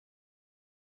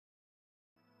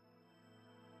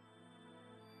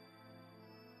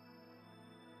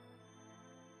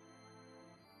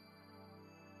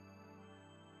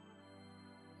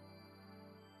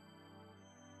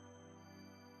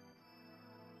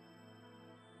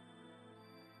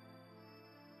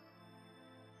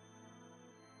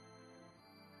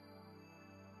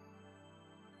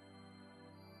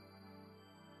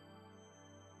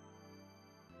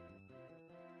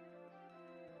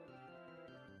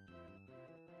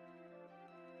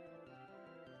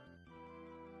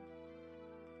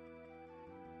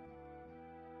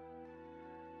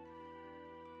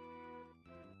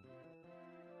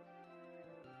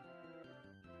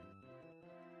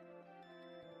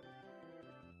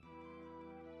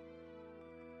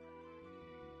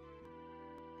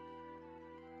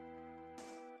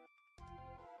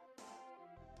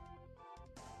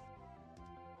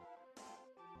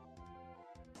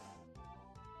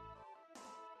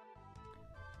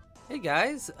Hey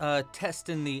guys,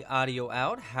 testing the audio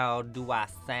out. How do I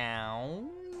sound?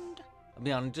 I'll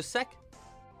be on in just a sec.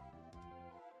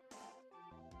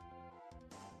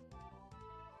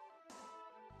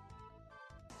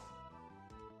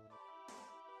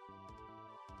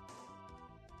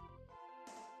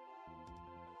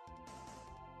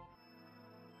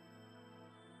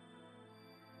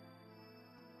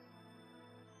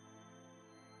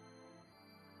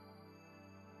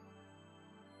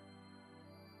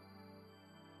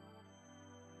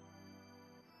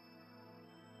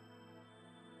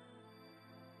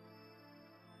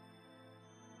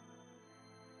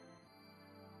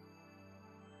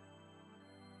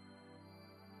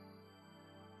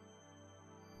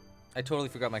 I totally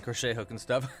forgot my crochet hook and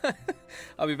stuff.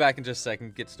 I'll be back in just a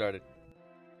second. Get started.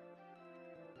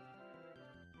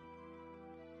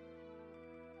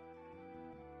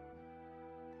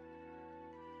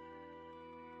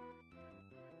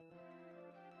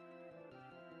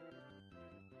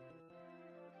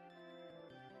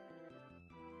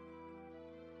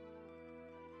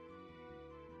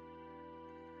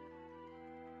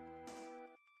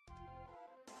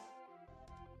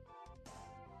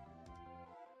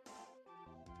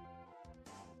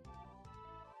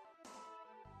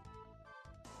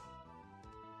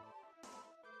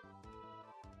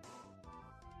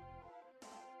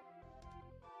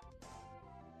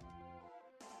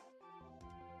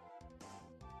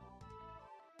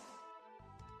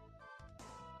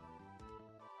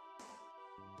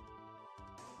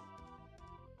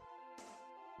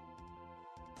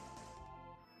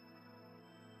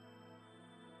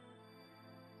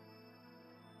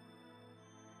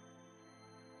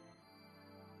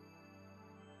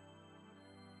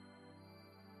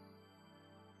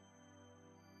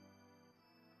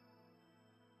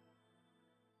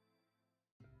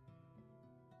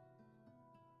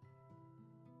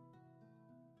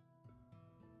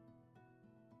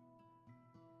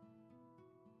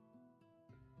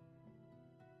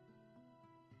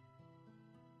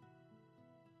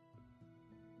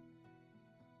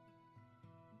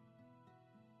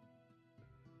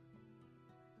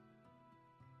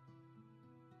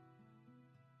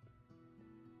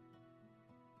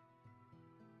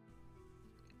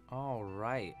 All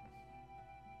right.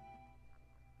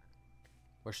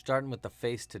 We're starting with the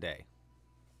face today.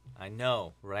 I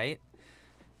know, right?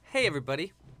 Hey,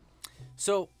 everybody.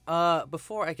 So,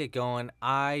 before I get going,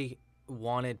 I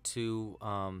wanted to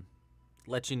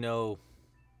let you know.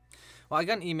 Well, I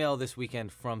got an email this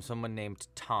weekend from someone named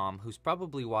Tom, who's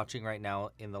probably watching right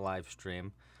now in the live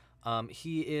stream.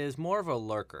 He is more of a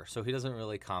lurker, so he doesn't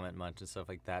really comment much and stuff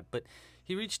like that. But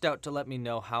he reached out to let me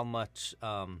know how much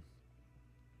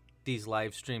these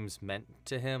live streams meant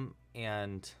to him,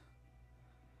 and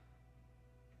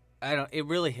it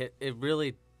really hit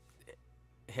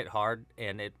hard,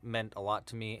 and it meant a lot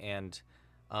to me. And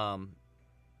I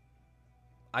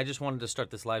just wanted to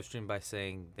start this live stream by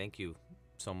saying thank you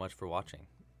so much for watching.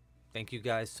 Thank you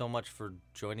guys so much for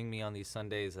joining me on these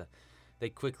Sundays. They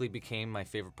quickly became my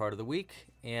favorite part of the week,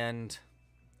 and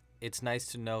it's nice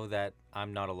to know that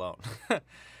I'm not alone.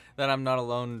 That I'm not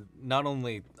alone, not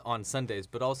only on Sundays,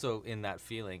 but also in that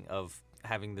feeling of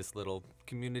having this little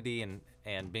community and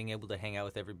being able to hang out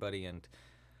with everybody. And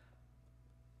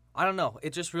I don't know,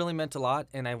 it just really meant a lot,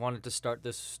 and I wanted to start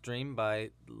this stream by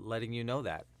letting you know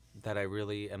that I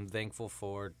really am thankful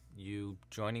for you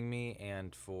joining me,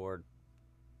 and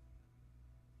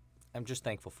I'm just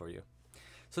thankful for you.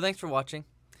 So thanks for watching.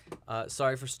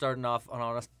 Sorry for starting off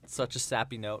on such a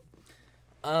sappy note.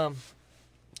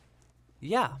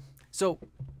 Yeah, so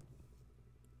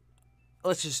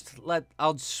I'll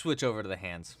switch over to the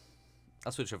hands.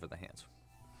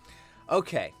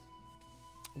 Okay,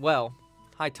 well,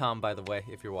 hi Tom, by the way,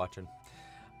 if you're watching.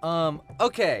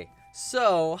 Okay,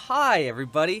 so hi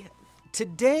everybody.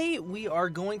 Today we are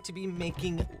going to be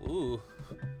making, gotta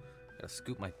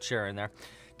scoop my chair in there.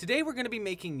 Today we're gonna be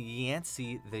making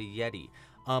Yancy the Yeti.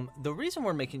 The reason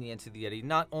we're making Yancy the Yeti,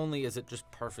 not only is it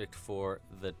just perfect for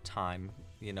the time,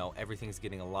 you know, everything's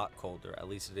getting a lot colder, at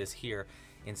least it is here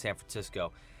in San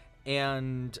Francisco.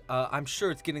 And I'm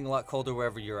sure it's getting a lot colder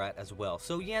wherever you're at as well.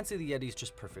 So Yancy the Yeti is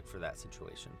just perfect for that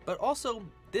situation. But also,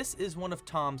 this is one of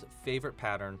Tom's favorite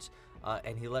patterns,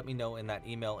 and he let me know in that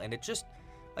email. And it just,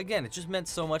 again, it just meant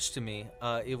so much to me.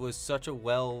 It was such a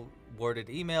well-worded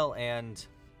email, and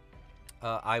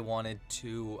I wanted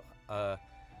to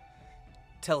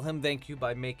tell him thank you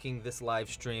by making this live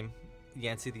stream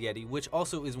Yancy the Yeti, which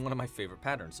also is one of my favorite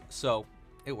patterns, so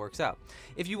it works out.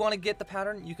 If you want to get the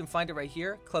pattern, you can find it right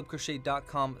here,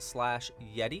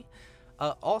 clubcrochet.com/Yeti.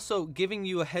 Also, giving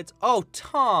you a heads. Oh,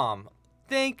 Tom,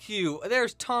 Thank you.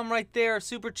 There's Tom right there,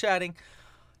 super chatting.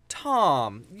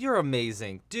 Tom, you're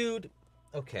amazing. Dude,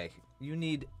 okay, you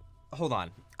need... Hold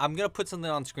on. I'm going to put something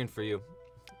on screen for you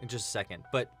in just a second.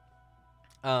 But,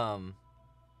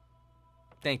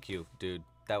 thank you, dude.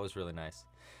 That was really nice.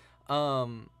 I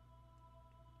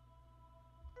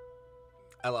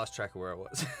lost track of where I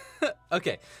was.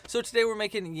 Okay, so today we're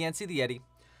making Yancy the Yeti.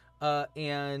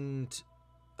 And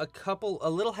a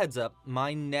little heads up,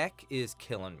 my neck is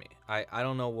killing me. I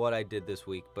don't know what I did this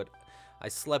week, but I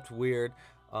slept weird.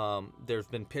 There's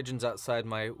been pigeons outside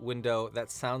my window.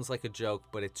 That sounds like a joke,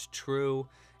 but it's true,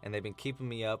 and they've been keeping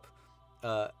me up.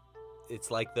 It's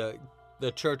like the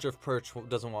Church of Perch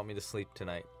doesn't want me to sleep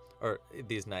tonight, or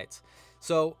these nights.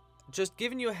 So just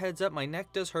giving you a heads up, my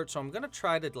neck does hurt, so I'm gonna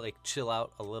try to like chill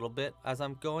out a little bit as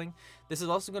I'm going. This is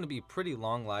also gonna be a pretty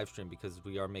long live stream because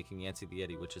we are making Yancy the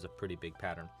Yeti, which is a pretty big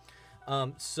pattern.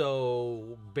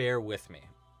 So bear with me.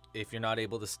 If you're not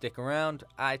able to stick around,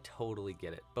 I totally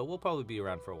get it. But we'll probably be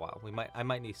around for a while. I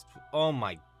might need... Oh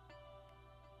my...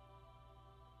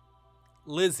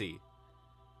 Lizzie.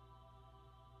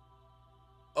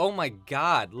 Oh my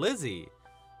God, Lizzie.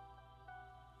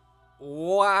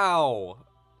 Wow.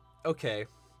 Okay.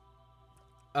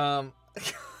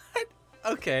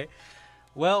 Okay.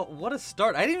 Well, what a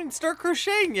start. I didn't even start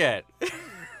crocheting yet.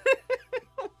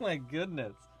 Oh my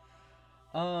goodness.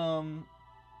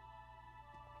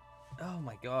 Oh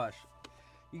my gosh.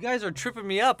 You guys are tripping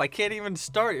me up. I can't even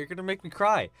start. You're gonna make me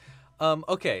cry.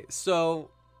 Okay,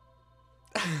 so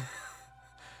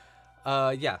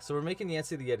yeah, so we're making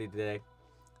Yancy the Yeti today.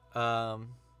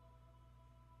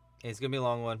 It's gonna be a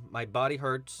long one. My body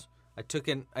hurts. I took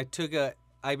a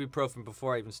ibuprofen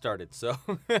before I even started, so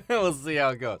we'll see how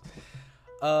it goes.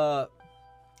 I'm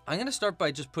gonna start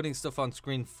by just putting stuff on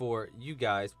screen for you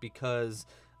guys because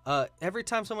every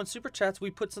time someone super chats,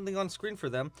 we put something on screen for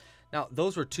them. Now,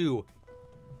 those were 2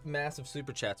 massive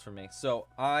super chats for me, so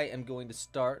I am going to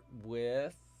start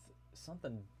with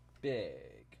something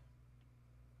big.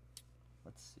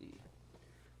 Let's see.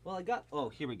 Well, I got... Oh,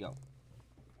 here we go.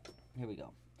 Here we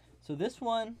go. So this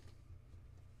one...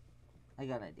 I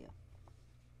got an idea.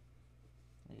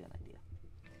 Let's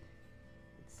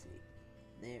see.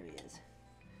 There he is.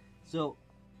 So,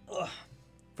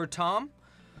 for Tom,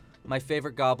 my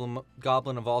favorite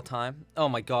goblin of all time. Oh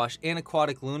my gosh,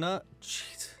 Aquatic Luna.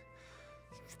 Jeez.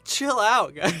 Chill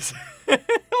out, guys.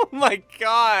 Oh my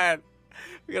God.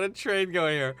 We got a train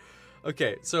going here.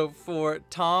 Okay, so for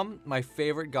Tom, my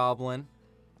favorite goblin,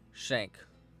 Shank.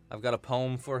 I've got a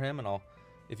poem for him, and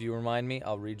if you remind me,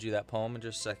 I'll read you that poem in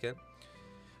just a second.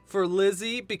 For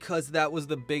Lizzie, because that was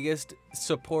the biggest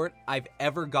support I've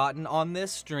ever gotten on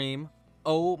this stream.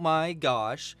 Oh my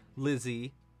gosh,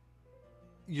 Lizzie,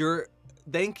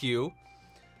 thank you.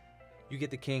 You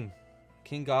get the King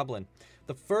Goblin,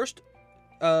 the first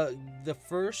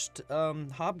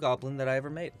hobgoblin that I ever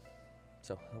made.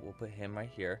 So we'll put him right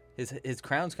here. His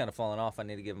crown's kind of falling off. I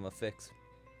need to give him a fix.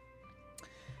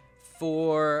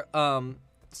 For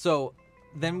so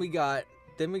then we got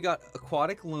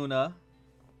Aquatic Luna.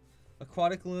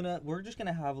 Aquatic Luna. We're just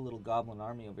gonna have a little goblin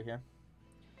army over here.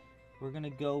 We're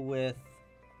gonna go with...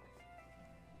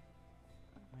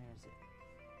 Where is it?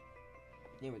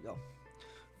 There we go.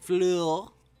 Fleur.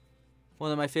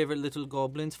 One of my favorite little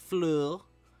goblins. Fleur.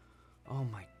 Oh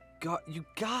my God, you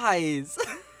guys!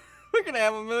 We're gonna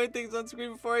have a million things on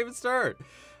screen before I even start.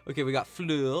 Okay, we got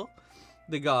Fleur,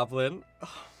 the goblin.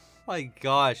 Oh my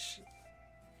gosh.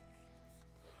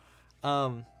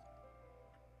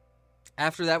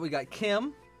 After that, we got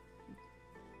Kim.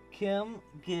 Kim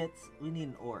gets... We need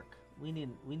an orc. We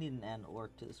need an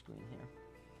orc to the screen here.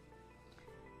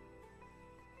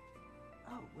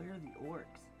 Oh, where are the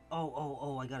orcs?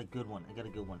 Oh, I got a good one.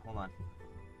 Hold on.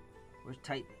 Where's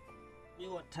Titan? We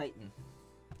want Titan.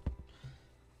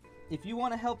 If you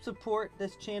want to help support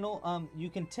this channel,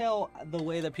 you can tell the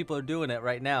way that people are doing it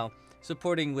right now,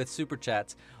 supporting with super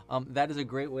chats. That is a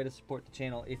great way to support the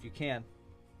channel if you can.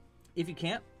 If you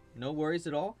can't, no worries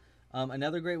at all.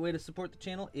 Another great way to support the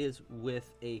channel is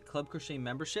with a Club Crochet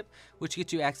membership, which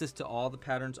gets you access to all the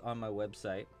patterns on my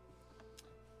website.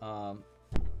 Oh,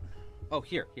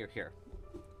 here. Here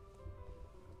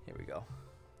we go.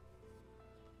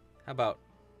 How about...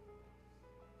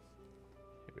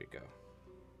 Here we go.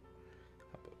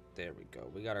 There we go.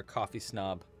 We got our coffee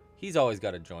snob. He's always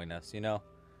got to join us, you know?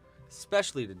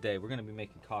 Especially today. We're going to be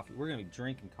making coffee. We're going to be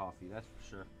drinking coffee, that's for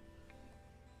sure.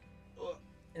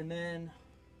 And then,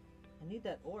 I need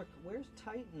that orc. Where's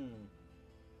Titan?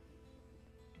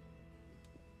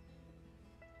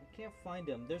 I can't find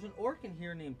him. There's an orc in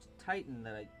here named Titan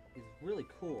that is really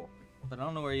cool, but I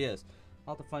don't know where he is.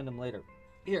 I'll have to find him later.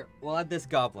 Here, we'll add this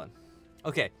goblin.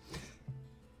 Okay.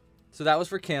 So that was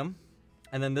for Kim,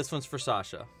 and then this one's for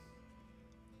Sasha.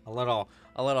 A little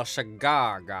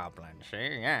cigar goblin.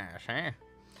 See? Yeah, see?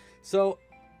 So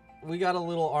we got a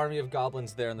little army of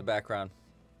goblins there in the background.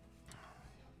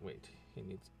 Wait, he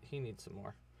needs some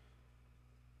more.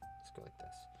 Let's go like this.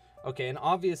 Okay, and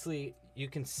obviously you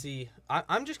can see,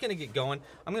 I'm just gonna get going.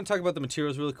 I'm gonna talk about the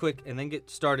materials really quick and then get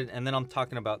started, and then I'm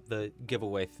talking about the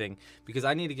giveaway thing because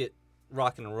I need to get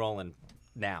rocking and rolling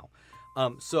now.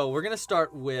 So we're gonna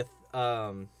start with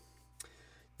the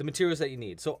materials that you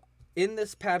need. So in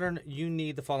this pattern, you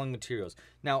need the following materials.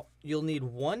 Now, you'll need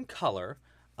one color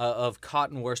of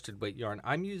cotton worsted weight yarn.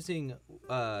 I'm using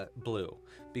blue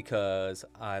because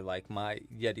I like my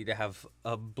Yeti to have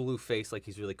a blue face like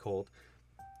he's really cold.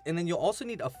 And then you'll also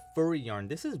need a furry yarn.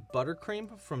 This is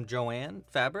Buttercream from Joann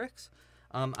Fabrics.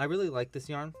 I really like this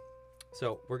yarn.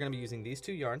 So we're going to be using these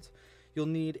two yarns. You'll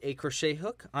need a crochet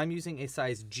hook. I'm using a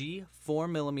size G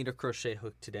 4mm crochet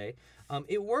hook today.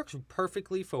 It works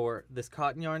perfectly for this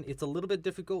cotton yarn. It's a little bit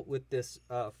difficult with this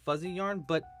fuzzy yarn,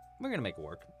 but we're going to make it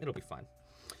work. It'll be fine.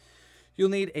 You'll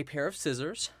need a pair of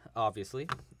scissors, obviously.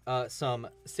 Some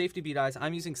safety bead eyes.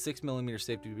 I'm using 6mm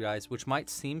safety bead eyes, which might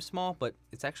seem small, but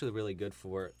it's actually really good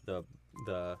for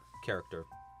the character.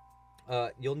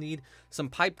 You'll need some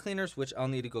pipe cleaners, which I'll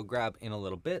need to go grab in a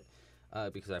little bit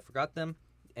because I forgot them.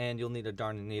 And you'll need a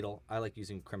darning needle. I like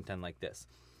using crimp 10 like this.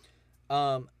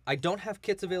 I don't have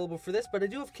kits available for this, but I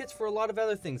do have kits for a lot of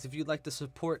other things. If you'd like to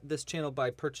support this channel by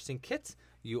purchasing kits,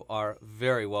 you are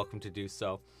very welcome to do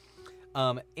so.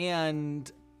 Oh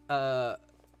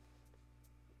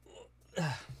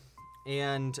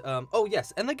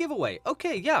yes, and the giveaway.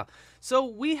 Okay, yeah. So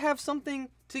we have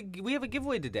a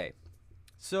giveaway today.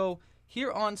 So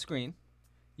here on screen,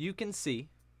 you can see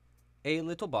a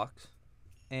little box,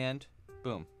 and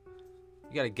boom.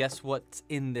 You gotta guess what's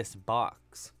in this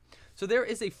box. So there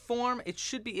is a form. It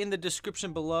should be in the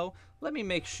description below. Let me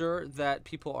make sure that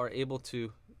people are able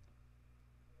to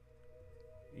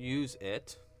use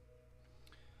it.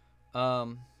 There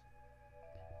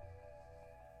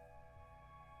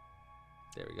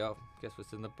we go. Guess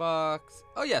what's in the box?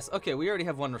 Oh yes, okay, we already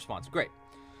have one response. Great.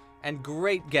 And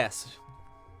great guess.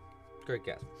 Great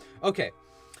guess. Okay,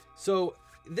 so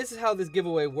this is how this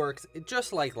giveaway works.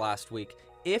 Just like last week,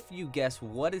 if you guess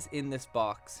what is in this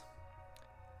box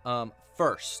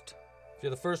first, if you're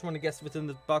the first one to guess what's in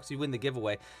the box, you win the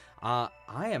giveaway. I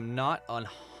am not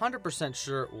 100%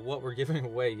 sure what we're giving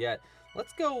away yet.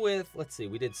 Let's go with, let's see,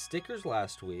 we did stickers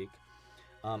last week.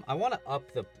 I want to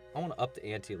up the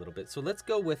ante a little bit. So let's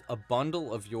go with a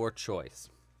bundle of your choice.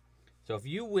 So if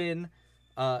you win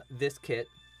this kit,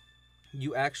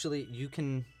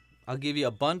 I'll give you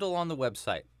a bundle on the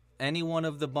website. Any one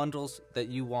of the bundles that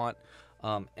you want,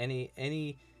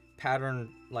 any pattern,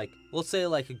 like we'll say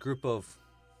like a group of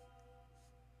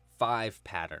 5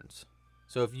 patterns.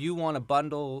 So if you want a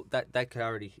bundle, that could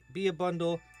already be a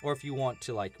bundle, or if you want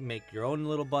to like make your own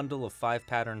little bundle of 5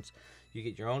 patterns, you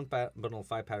get your own bundle of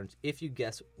 5 patterns if you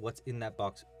guess what's in that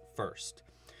box first.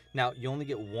 Now, you only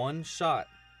get one shot,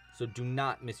 so do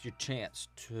not miss your chance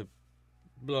to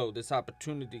blow. This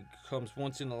opportunity comes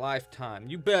once in a lifetime.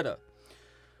 You better.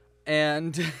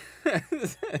 And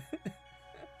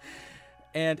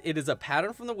and it is a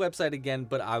pattern from the website again,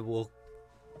 but I will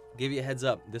give you a heads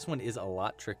up. This one is a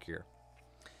lot trickier.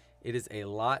 It is a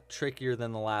lot trickier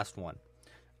than the last one.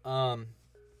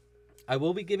 I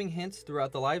will be giving hints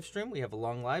throughout the live stream. We have a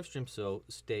long live stream, so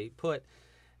stay put.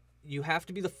 You have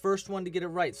to be the first one to get it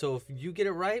right. So if you get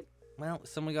it right, well,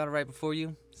 someone got it right before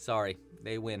you. Sorry,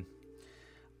 they win.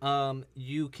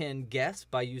 You can guess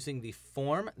by using the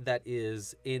form that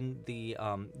is in the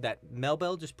that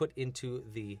Melbell just put into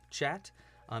the chat.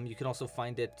 You can also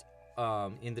find it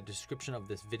in the description of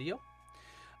this video.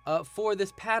 For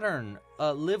this pattern,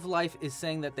 Live Life is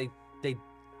saying that they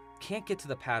can't get to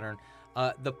the pattern.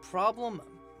 The problem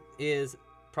is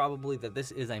probably that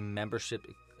this is a membership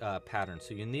pattern,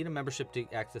 so you need a membership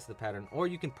to access the pattern, or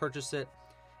you can purchase it.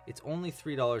 It's only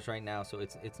 $3 right now, so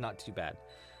it's not too bad.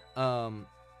 What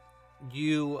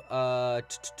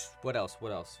else?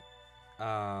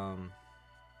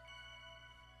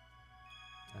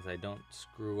 As I don't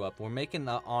screw up, we're making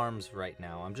the arms right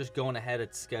now. I'm just going ahead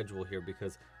of schedule here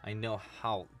because I know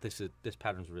how this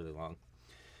pattern's really long.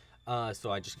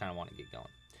 So I just kind of want to get going.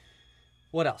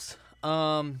 What else?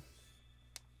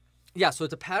 Yeah, so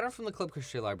it's a pattern from the Club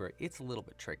Crochet Library. It's a little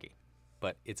bit tricky,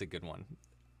 but it's a good one.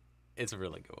 It's a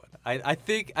really good one. I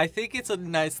think it's a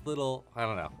nice little, I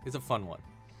don't know, it's a fun one.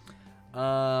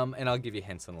 And I'll give you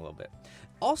hints in a little bit.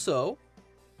 Also,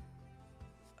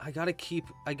 I gotta keep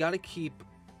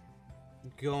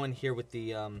go in here with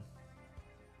the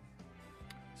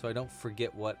so I don't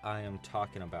forget what I am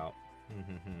talking about.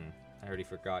 I already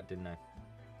forgot, didn't I?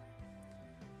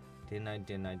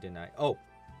 Didn't I? Oh,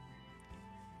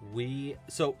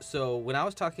 so when I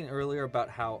was talking earlier about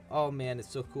how, oh man,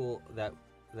 it's so cool that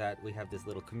we have this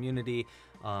little community,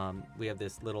 we have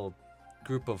this little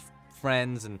group of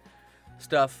friends and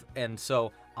stuff, and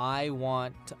so I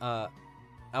wanted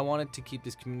to keep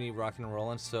this community rocking and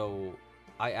rolling, so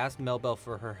I asked Melbell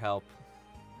for her help,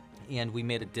 and we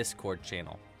made a Discord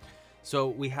channel. So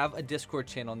we have a Discord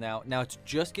channel now. Now it's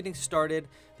just getting started.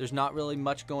 There's not really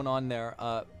much going on there.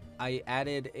 I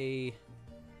added a...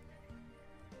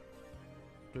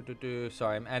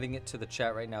 Sorry, I'm adding it to the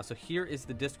chat right now. So here is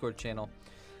the Discord channel.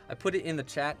 I put it in the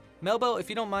chat. Melbell, if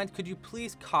you don't mind, could you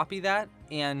please copy that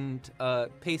and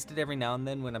paste it every now and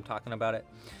then when I'm talking about it?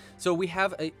 So we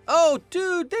have a... Oh,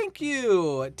 dude, thank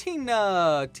you!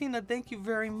 Tina, thank you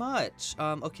very much.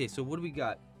 Okay, so what do we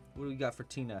got? What do we got for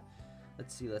Tina?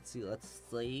 Let's see. Let's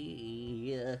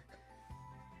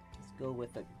go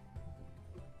with a...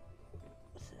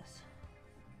 What's this?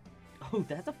 Oh,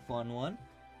 that's a fun one.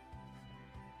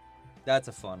 That's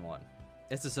a fun one.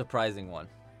 It's a surprising one.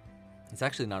 It's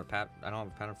actually not a pattern. I don't have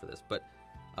a pattern for this, but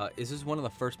this is one of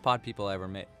the first pod people I ever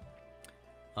made.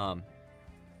 Here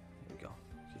we go.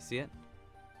 You see it?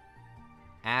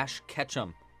 Ash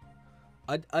Ketchum.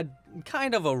 A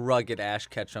kind of a rugged Ash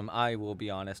Ketchum, I will be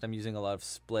honest. I'm using a lot of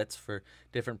splits for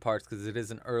different parts because it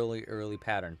is an early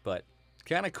pattern, but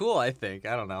kind of cool, I think.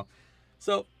 I don't know.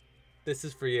 So this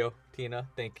is for you, Tina.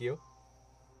 Thank you.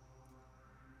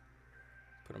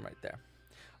 Put them right there.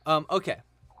 Okay.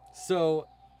 So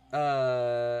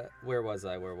where was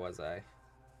I?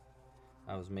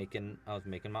 I was making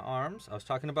my arms. I was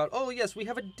talking about, oh yes, we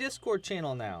have a Discord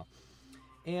channel now.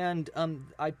 And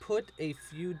I put a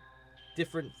few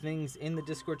different things in the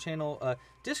Discord channel.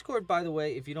 Discord, by the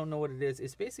way, if you don't know what it is,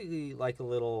 it's basically like a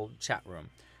little chat room.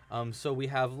 So we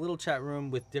have a little chat room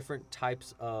with different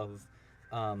types of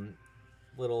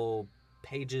little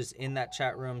pages in that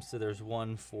chat room. So there's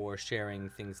one for sharing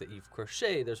things that you've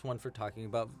crocheted. There's one for talking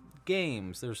about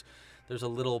games. There's a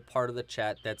little part of the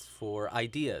chat that's for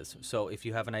ideas. So if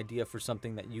you have an idea for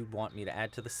something that you want me to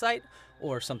add to the site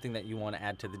or something that you want to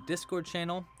add to the Discord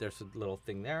channel, there's a little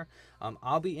thing there.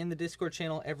 I'll be in the Discord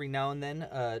channel every now and then,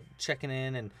 checking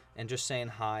in and just saying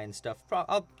hi and stuff.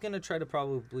 I'm going to try to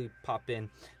probably pop in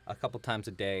a couple times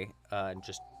a day,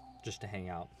 just to hang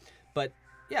out. But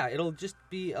yeah, it'll just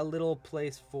be a little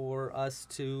place for us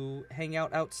to hang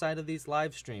out outside of these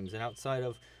live streams and outside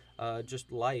of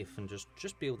just life and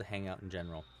just be able to hang out in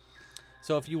general.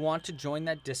 So if you want to join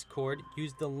that Discord,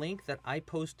 use the link that I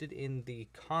posted in the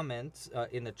comments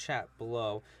in the chat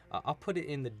below. I'll put it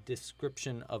in the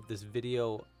description of this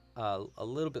video a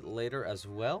little bit later as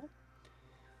well.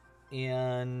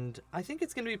 And I think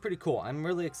it's going to be pretty cool. I'm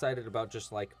really excited about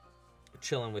just like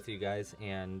chilling with you guys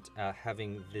and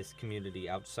having this community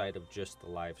outside of just the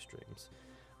live streams.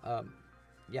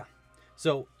 Yeah.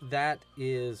 So that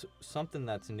is something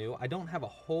that's new. I don't have a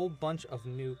whole bunch of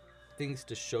new things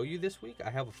to show you this week. I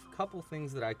have a couple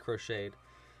things that I crocheted,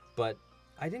 but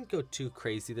I didn't go too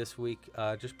crazy this week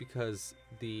just because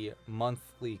the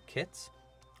monthly kits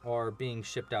are being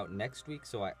shipped out next week,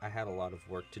 so I had a lot of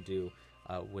work to do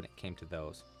when it came to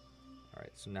those. All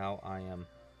right, so now I am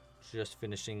just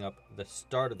finishing up the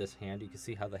start of this hand. You can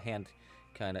see how the hand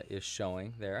kind of is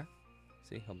showing there.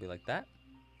 See, he'll be like that,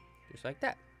 just like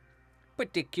that.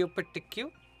 Pretty cute, pretty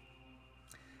cute.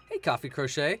 Hey, Coffee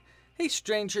Crochet. Hey,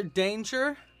 Stranger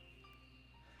Danger.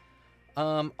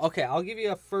 Okay, I'll give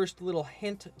you a first little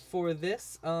hint for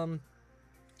this.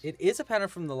 It is a pattern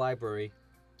from the library.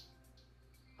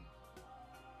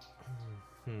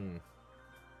 I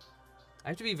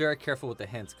have to be very careful with the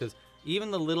hints because even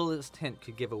the littlest hint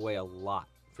could give away a lot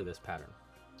for this pattern.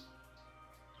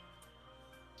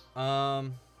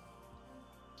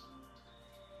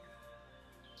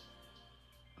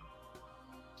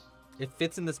 It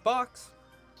fits in this box.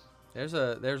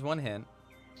 There's one hint.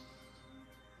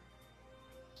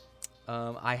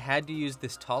 I had to use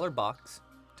this taller box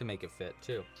to make it fit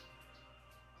too.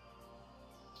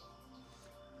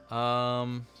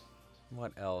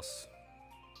 What else?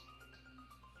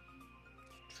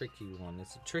 Tricky one.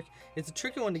 It's a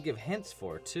tricky one to give hints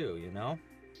for too, you know?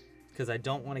 Because I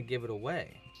don't want to give it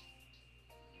away.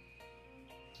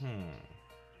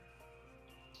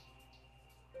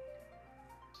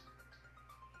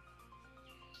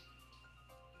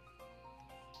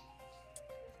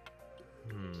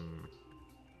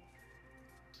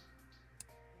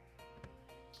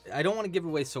 I don't want to give it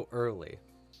away so early.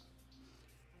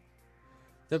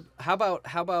 How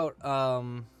about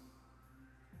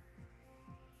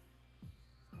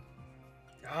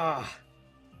Ah,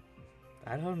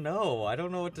 I don't know. I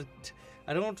don't know what to.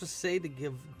 I don't know what to say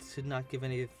to not give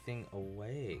anything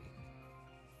away.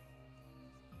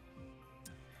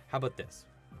 How about this?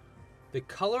 The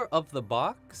color of the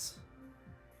box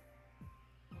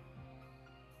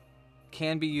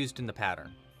can be used in the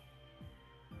pattern.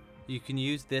 You can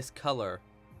use this color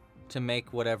to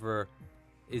make whatever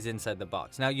is inside the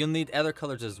box. Now, you'll need other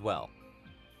colors as well,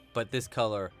 but this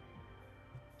color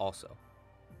also.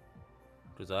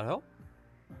 Does that help?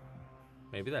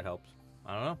 Maybe that helps.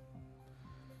 I don't know.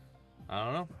 I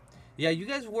don't know. Yeah, you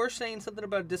guys were saying something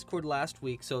about Discord last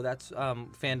week, so that's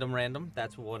fandom random.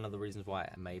 That's one of the reasons why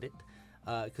I made it,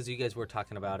 because you guys were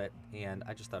talking about it, and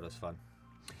I just thought it was fun.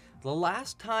 The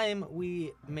last time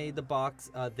we made the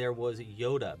box, there was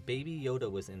Yoda. Baby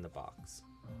Yoda was in the box.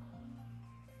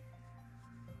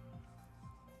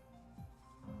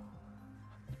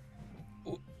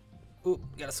 Ooh,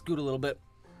 gotta scoot a little bit.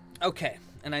 Okay,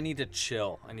 and I need to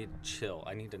chill. I need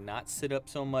to not sit up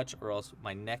so much, or else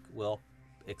my neck will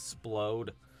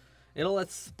explode. It'll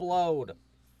explode.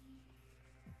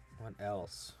 What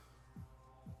else?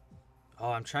 Oh,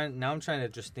 I'm trying to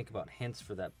just think about hints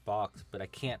for that box, but I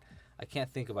can't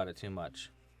think about it too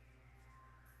much,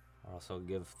 or else I'll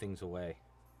give things away.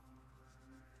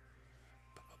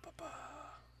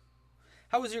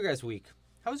 How was your guys' week?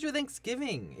 How was your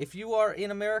Thanksgiving? If you are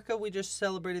in America, we just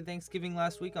celebrated Thanksgiving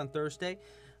last week on Thursday.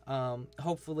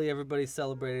 Hopefully everybody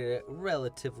celebrated it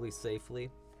relatively safely.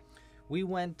 We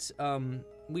went,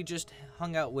 we just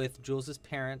hung out with Jules's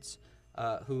parents,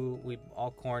 who we all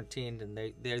quarantined, and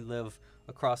they live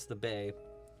across the bay.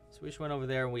 So we just went over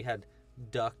there and we had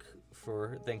duck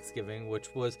for Thanksgiving,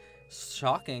 which was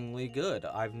shockingly good.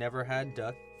 I've never had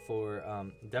duck for,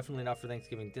 definitely not for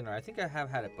Thanksgiving dinner. I think I have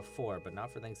had it before, but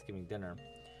not for Thanksgiving dinner.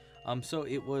 So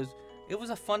it was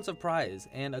a fun surprise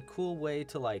and a cool way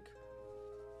to, like,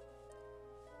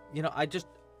 you know,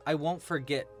 I won't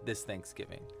forget this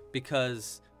Thanksgiving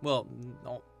because, well,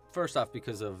 no, first off,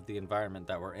 because of the environment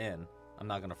that we're in. I'm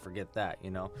not going to forget that,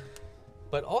 you know,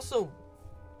 but also,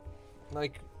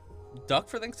 like, duck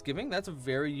for Thanksgiving, that's a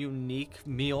very unique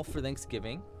meal for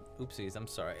Thanksgiving. Oopsies, I'm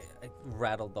sorry. I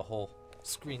rattled the whole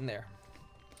screen there.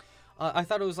 I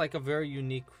thought it was like a very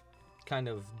unique kind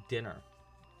of dinner.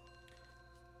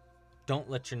 Don't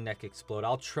let your neck explode.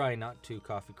 I'll try not to,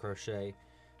 Coffee Crochet.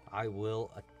 I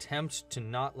will attempt to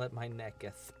not let my neck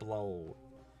explode.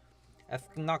 It's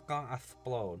not gonna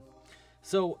explode.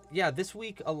 So yeah,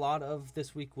 a lot of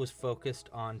this week was focused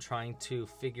on trying to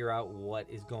figure out what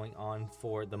is going on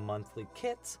for the monthly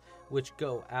kits, which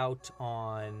go out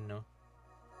on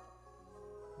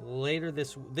later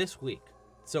this week.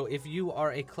 So if you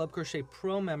are a Club Crochet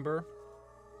Pro member,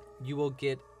 you will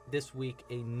get this week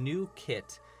a new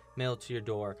kit mailed to your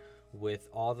door with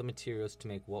all the materials to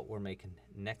make what we're making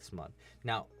next month.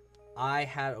 Now, I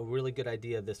had a really good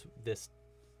idea this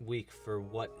week for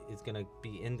what is going to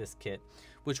be in this kit,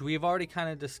 which we've already kind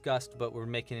of discussed, but we're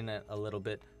making it a little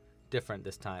bit different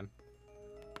this time.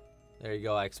 There you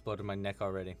go. I exploded my neck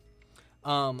already.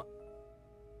 So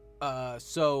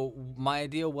my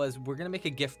idea was we're going to make a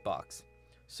gift box.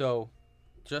 So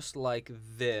just like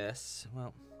this,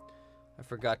 well, I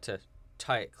forgot to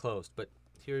tie it closed, but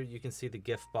here you can see the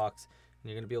gift box and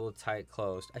you're going to be able to tie it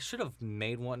closed. I should have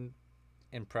made one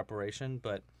in preparation,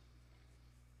 but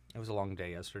it was a long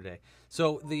day yesterday.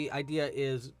 So the idea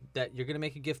is that you're going to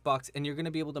make a gift box and you're going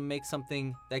to be able to make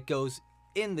something that goes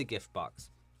in the gift box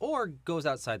or goes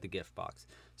outside the gift box.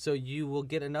 So you will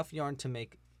get enough yarn to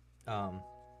make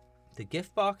the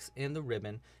gift box and the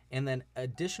ribbon, and then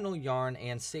additional yarn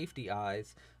and safety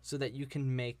eyes so that you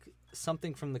can make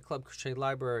something from the Club Crochet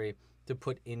library to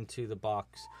put into the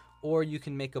box. Or you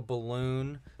can make a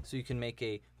balloon, so you can make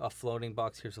a floating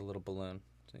box. Here's a little balloon,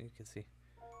 so you can see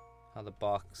how the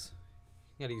box,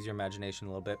 you gotta use your imagination a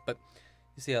little bit, but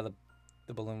you see how the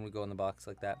balloon would go in the box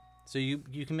like that. So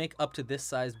you can make up to this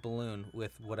size balloon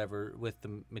with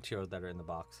the material that are in the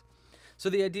box. So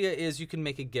the idea is you can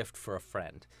make a gift for a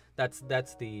friend. That's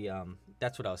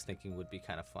what I was thinking would be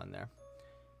kind of fun there.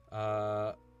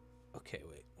 Okay,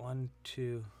 wait, 1,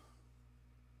 2.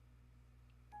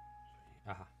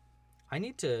 Aha. I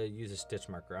need to use a stitch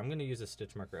marker. I'm going to use a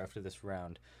stitch marker after this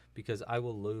round because I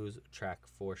will lose track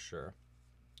for sure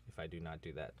if I do not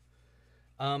do that.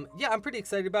 Yeah, I'm pretty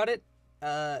excited about it.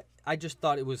 I just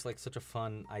thought it was like such a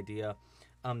fun idea.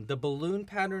 The balloon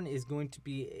pattern is going to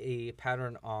be a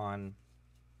pattern on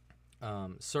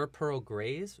Sir Pearl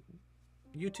Gray's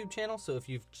YouTube channel. So if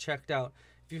you've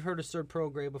heard of Sir Pearl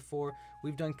Gray before,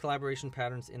 we've done collaboration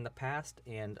patterns in the past,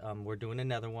 and we're doing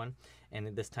another one,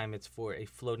 and this time it's for a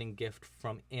floating gift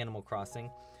from Animal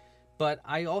Crossing. But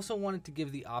I also wanted to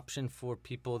give the option for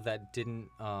people that didn't,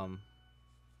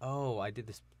 oh, I did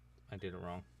it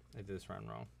wrong. I did this round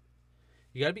wrong.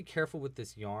 You gotta be careful with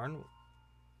this yarn,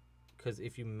 because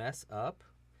if you mess up,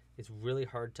 it's really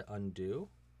hard to undo.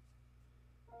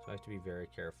 So I have to be very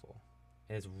careful.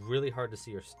 And it's really hard to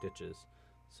see your stitches.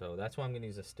 So that's why I'm gonna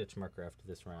use a stitch marker after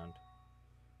this round,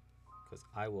 because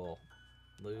I will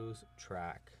lose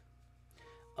track.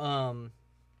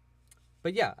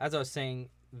 But yeah, as I was saying,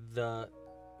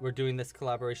 we're doing this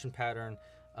collaboration pattern.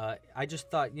 I just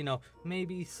thought, you know,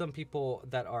 maybe some people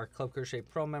that are Club Crochet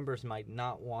Pro members might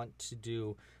not want to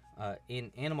do in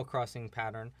Animal Crossing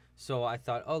pattern. So I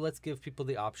thought, oh, let's give people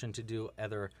the option to do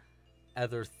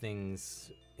other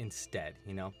things instead,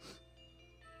 you know.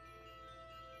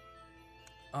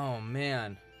 Oh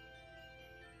man,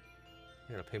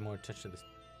 I gotta pay more attention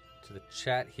to the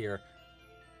chat here.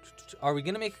 Are we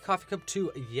gonna make a coffee cup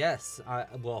too? Yes.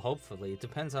 Well, hopefully. It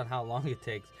depends on how long it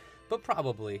takes, but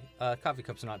probably. Coffee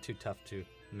cups are not too tough to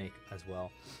make as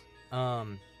well.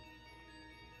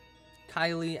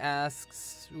 Kylie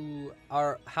asks,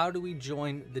 how do we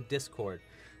join the Discord?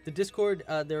 The Discord,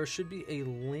 there should be a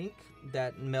link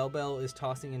that Melbell is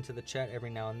tossing into the chat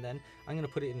every now and then. I'm gonna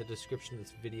put it in the description of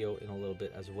this video in a little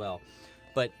bit as well.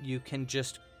 But you can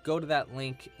just go to that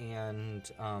link and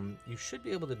you should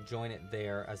be able to join it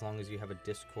there as long as you have a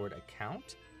Discord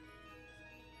account.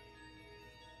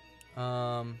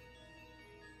 Oh,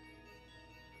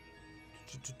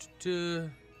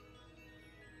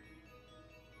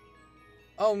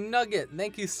 Nugget,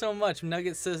 thank you so much.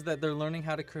 Nugget says that they're learning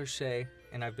how to crochet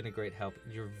and I've been a great help.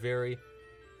 You're very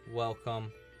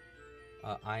welcome.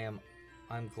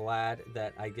 I'm glad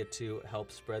that I get to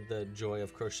help spread the joy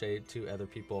of crochet to other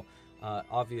people.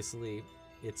 Obviously,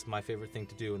 it's my favorite thing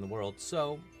to do in the world,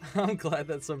 so I'm glad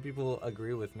that some people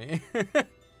agree with me.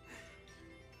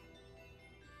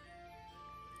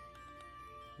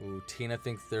 Ooh, Tina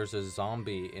thinks there's a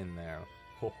zombie in there.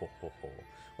 Ho, ho, ho, ho.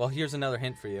 Well, here's another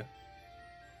hint for you.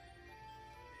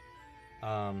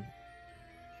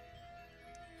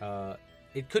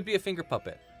 It could be a finger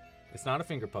puppet. It's not a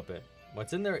finger puppet.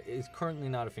 What's in there is currently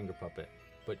not a finger puppet,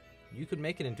 but you could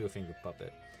make it into a finger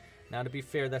puppet. Now, to be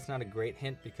fair, that's not a great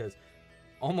hint because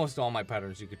almost all my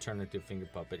patterns you could turn into a finger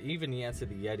puppet. Even Yancy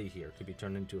the Yeti here could be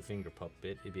turned into a finger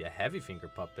puppet. It'd be a heavy finger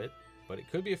puppet, but it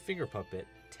could be a finger puppet,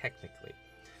 technically.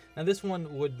 Now, this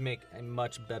one would make a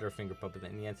much better finger puppet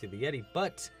than Yancy the Yeti,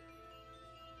 but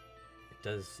it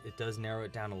does narrow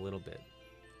it down a little bit.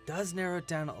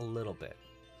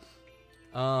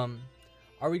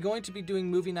 Are we going to be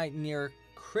doing movie night near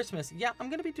Christmas? Yeah, I'm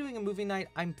going to be doing a movie night.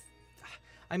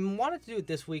 I wanted to do it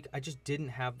this week. I just didn't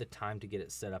have the time to get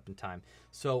it set up in time.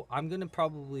 So I'm going to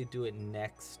probably do it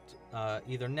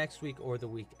either next week or the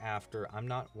week after. I'm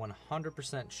not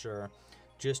 100% sure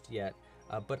just yet,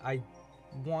 but I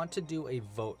want to do a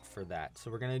vote for that.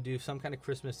 So we're going to do some kind of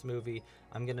Christmas movie.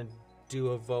 I'm going to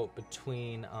do a vote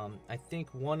between, I think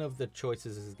one of the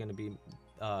choices is going to be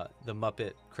the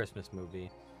Muppet Christmas movie,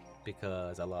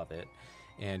 because I love it.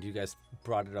 And you guys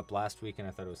brought it up last week, and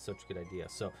I thought it was such a good idea.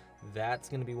 So that's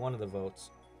going to be one of the votes.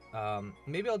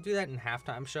 Maybe I'll do that in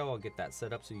halftime show. I'll get that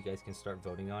set up so you guys can start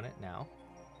voting on it now.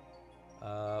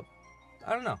 I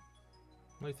don't know.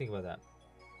 What do you think about that?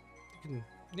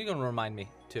 You can remind me,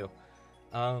 too.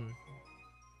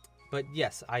 But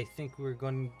yes, I think we're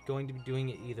going to be doing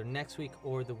it either next week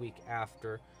or the week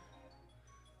after.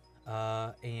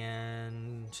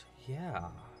 And yeah,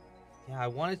 I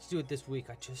wanted to do it this week.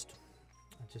 I just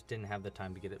didn't have the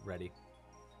time to get it ready.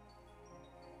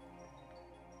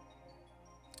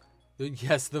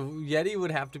 Yes, the Yeti would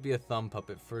have to be a thumb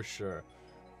puppet for sure.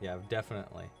 Yeah,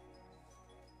 definitely.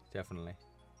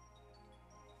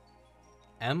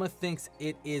 Emma thinks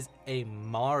it is a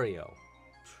Mario.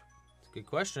 It's a good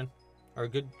question. Or a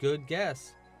good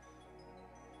guess.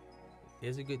 It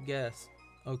is a good guess.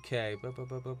 Okay.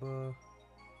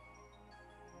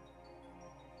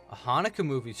 A Hanukkah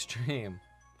movie stream.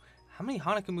 How many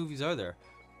Hanukkah movies are there?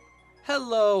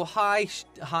 Hello, hi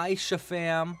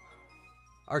Shafam.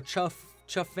 Or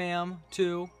Chuffam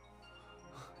too.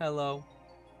 Hello.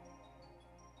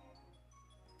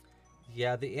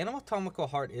 Yeah, the anatomical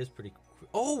heart is pretty cool.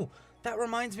 Oh, that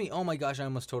reminds me. Oh my gosh, I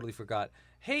almost totally forgot.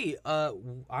 Hey,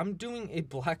 I'm doing a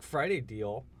Black Friday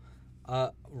deal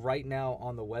right now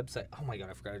on the website. Oh my god,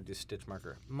 I forgot to do stitch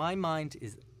marker. My mind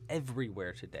is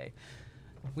everywhere today.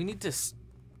 We need to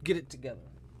get it together.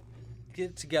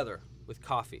 Get it together with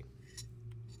coffee.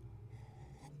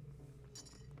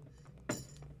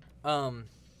 Well.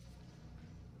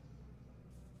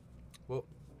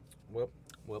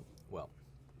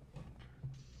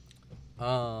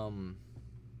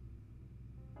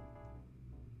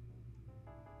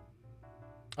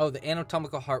 Oh, the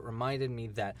anatomical heart reminded me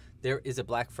that there is a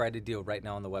Black Friday deal right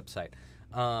now on the website.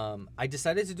 I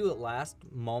decided to do it last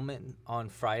moment on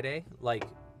Friday, like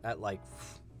at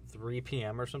 3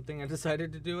 p.m. or something. I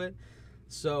decided to do it.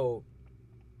 So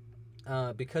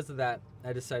because of that,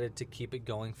 I decided to keep it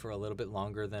going for a little bit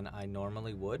longer than I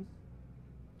normally would.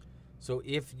 So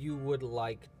if you would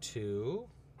like to...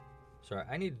 Sorry,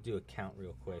 I need to do a count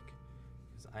real quick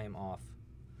because I am off.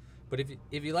 But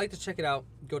if you'd like to check it out,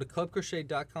 go to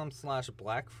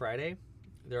clubcrochet.com/Black Friday.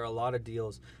 There are a lot of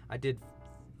deals. I did...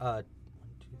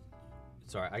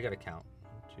 sorry, I got to count.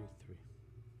 1, 2, 3.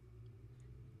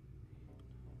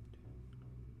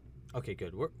 Okay,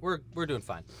 good. We're doing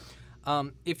fine.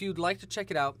 If you'd like to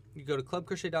check it out, you go to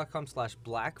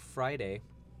clubcrochet.com/Black Friday.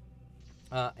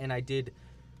 And I did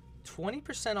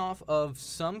 20% off of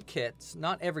some kits.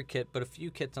 Not every kit, but a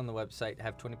few kits on the website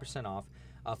have 20% off.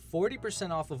 40%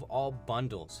 off of all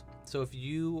bundles. So if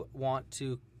you want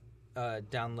to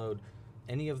download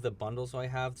any of the bundles I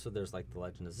have, so there's like the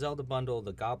Legend of Zelda bundle,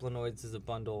 the Goblinoids is a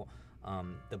bundle,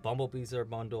 the Bumblebees are a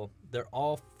bundle. They're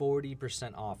all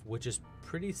 40% off, which is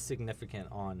pretty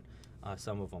significant on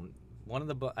some of them.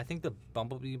 I think the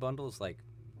Bumblebee bundle is like,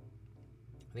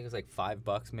 I think it's like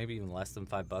 $5, maybe even less than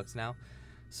 $5 now.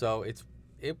 So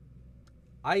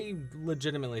I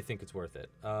legitimately think it's worth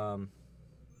it.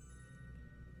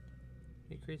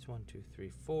 Decrease 1, 2, 3,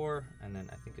 4, and then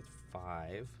I think it's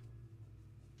 5.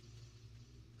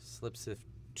 Slip sift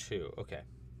 2. Okay,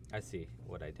 I see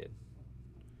what I did.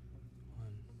 1,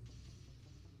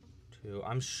 2.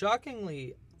 I'm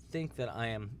shockingly think that I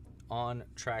am on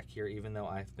track here, even though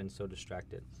I've been so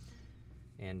distracted.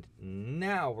 And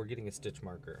now we're getting a stitch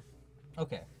marker.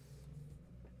 Okay.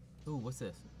 Ooh, what's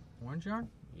this? Orange yarn?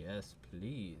 Yes,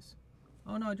 please.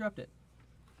 Oh no, I dropped it.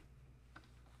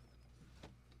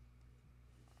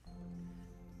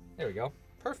 There we go.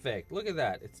 Perfect. Look at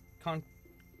that. It's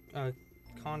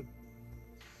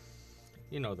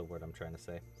you know the word I'm trying to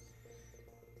say.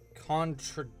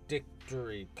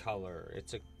 Contradictory color.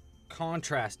 It's a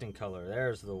contrasting color.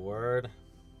 There's the word.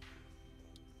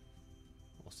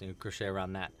 We'll single crochet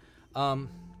around that. How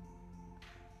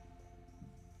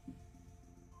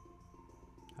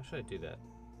should I do that?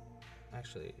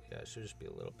 Actually, yeah, it should just be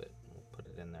a little bit. We'll put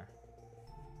it in there.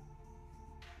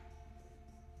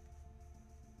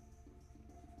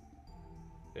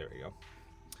 There we go.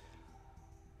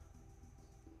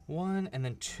 1 and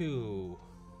then 2.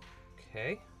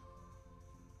 Okay.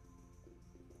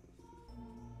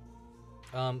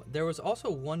 There was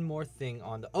also one more thing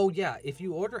on the... Oh, yeah. If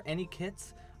you order any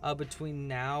kits between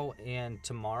now and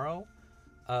tomorrow,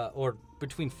 or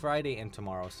between Friday and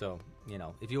tomorrow, so, you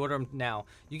know, if you order them now,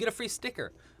 you get a free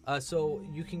sticker. So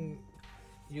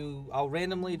I'll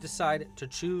randomly decide to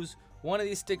choose one of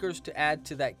these stickers to add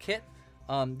to that kit.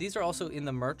 These are also in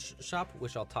the merch shop,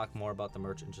 which I'll talk more about the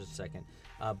merch in just a second.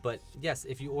 But yes,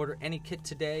 if you order any kit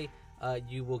today,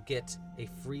 you will get a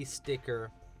free sticker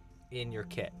in your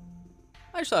kit.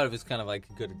 I just thought it was kind of like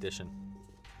a good addition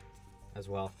as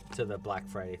well to the Black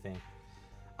Friday thing.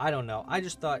 I don't know. I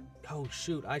just thought, oh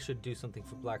shoot, I should do something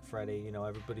for Black Friday. You know,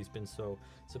 everybody's been so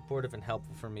supportive and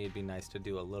helpful for me. It'd be nice to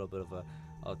do a little bit of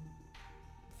a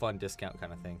fun discount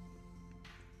kind of thing.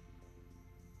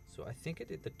 So I think I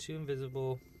did the 2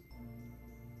 invisible,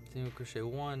 single crochet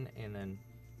 1, and then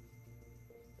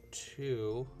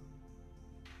 2,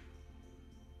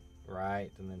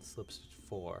 right, and then slip stitch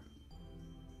 4.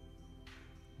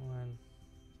 1,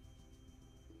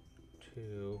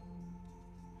 2.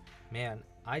 Man,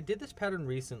 I did this pattern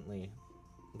recently,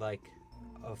 like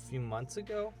a few months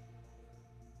ago,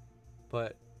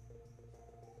 but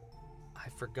I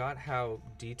forgot how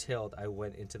detailed I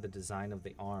went into the design of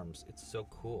the arms. It's so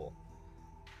cool.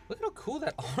 Look at how cool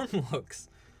that arm looks.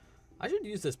 I should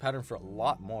use this pattern for a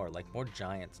lot more, like more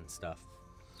giants and stuff.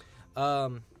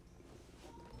 Burb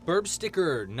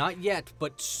sticker, not yet,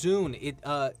 but soon.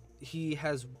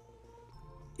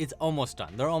 It's almost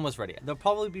done. They're almost ready. They'll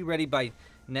probably be ready by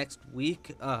next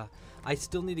week. I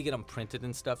still need to get them printed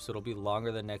and stuff, so it'll be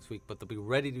longer than next week, but they'll be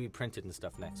ready to be printed and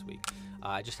stuff next week.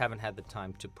 I just haven't had the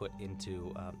time to put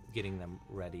into getting them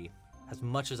ready as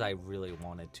much as I really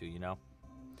wanted to, you know?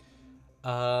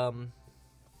 Oh,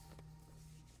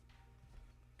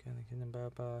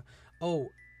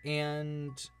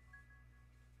 and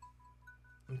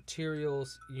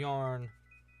materials, yarn.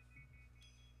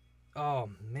 Oh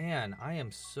man, I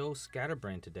am so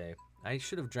scatterbrained today. I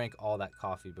should have drank all that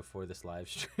coffee before this live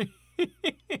stream.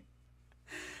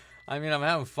 I mean, I'm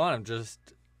having fun.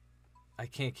 I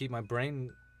can't keep my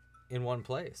brain in one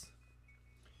place.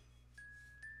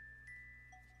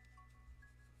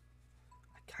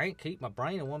 I can't keep my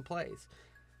brain in one place.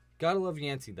 Gotta love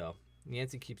Yancy though.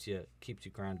 Yancy keeps you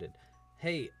grounded.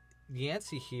 Hey,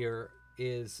 Yancy here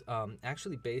is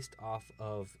actually based off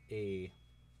of the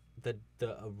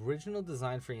original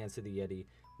design for Yancy the Yeti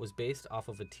was based off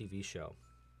of a TV show.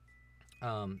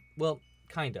 Well,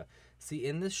 kinda. See,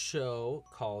 in this show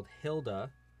called Hilda,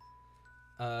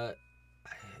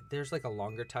 there's like a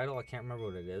longer title. I can't remember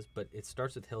what it is, but it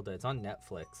starts with Hilda. It's on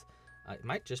Netflix. It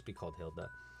might just be called Hilda.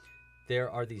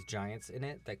 There are these giants in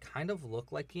it that kind of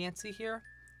look like Yancy here,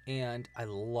 and I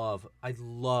loved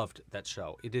that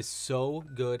show. It is so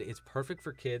good. It's perfect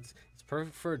for kids. It's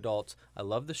perfect for adults. I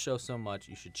love the show so much.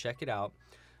 You should check it out.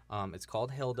 It's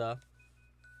called Hilda.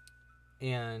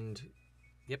 And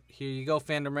yep, here you go,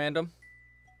 Fandom Random.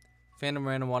 Fandom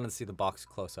Random wanted to see the box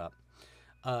close up.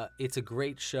 It's a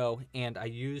great show, and I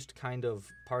used kind of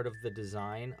part of the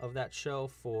design of that show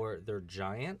for their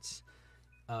giants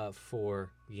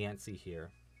for Yancy here.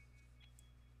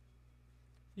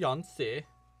 Yancy.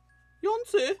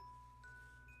 Yancy.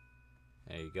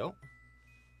 There you go.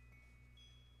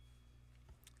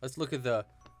 Let's look at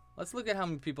how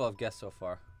many people have guessed so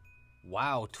far.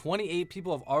 Wow, 28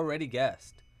 people have already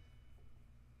guessed.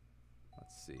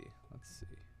 Let's see.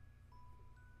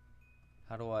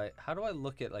 How do I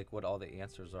look at like what all the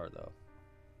answers are though?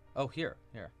 Oh, here.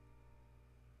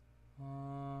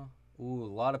 Ooh,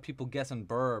 a lot of people guessing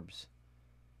burbs.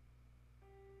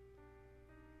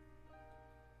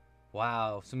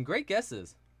 Wow, some great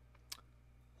guesses.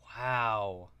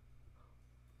 Wow.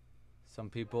 Some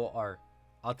people are,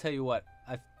 I'll tell you what,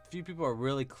 a few people are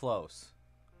really close.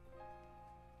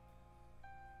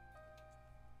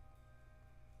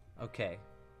 Okay.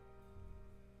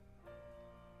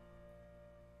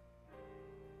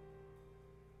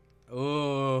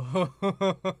 Oh.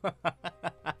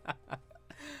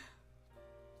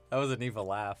 That was an evil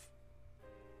laugh.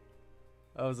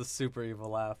 That was a super evil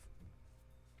laugh.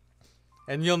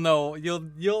 And you'll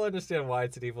understand why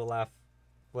it's an evil laugh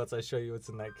once I show you what's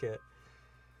in that kit.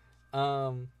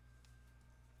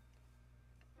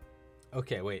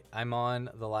 Okay, wait. I'm on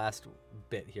the last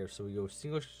bit here. So we go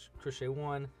single crochet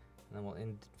 1, and then we'll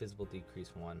invisible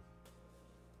decrease 1.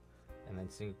 And then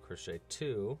single crochet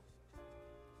 2,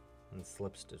 and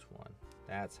slip stitch 1.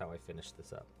 That's how I finish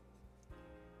this up.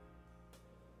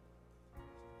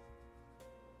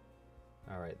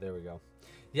 All right, there we go.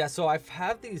 Yeah, so I've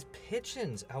had these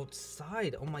pigeons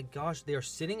outside. Oh my gosh, they are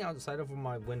sitting outside of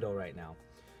my window right now,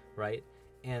 right?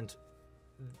 And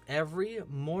every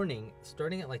morning,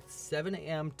 starting at like 7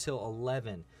 a.m. till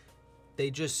 11,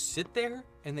 they just sit there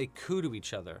and they coo to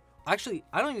each other. Actually,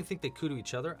 I don't even think they coo to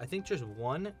each other. I think just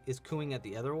one is cooing at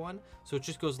the other one. So it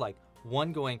just goes like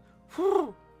one going,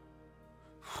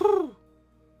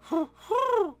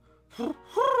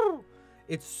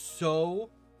 it's so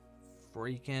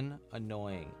freaking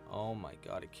annoying. Oh my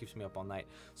god, it keeps me up all night.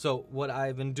 So what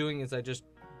I've been doing is I just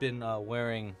been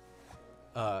wearing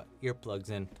earplugs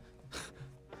in.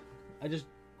 It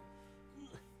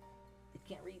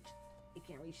can't reach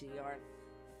the yarn.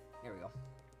 There we go.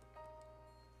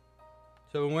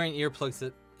 So I'm wearing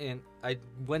earplugs and I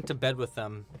went to bed with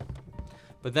them,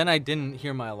 but then I didn't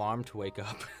hear my alarm to wake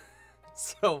up.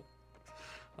 So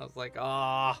I was like,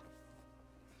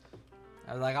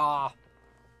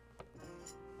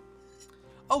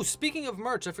 Oh, speaking of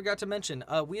merch, I forgot to mention,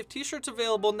 we have t-shirts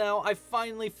available now. I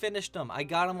finally finished them. I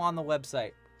got them on the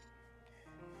website.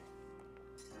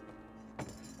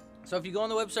 So if you go on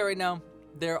the website right now,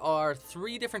 there are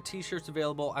 3 different t-shirts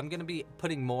available. I'm going to be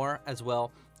putting more as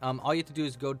well. All you have to do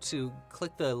is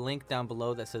click the link down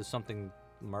below that says something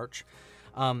merch.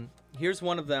 Here's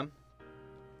one of them.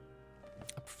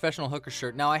 A professional hooker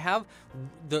shirt. Now I have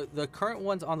the current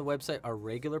ones on the website are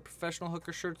regular professional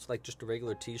hooker shirts, like just a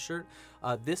regular t-shirt.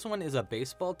 This one is a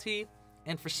baseball tee,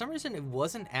 and for some reason it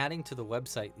wasn't adding to the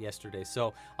website yesterday,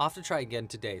 so I'll have to try again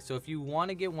today. So if you want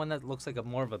to get one that looks like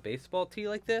more of a baseball tee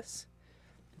like this,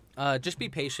 just be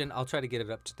patient. I'll try to get it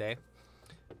up today.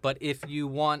 But if you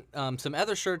want some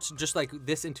other shirts just like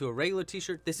this into a regular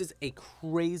t-shirt, this is a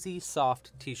crazy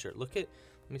soft t-shirt. Let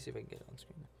me see if I can get it on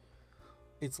screen.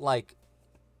 It's like,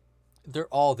 they're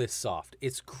all this soft.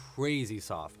 It's crazy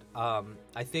soft.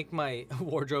 I think my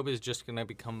wardrobe is just gonna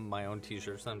become my own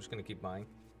t-shirts. So I'm just gonna keep buying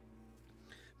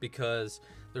because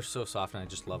they're so soft and I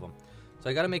just love them. So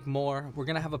I gotta make more. We're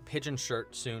gonna have a pigeon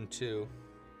shirt soon too,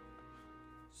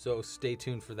 so stay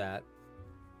tuned for that.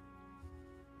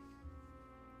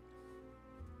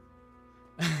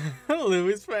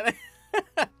 Louis friend.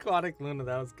 Aquatic Luna,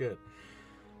 that was good.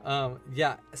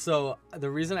 Yeah, so the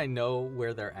reason I know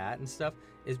where they're at and stuff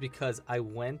is because I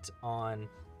went on,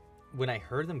 when I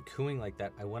heard them cooing like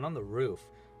that, I went on the roof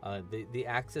The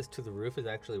access to the roof is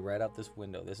actually right out this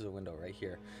window. This is a window right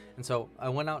here. And so I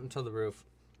went out into the roof.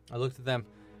 I looked at them,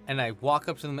 and I walk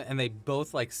up to them, and they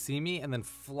both like see me and then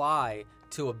fly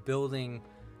to a building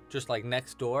just like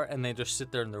next door, and they just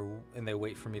sit there and they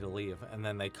wait for me to leave, and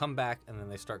then they come back and then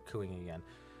they start cooing again.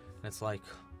 And it's like,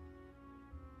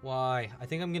 why? I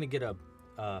think I'm gonna get a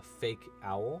fake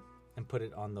owl and put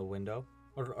it on the window,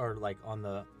 or like on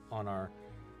our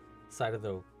side of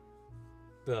the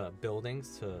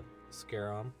buildings to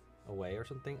scare them away or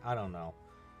something. I don't know,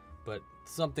 but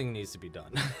something needs to be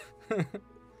done.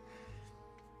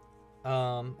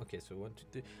 Okay, so 1, 2,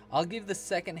 3. I'll give the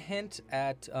second hint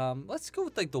at let's go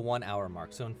with like the 1 hour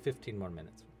mark, so in 15 more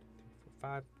minutes. 1, 2, 3,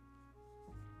 4, 5,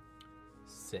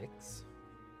 6.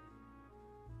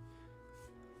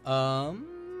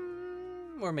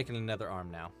 We're making another arm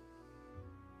now.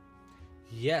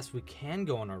 Yes, we can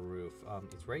go on our roof.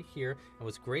 It's right here, and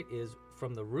what's great is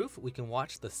from the roof we can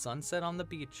watch the sunset on the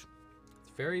beach.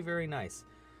 It's very, very nice.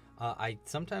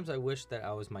 Sometimes I wish that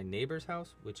I was my neighbor's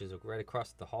house, which is right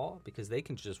across the hall, because they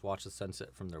can just watch the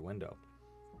sunset from their window.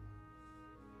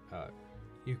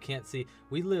 You can't see.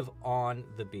 We live on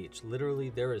the beach.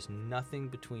 Literally, there is nothing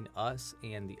between us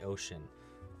and the ocean.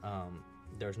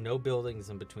 There's no buildings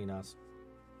in between us,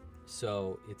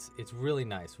 so it's really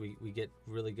nice. We get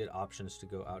really good options to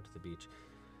go out to the beach,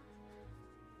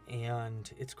 and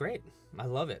it's great. I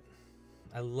love it.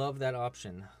 I love that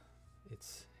option.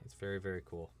 It's very, very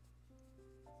cool.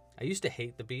 I used to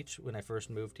hate the beach when I first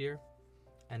moved here,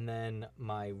 and then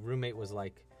my roommate was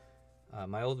like,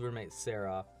 my old roommate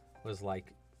Sarah was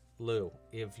like, Lou,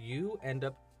 if you end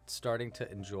up starting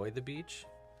to enjoy the beach,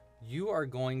 you are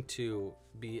going to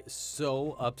be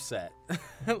so upset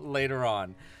later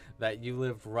on that you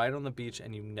lived right on the beach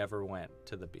and you never went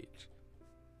to the beach.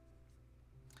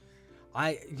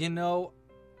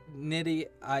 Nitty,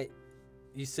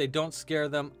 you say don't scare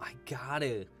them. I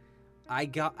can't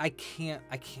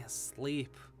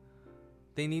sleep.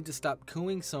 They need to stop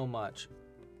cooing so much.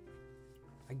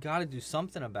 I gotta do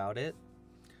something about it.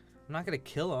 I'm not gonna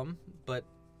kill them, but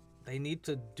they need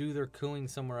to do their cooing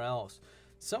somewhere else.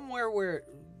 Somewhere where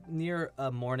near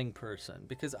a morning person,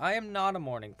 because I am not a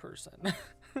morning person.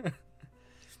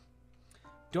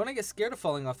 Don't I get scared of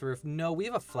falling off the roof? No, we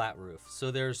have a flat roof,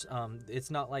 so there's it's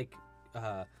not like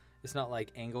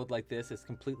angled like this. It's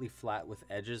completely flat with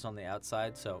edges on the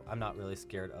outside, so I'm not really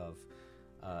scared of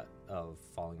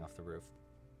falling off the roof.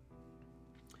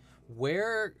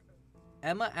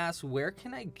 Emma asks, where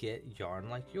can I get yarn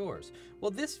like yours?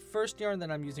 Well, this first yarn that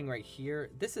I'm using right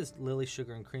here, this is Lily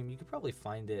Sugar and Cream. You could probably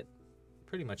find it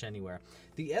pretty much anywhere.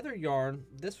 The other yarn,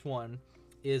 this one,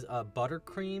 is a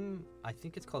Buttercream. I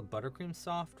think it's called Buttercream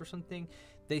Soft or something.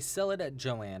 They sell it at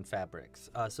Joann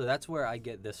Fabrics, so that's where I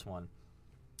get this one.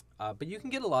 But you can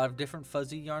get a lot of different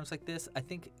fuzzy yarns like this. I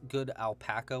think good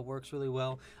alpaca works really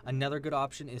well. Another good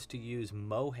option is to use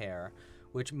mohair,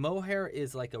 which mohair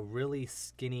is like a really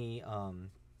skinny,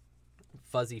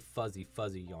 fuzzy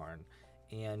yarn.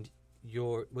 And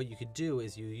what you could do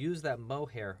is you use that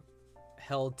mohair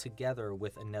held together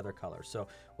with another color. So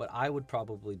what I would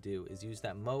probably do is use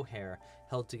that mohair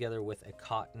held together with a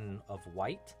cotton of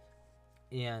white,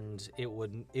 and it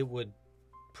would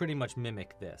pretty much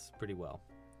mimic this pretty well.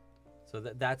 So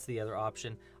that's the other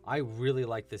option. I really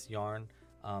like this yarn.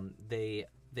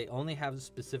 They only have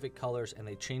specific colors, and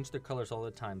they change their colors all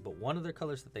the time. But one of their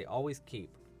colors that they always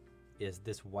keep is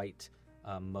this white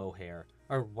mohair,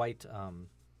 or white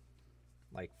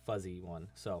like fuzzy one.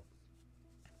 So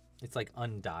it's like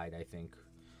undyed, I think.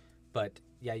 But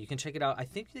yeah, you can check it out. I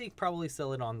think they probably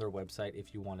sell it on their website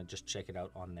if you want to just check it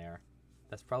out on there.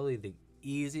 That's probably the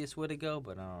easiest way to go,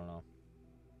 but I don't know.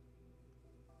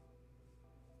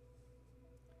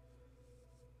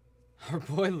 Our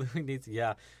boy Louie needs,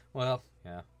 yeah. Well,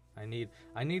 yeah. I need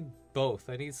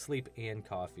both. I need sleep and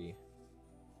coffee.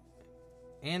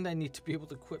 And I need to be able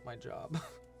to quit my job.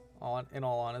 In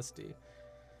all honesty.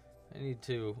 I need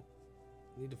to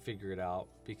figure it out,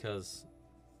 because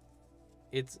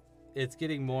it's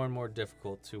getting more and more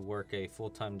difficult to work a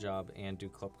full-time job and do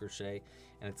club crochet,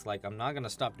 and it's like I'm not going to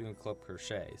stop doing club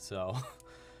crochet, so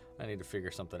I need to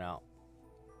figure something out.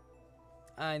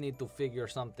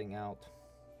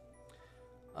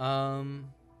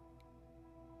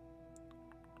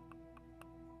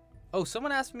 Oh,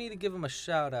 someone asked me to give him a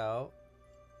shout out.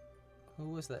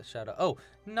 Who was that shout out? Oh,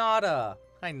 Nada.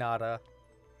 Hi, Nada.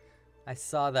 I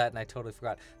saw that and I totally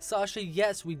forgot. Sasha,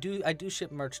 yes, I do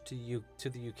ship merch to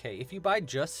the UK. If you buy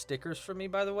just stickers from me,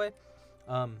 by the way,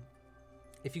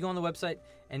 if you go on the website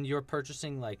and you're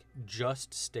purchasing like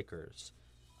just stickers,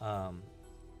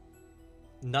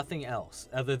 nothing else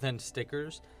other than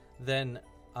stickers, then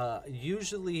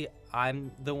Usually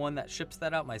I'm the one that ships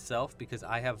that out myself because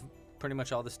I have pretty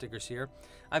much all the stickers here.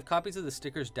 I have copies of the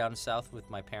stickers down south with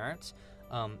my parents.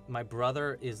 My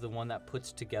brother is the one that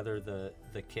puts together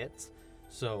the kits.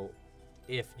 So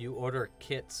if you order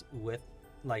kits with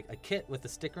like a kit with the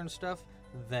sticker and stuff,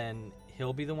 then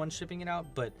he'll be the one shipping it out.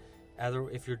 But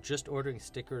if you're just ordering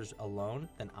stickers alone,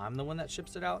 then I'm the one that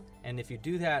ships it out. And if you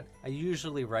do that, I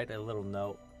usually write a little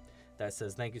note that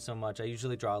says thank you so much. I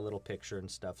usually draw a little picture and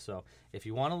stuff. So if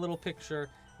you want a little picture,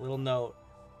 a little note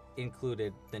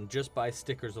included, then just buy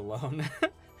stickers alone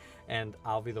and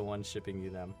I'll be the one shipping you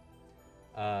them.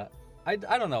 I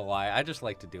don't know why. I just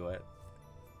like to do it.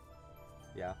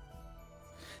 Yeah.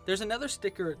 There's another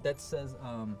sticker that says,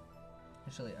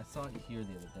 actually, I saw it here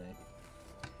the other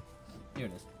day. Here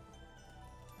it is.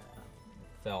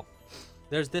 Fell.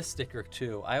 There's this sticker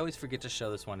too. I always forget to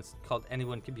show this one. It's called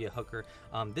Anyone Can Be a Hooker.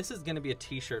 This is going to be a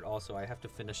t-shirt also. I have to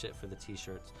finish it for the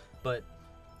t-shirts. But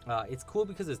it's cool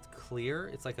because it's clear.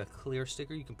 It's like a clear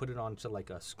sticker. You can put it onto like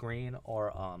a screen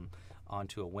or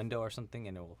onto a window or something,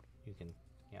 and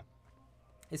yeah.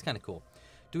 It's kind of cool.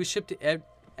 Do we ship to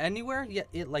anywhere? Yeah,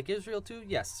 like Israel too?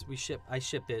 Yes, I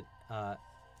ship it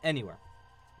anywhere.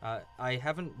 I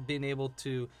haven't been able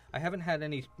to, I haven't had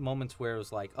any moments where it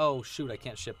was like, oh shoot, I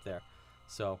can't ship there.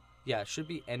 So yeah, it should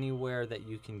be anywhere that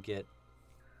you can get,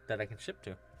 that I can ship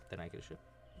to. Then I can ship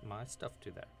my stuff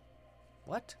to there.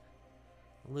 What?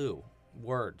 Lou,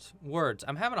 words.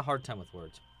 I'm having a hard time with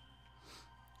words.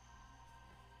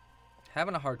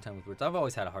 I've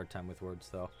always had a hard time with words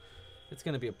though. It's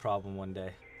going to be a problem one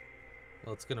day.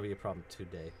 Well, it's going to be a problem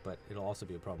today, but it'll also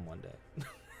be a problem one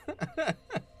day.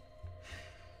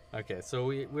 Okay, so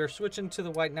we're switching to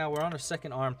the white now. We're on our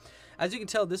second arm. As you can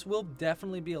tell, this will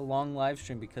definitely be a long live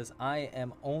stream because I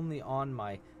am only on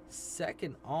my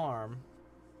second arm,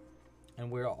 and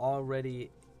we're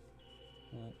already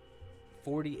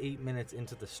 48 minutes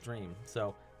into the stream.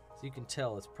 So as you can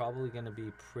tell, it's probably going to be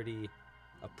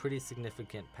a pretty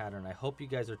significant pattern. I hope you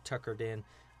guys are tuckered in.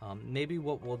 Maybe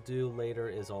what we'll do later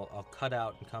is I'll cut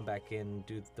out and come back in and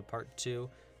do the part 2.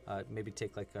 Maybe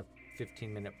take like a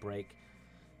 15-minute break.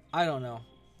 I don't know.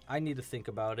 I need to think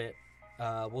about it.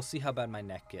 We'll see how bad my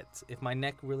neck gets. If my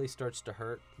neck really starts to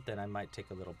hurt, then I might take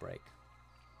a little break.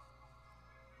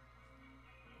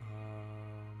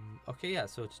 Okay, yeah,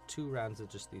 so it's 2 rounds of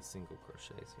just these single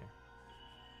crochets here.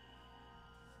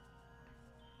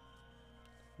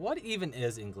 What even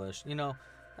is English? You know,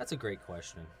 that's a great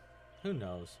question. Who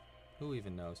knows? Who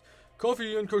even knows?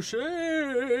 Coffee and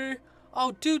crochet!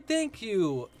 Oh, dude, thank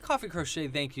you! Coffee crochet,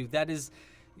 thank you. That is...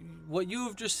 What you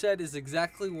have just said is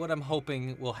exactly what I'm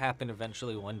hoping will happen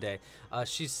eventually one day.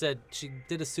 She said, she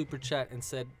did a super chat and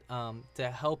said,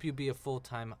 to help you be a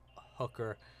full-time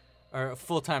hooker, or a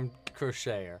full-time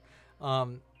crocheter.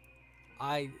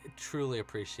 I truly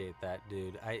appreciate that,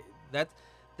 dude.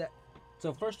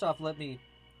 So first off, let me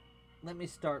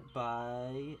start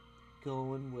by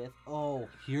going with, oh,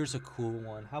 here's a cool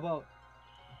one. How about,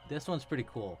 this one's pretty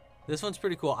cool. This one's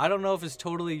pretty cool. I don't know if it's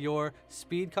totally your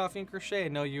speed, Coffee and Crochet. I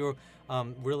know you're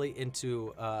really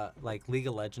into like League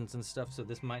of Legends and stuff, so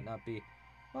this might not be,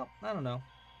 well, I don't know.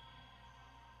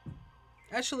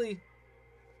 Actually,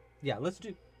 yeah, let's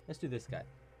do this guy.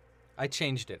 I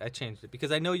changed it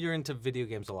because I know you're into video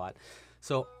games a lot.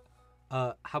 So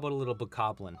how about a little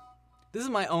bokoblin? This is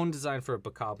my own design for a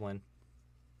bokoblin.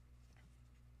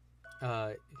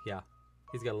 Yeah,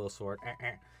 he's got a little sword.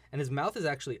 And his mouth is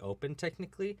actually open,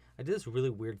 technically. I did this really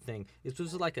weird thing. This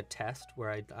was like a test where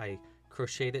I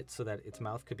crocheted it so that its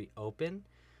mouth could be open,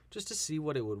 just to see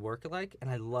what it would work like, and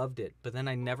I loved it. But then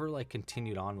I never like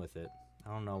continued on with it.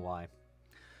 I don't know why.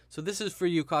 So this is for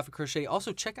you, Coffee Crochet.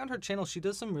 Also, check out her channel. She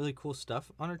does some really cool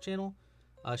stuff on her channel.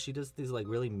 She does these like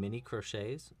really mini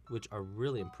crochets, which are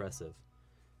really impressive.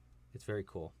 It's very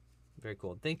cool. Very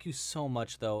cool. Thank you so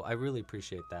much, though. I really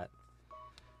appreciate that.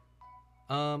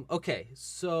 Okay,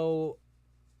 so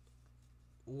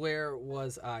where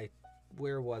was I?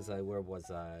 I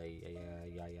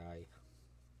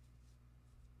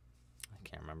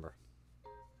can't remember.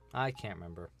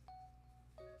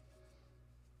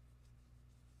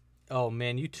 Oh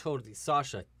man, you totally,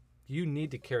 Sasha, you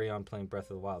need to carry on playing Breath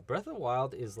of the Wild. Breath of the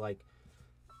Wild is like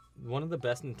one of the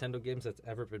best Nintendo games that's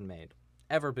ever been made.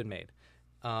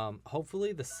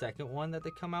 Hopefully the second one that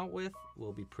they come out with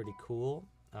will be pretty cool.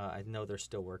 I know they're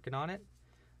still working on it.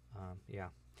 Yeah.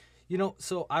 You know,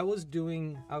 so I was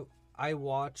doing, I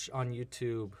watch on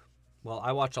YouTube, well,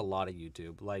 I watch a lot of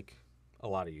YouTube, like a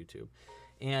lot of YouTube.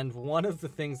 And one of the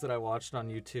things that I watched on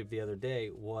YouTube the other day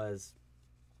was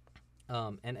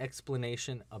an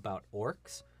explanation about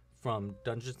orcs from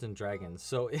Dungeons and Dragons.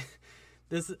 So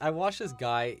I watched this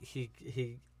guy.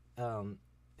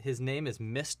 His name is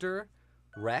Mr.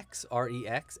 Rex,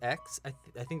 REXX.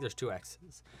 I think there's 2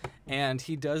 X's, and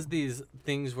he does these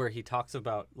things where he talks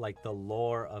about like the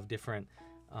lore of different,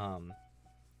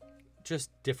 just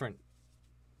different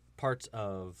parts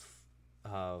of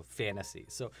fantasy.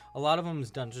 So a lot of them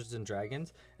is Dungeons and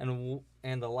Dragons, and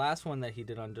the last one that he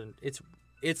did on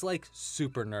it's like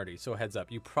super nerdy. So heads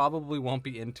up, you probably won't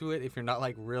be into it if you're not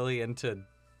like really into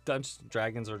Dungeons and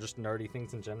Dragons or just nerdy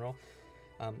things in general.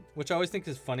 Which I always think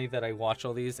is funny that I watch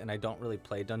all these and I don't really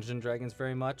play Dungeons and Dragons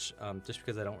very much, just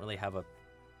because I don't really have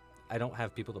I don't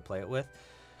have people to play it with.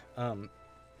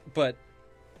 But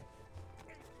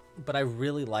I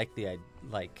really like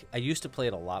I used to play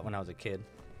it a lot when I was a kid.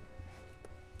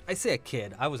 I say a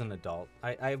kid, I was an adult.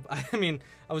 I mean,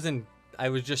 I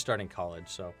was just starting college,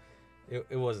 so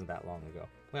it wasn't that long ago.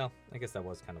 Well, I guess that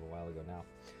was kind of a while ago now.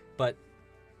 But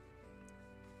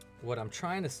what I'm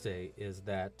trying to say is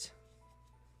that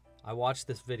I watched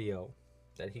this video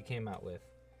that he came out with,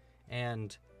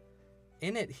 and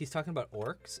in it he's talking about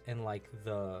orcs and like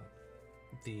the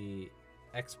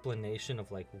explanation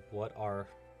of like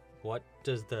what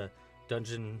does the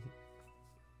Dungeon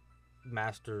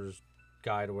Master's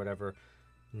Guide or whatever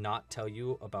not tell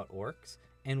you about orcs.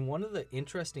 And one of the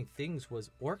interesting things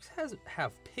was orcs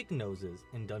have pig noses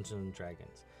in Dungeons and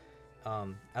Dragons.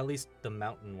 At least the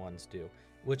mountain ones do,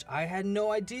 which I had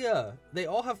no idea.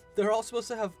 They're all supposed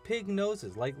to have pig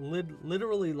noses, like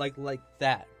literally like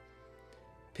that.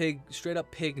 Straight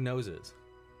up pig noses,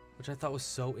 which I thought was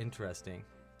so interesting.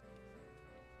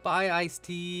 Bye, Iced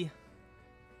Tea.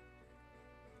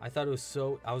 I thought it was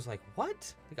I was like,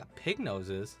 what? They got pig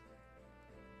noses?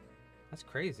 That's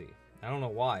crazy. I don't know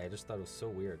why. I just thought it was so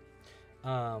weird.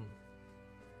 Yeah,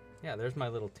 there's my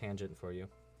little tangent for you.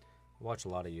 I watch a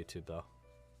lot of YouTube, though.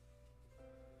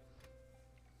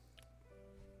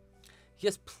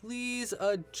 Yes, please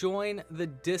join the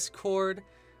Discord.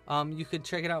 You could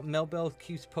check it out. Melbell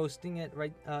keeps posting it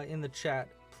right in the chat.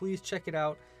 Please check it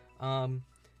out.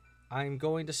 I'm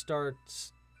going to start...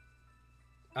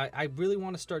 I really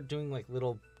want to start doing like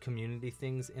little community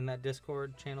things in that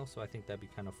Discord channel, so I think that'd be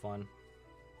kind of fun.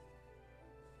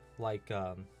 Like,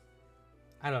 I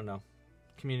don't know,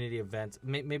 community events.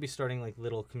 Maybe starting like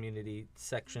little community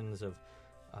sections of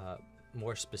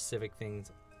more specific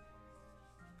things.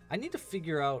 I need to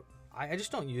figure out, I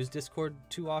just don't use Discord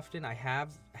too often. I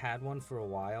have had one for a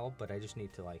while, but I just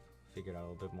need to like figure it out a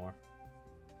little bit more.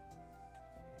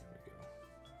 There we go.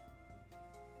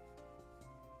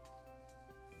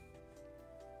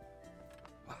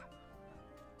 Wow.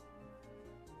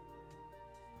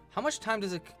 How much time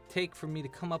does it take for me to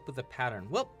come up with a pattern?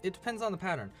 Well, it depends on the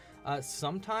pattern.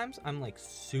 Sometimes I'm like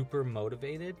super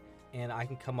motivated and I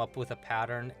can come up with a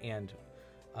pattern and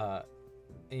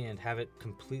have it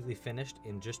completely finished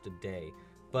in just a day.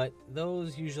 But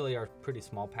those usually are pretty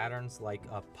small patterns, like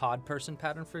a pod person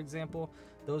pattern, for example.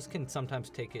 Those can sometimes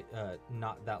take it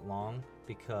not that long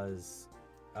because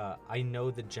I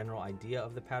know the general idea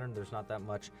of the pattern. There's not that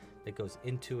much that goes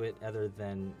into it other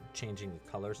than changing the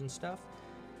colors and stuff.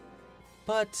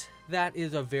 But that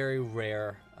is a very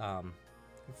rare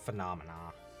phenomena.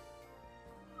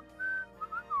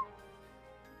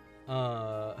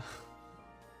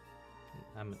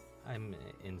 I'm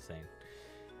insane.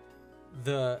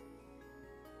 The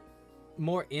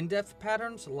more in-depth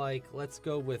patterns, like let's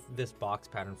go with this box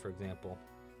pattern, for example.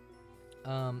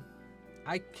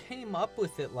 I came up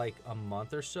with it like a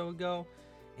month or so ago,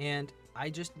 and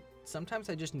sometimes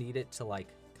I just need it to like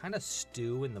kind of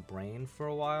stew in the brain for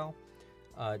a while,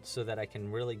 so that I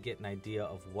can really get an idea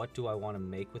of what do I want to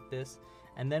make with this.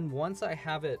 And then once I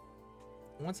have it,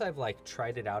 once I've like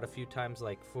tried it out a few times,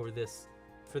 like for this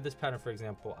pattern, for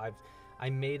example, I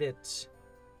made it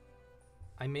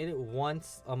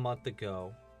once a month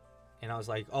ago, and I was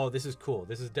like, oh, this is cool.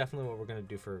 This is definitely what we're gonna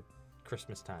do for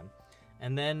Christmas time.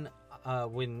 And then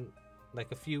when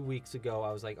like a few weeks ago,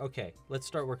 I was like, okay, let's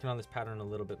start working on this pattern a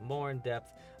little bit more in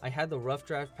depth. I had the rough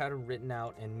draft pattern written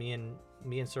out, and me and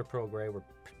Sir Pearl Grey were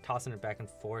tossing it back and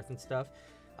forth and stuff,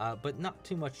 but not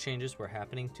too much changes were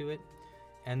happening to it.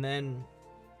 And then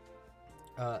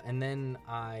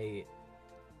I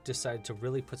decided to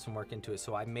really put some work into it,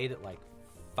 so I made it like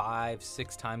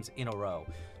 5-6 times in a row.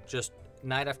 Just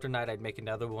night after night, I'd make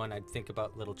another one. I'd think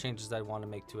about little changes I want to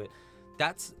make to it.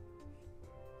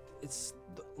 It's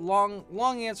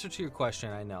long answer to your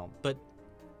question, I know, but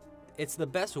it's the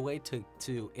best way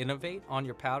to innovate on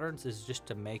your patterns is just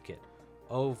to make it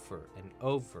over and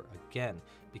over again,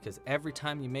 because every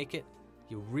time you make it,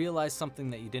 you realize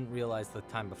something that you didn't realize the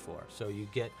time before. So you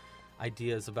get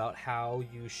ideas about how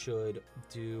you should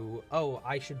do, oh,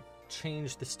 I should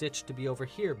change the stitch to be over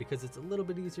here because it's a little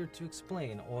bit easier to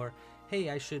explain. Or,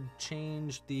 hey, I should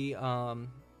change the,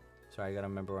 sorry, I gotta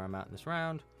remember where I'm at in this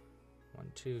round.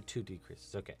 1, 2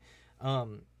 decreases, okay.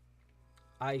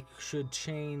 I should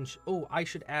change, I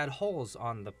should add holes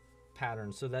on the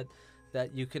pattern so that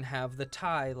you can have the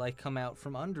tie like come out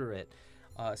from under it.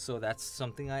 So that's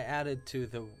something I added to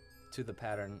the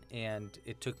pattern, and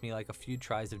it took me like a few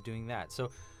tries of doing that.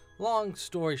 So long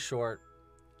story short,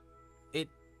 it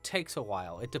takes a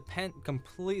while. It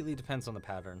completely depends on the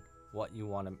pattern, what you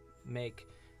want to make,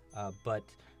 but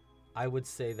I would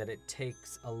say that it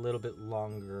takes a little bit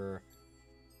longer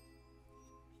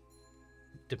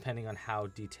depending on how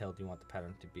detailed you want the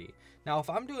pattern to be. Now, if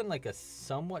I'm doing like a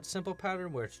somewhat simple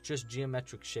pattern where it's just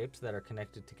geometric shapes that are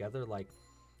connected together, like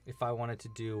if I wanted to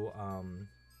do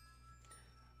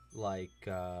like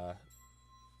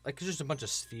just a bunch of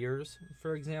spheres,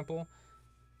 for example,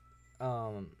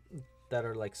 that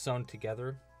are like sewn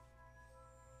together,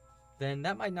 then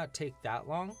that might not take that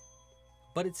long,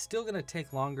 but it's still gonna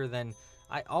take longer than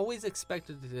I always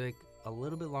expected it to take. A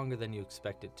little bit longer than you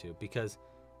expect it to, because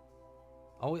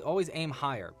always aim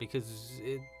higher, because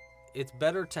it's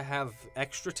better to have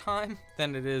extra time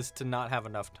than it is to not have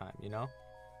enough time, you know?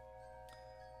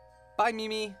 Bye,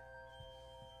 Mimi.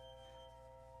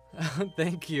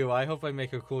 Thank you. I hope I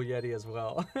make a cool Yeti as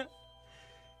well.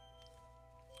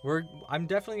 I'm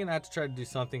definitely gonna have to try to do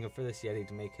something for this Yeti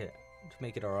to make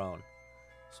it our own.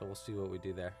 So we'll see what we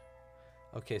do there.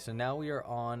 Okay, so now we are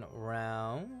on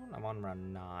I'm on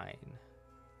round 9.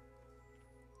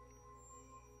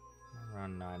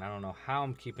 Round 9. I don't know how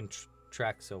I'm keeping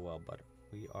track so well, but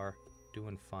we are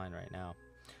doing fine right now.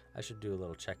 I should do a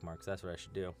little check marks. That's what I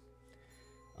should do.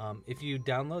 If you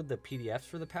download the PDFs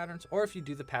for the patterns, or if you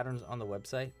do the patterns on the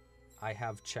website, I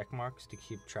have check marks to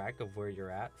keep track of where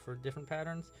you're at for different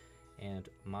patterns, and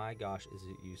my gosh, is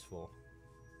it useful,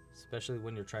 especially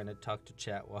when you're trying to talk to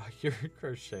chat while you're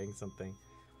crocheting something.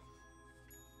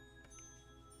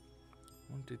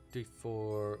 1, 2, 3,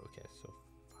 4. Okay, so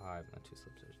 5, not 2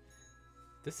 slips.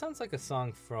 This sounds like a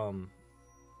song from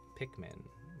Pikmin.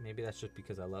 Maybe that's just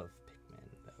because I love Pikmin,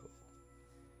 though.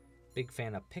 Big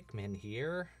fan of Pikmin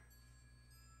here.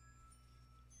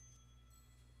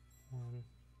 1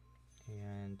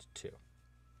 and 2.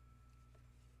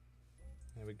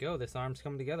 There we go. This arm's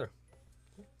coming together.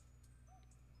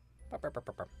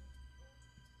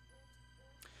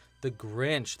 The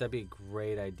Grinch. That'd be a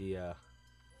great idea.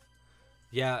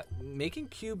 Yeah, making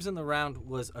cubes in the round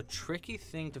was a tricky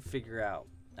thing to figure out,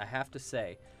 I have to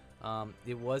say.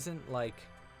 It wasn't like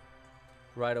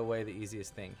right away the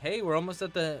easiest thing. Hey, we're almost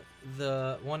at the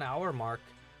 1 hour mark,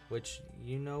 which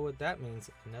you know what that means.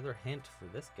 Another hint for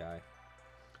this guy.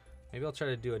 Maybe I'll try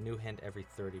to do a new hint every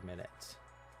 30 minutes.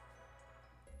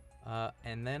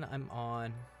 And then I'm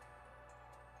on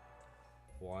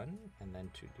 1 and then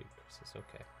 2 decreases.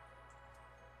 Okay.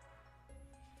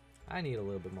 I need a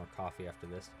little bit more coffee after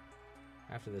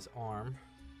this arm.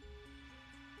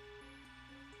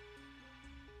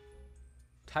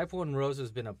 Type 1 Rose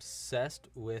has been obsessed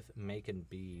with making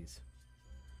bees.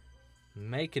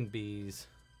 Making bees.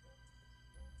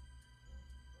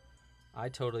 I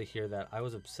totally hear that. I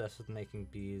was obsessed with making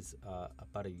bees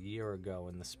about a year ago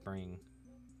in the spring.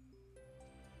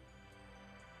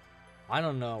 I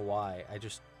don't know why.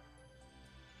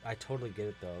 I totally get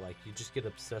it though. Like, you just get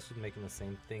obsessed with making the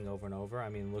same thing over and over. I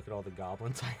mean, look at all the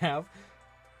goblins I have.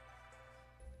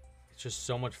 It's just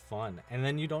so much fun. And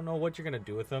then you don't know what you're gonna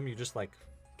do with them. You just like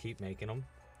keep making them,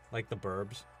 like the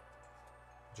burbs.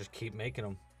 Just keep making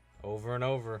them over and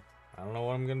over. I don't know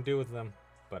what I'm gonna do with them,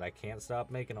 but I can't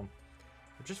stop making them.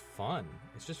 They're just fun.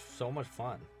 It's just so much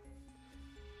fun.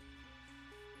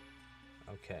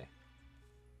 Okay.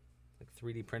 Like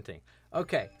 3D printing.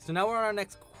 Okay, so now we're on our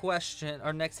next question,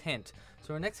 our next hint.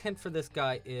 So our next hint for this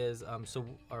guy is, so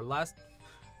our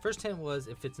first hint was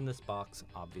it fits in this box,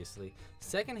 obviously.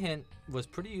 Second hint was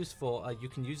pretty useful. You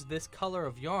can use this color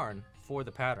of yarn for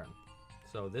the pattern.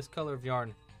 So this color of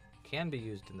yarn can be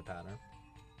used in the pattern.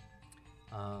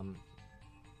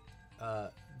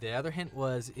 The other hint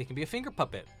was it can be a finger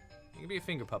puppet. It can be a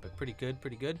finger puppet. Pretty good,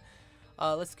 pretty good.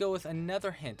 Let's go with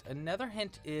another hint. Another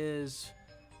hint is,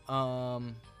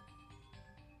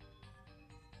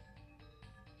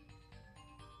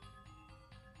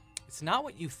 it's not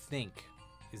what you think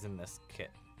is in this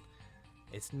kit.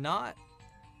 It's not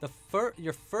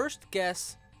your first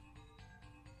guess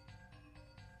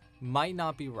might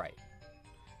not be right.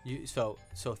 So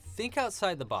think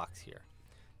outside the box here,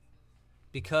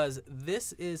 because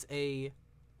this is a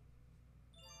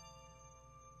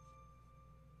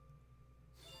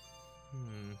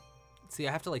see,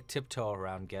 I have to like tiptoe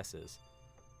around guesses.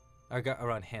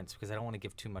 around hints because I don't want to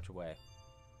give too much away.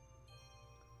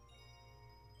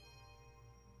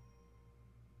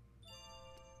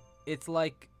 It's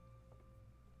like,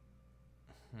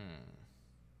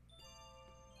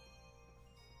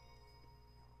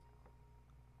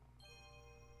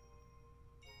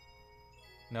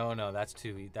 No, that's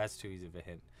too easy of a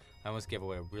hint. I almost gave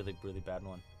away a really, really bad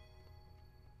one.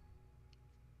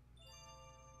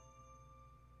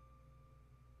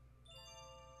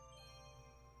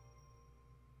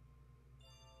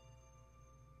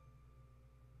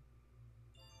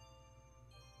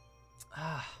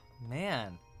 Ah,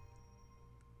 man.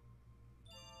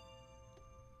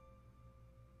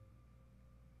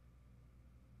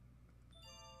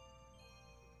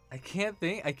 I can't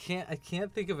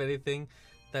think of anything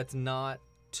that's not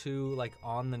too like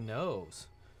on the nose.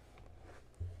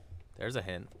 There's a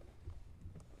hint.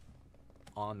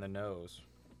 On the nose.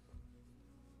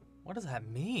 What does that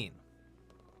mean?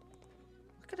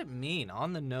 What could it mean?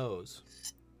 On the nose.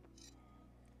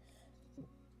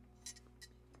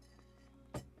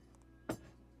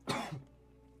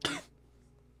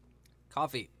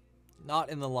 Coffee. Not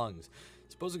in the lungs.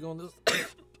 It's supposed to go in the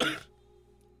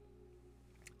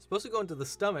supposed to go into the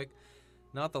stomach,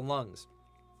 not the lungs.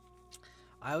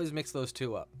 I always mix those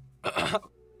two up.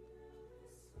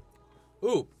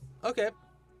 Ooh, okay.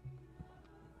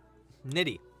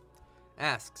 Nitty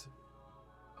asks.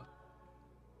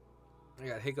 I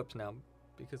got hiccups now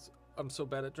because I'm so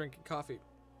bad at drinking coffee.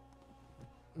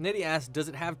 Nitty asks, does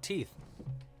it have teeth?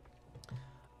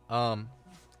 I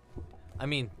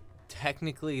mean,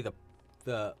 technically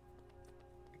the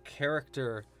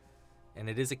character, and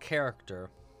it is a character,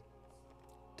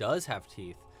 does have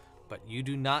teeth, but you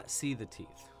do not see the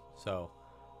teeth. So,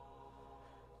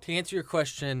 to answer your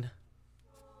question,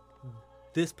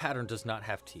 this pattern does not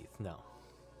have teeth, no.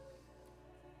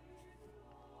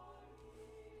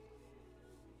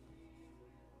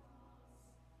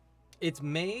 It's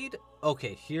made,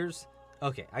 okay, here's,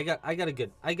 okay, I got a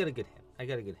good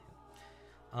hint.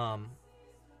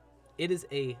 It is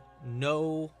a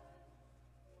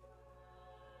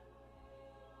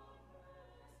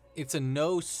it's a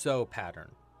no sew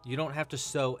pattern. You don't have to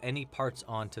sew any parts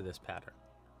onto this pattern.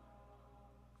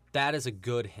 That is a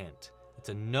good hint. It's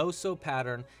a no sew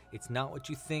pattern. It's not what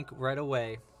you think right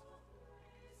away.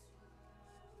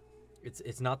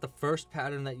 It's not the first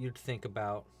pattern that you'd think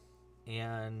about.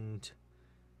 And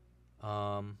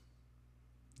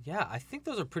yeah, I think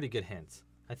those are pretty good hints.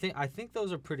 I think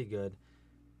those are pretty good.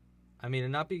 I mean,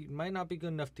 it might not be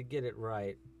good enough to get it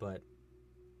right, but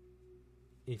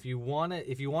if you wanna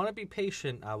be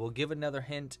patient, I will give another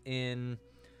hint in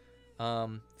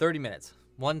 30 minutes.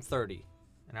 1:30.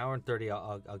 An hour and 30,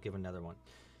 I'll give another one.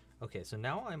 Okay, so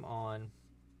now I'm on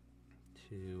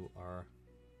to our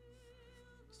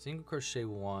single crochet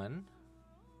 1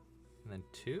 and then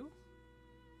 2.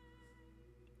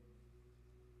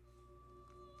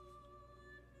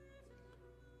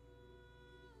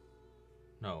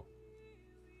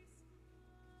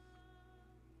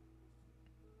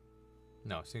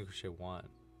 No, single crochet 1.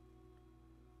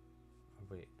 Oh,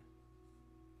 wait.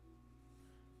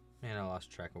 Man, I lost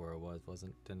track of where it was,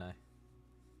 didn't I?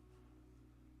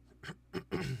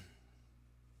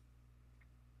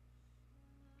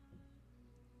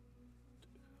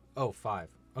 Oh, 5.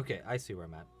 Okay, I see where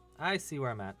I'm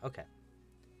at. Okay.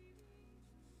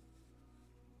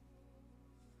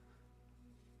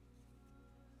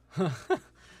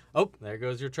 Oh, there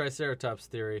goes your Triceratops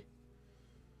theory.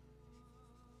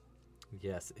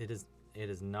 Yes, it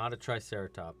is not a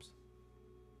Triceratops.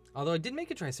 Although I did make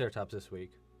a Triceratops this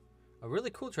week. A really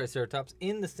cool Triceratops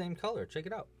in the same color. Check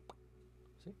it out.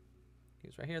 See? He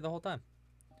was right here the whole time.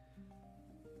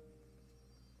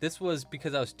 This was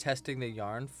because I was testing the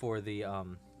yarn for the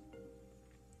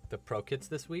Pro Kits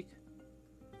this week.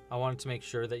 I wanted to make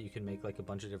sure that you can make like a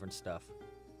bunch of different stuff.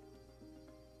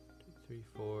 2, 3,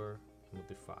 4, and we'll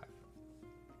do 5.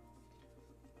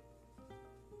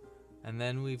 And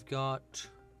then we've got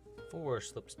 4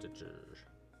 slip stitches.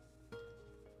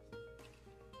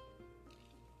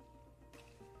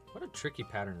 What a tricky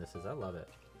pattern this is. I love it.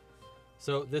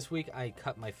 So this week I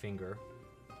cut my finger.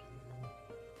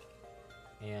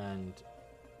 And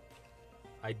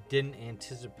I didn't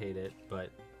anticipate it,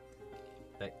 but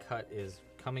that cut is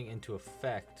coming into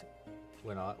effect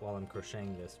while I'm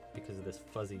crocheting this because of this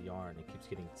fuzzy yarn. It keeps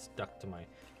getting stuck to my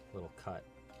little cut.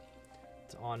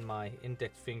 It's on my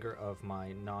index finger of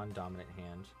my non-dominant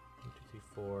hand. 1, 2, 3,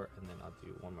 4, and then I'll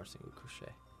do 1 more single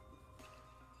crochet.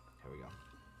 There we go.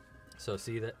 So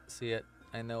see it?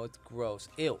 I know it's gross.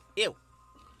 Ew.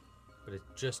 But it's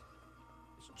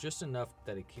just enough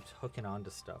that it keeps hooking onto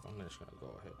stuff. I'm just gonna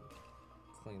go ahead and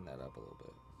clean that up a little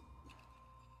bit.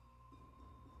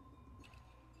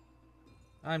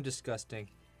 I'm disgusting.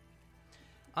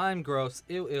 I'm gross.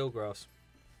 Ew, ew, gross.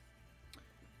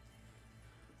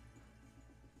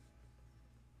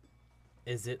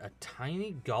 Is it a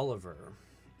tiny Gulliver?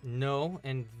 No,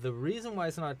 and the reason why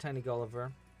it's not a tiny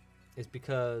Gulliver is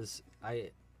because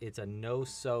it's a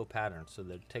no-sew pattern, so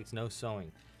that it takes no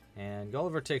sewing. And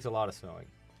Gulliver takes a lot of sewing.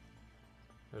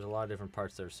 There's a lot of different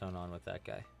parts that are sewn on with that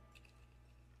guy.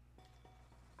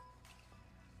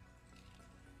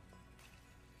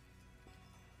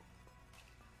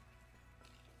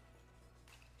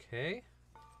 Okay,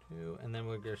 and then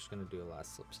we're just going to do a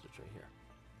last slip stitch right here.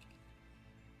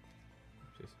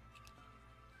 Jeez.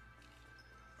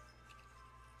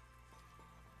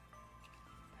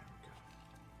 There we go.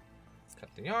 Let's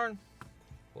cut the yarn,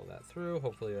 pull that through.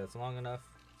 Hopefully that's long enough.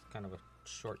 It's kind of a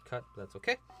short cut, but that's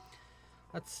okay.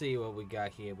 Let's see what we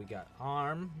got here. We got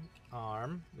arm.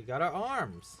 We got our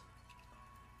arms.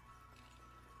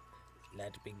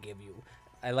 Let me give you.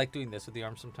 I like doing this with the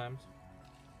arms sometimes.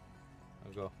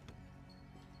 I'll go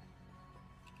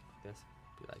this,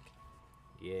 be like,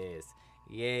 yes,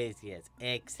 yes, yes,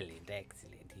 excellent,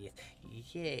 excellent, yes,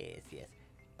 yes, yes.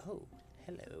 Oh,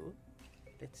 hello.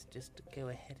 Let's just go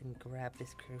ahead and grab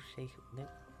this crochet hook. Nope,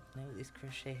 no, this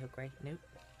crochet hook right. Nope.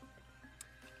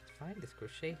 Let's find this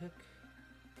crochet hook.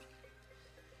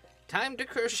 Time to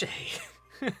crochet.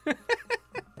 Stupid.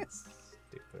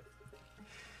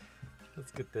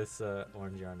 Let's get this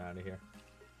orange yarn out of here.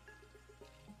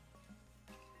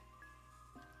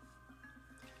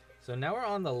 So now we're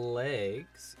on the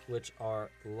legs, which are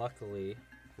luckily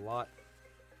a lot.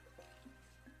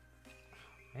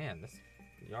 Man, this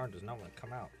yarn does not want to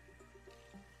come out.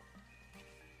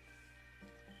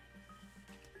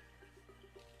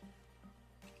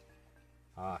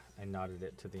 Ah, I knotted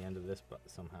it to the end of this but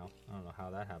somehow. I don't know how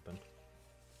that happened.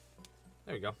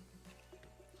 There we go.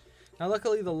 Now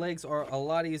luckily the legs are a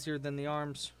lot easier than the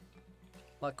arms.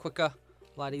 A lot quicker,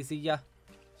 a lot easier.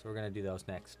 So we're going to do those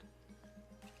next.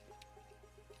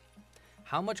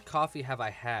 How much coffee have I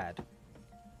had?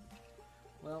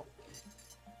 Well,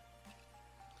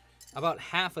 about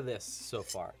half of this so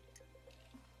far.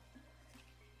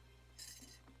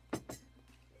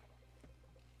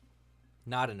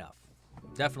 Not enough.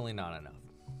 Definitely not enough.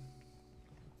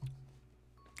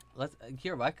 Let's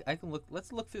I can look.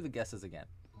 Let's look through the guesses again.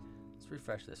 Let's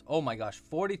refresh this. Oh my gosh,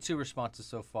 42 responses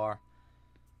so far.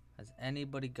 Has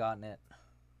anybody gotten it?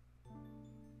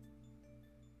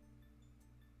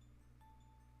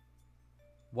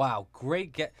 Wow,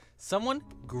 great guess. Someone,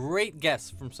 great guess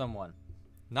from someone.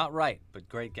 Not right, but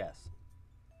great guess.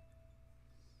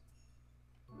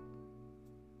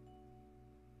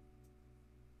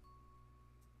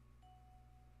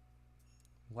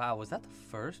 Wow, was that the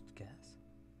first guess?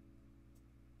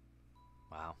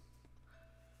 Wow.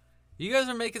 You guys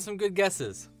are making some good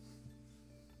guesses.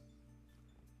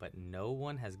 But no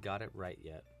one has got it right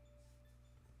yet.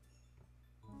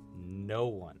 No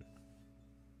one.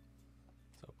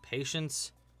 So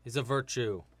patience is a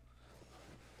virtue.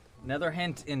 Another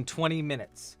hint in 20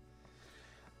 minutes.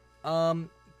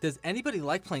 Does anybody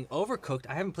like playing Overcooked?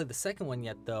 I haven't played the second one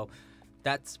yet, though.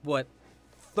 That's what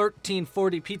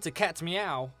 1340 Pizza Cats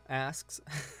Meow asks.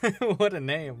 What a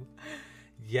name.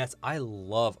 Yes, I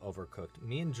love Overcooked.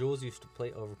 Me and Jules used to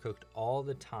play Overcooked all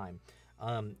the time.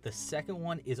 The second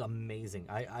one is amazing.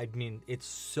 I mean, it's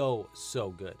so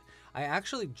good. I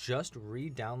actually just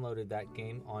re-downloaded that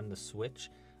game on the Switch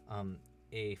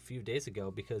a few days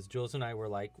ago because Jules and I were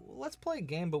like, well, let's play a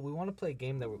game, but we want to play a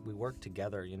game that we work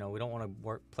together. You know, we don't want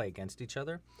to play against each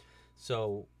other.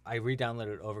 So I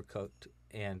re-downloaded Overcooked,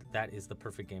 and that is the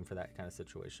perfect game for that kind of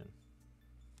situation.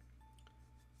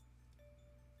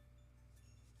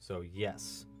 So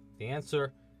yes, the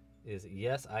answer is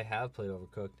yes, I have played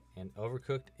Overcooked, and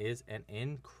Overcooked is an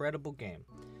incredible game.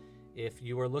 If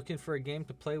you are looking for a game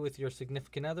to play with your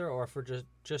significant other or for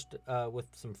just with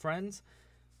some friends,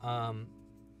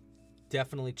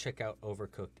 definitely check out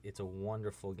Overcooked. It's a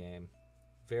wonderful game,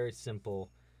 very simple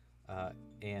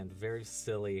and very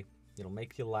silly. It'll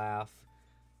make you laugh,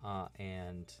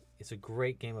 and it's a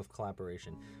great game of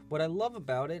collaboration. What I love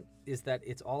about it is that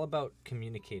it's all about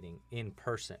communicating in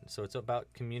person. So it's about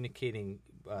communicating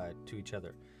to each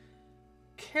other.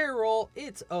 Carol,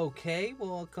 it's okay.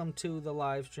 Welcome to the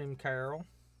live stream, Carol.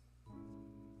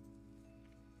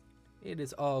 It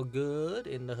is all good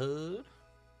in the hood.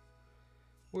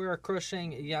 We are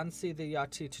crocheting Yancy the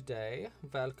Yeti today.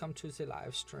 Welcome to the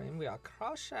live stream. We are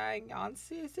crocheting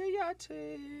Yancy the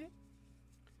Yeti.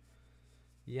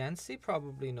 Yancy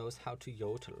probably knows how to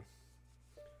yodel.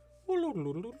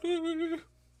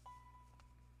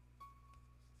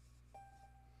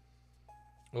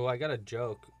 Oh, I got a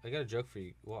joke. I got a joke for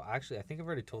you. Well, actually, I think I've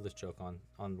already told this joke on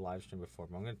the live stream before,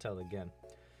 but I'm gonna tell it again.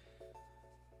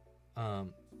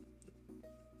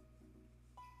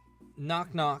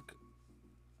 Knock knock.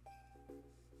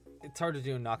 It's hard to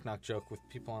do a knock knock joke with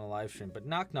people on a live stream, but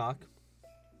knock knock.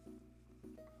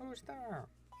 Who's there?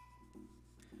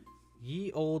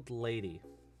 Ye old lady.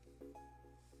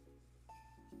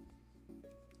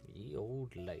 Ye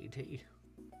old lady.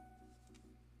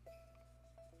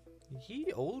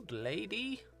 Ye old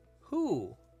lady?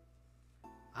 Who?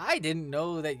 I didn't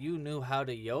know that you knew how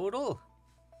to yodel.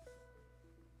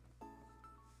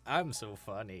 I'm so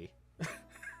funny.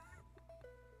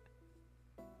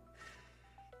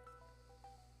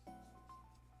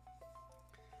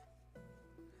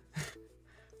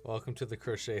 Welcome to the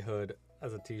crochet hood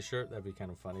as a t-shirt. That'd be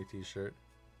kind of funny t-shirt.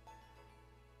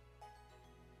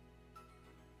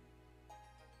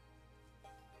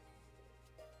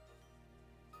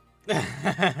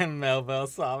 Melville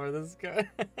Sommer, this guy.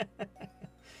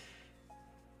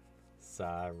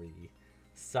 Sorry.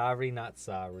 Sorry, not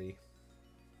sorry.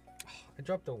 I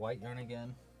dropped the white yarn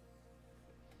again.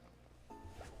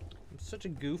 I'm such a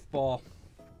goofball.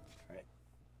 Alright.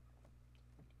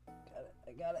 Got it.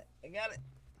 I got it. I got it.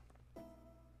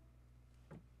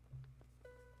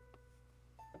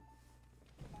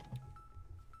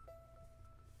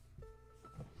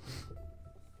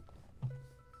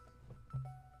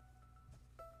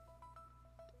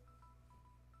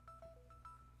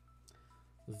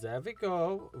 There we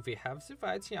go. We have the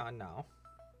white yarn now.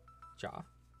 Ja.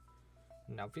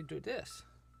 Now we do this.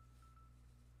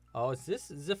 Oh,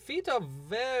 the feet are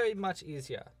very much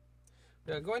easier.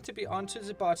 We are going to be onto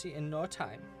the body in no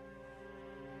time.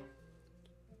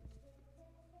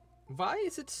 Why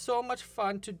is it so much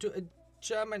fun to do a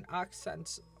German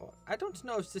accent? I don't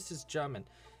know if this is German.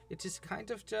 It is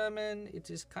kind of German. It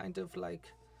is kind of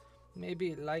like,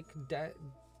 maybe like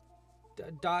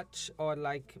Dutch, or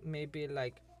like maybe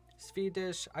like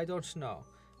Swedish. I don't know.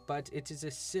 But it is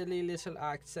a silly little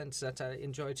accent that I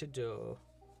enjoy to do.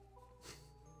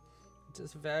 It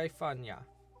is very fun, yeah.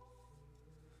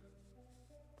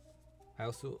 I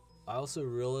also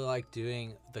really like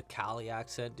doing the Cali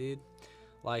accent, dude.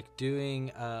 Like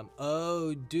doing,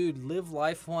 oh, dude, Live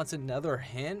Life wants another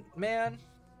hint, man.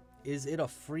 Is it a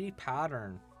free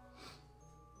pattern?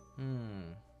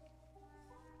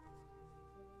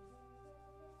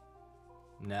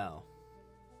 No.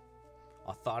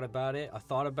 I thought about it. I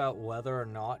thought about whether or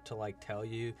not to like tell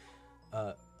you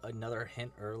another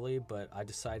hint early, but I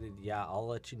decided, yeah, I'll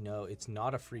let you know it's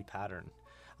not a free pattern.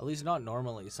 At least not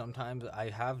normally. Sometimes I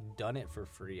have done it for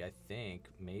free, I think.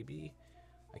 Maybe.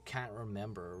 I can't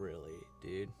remember really,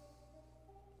 dude.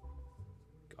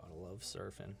 Gotta love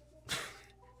surfing.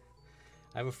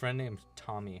 I have a friend named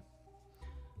Tommy.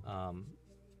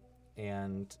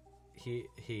 And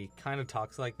he kind of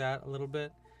talks like that a little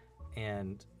bit.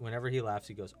 And whenever he laughs,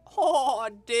 he goes, "Oh,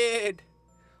 dude,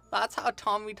 that's how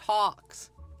Tommy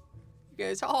talks." He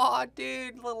goes, "Oh,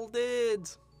 dude, little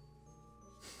dudes."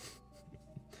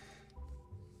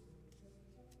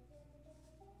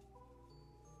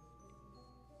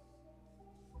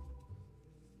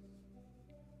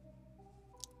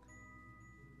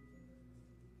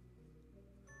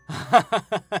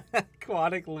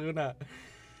 Aquatic Luna.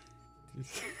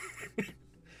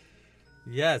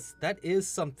 Yes, that is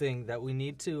something that we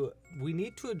need to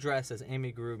address as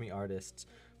amigurumi artists.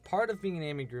 Part of being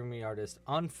an amigurumi artist,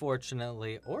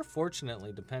 unfortunately or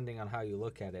fortunately, depending on how you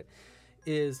look at it,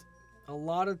 is a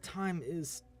lot of time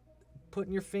is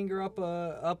putting your finger up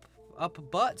a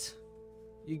butt.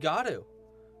 You got to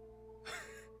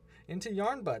into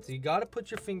yarn butts. You got to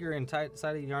put your finger inside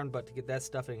of the yarn butt to get that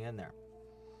stuffing in there.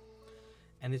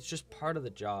 And it's just part of the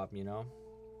job, you know?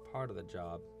 Part of the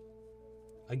job.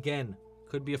 Again,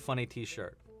 could be a funny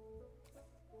t-shirt.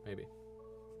 Maybe.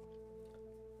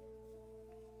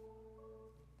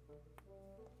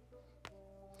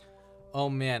 Oh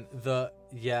man, the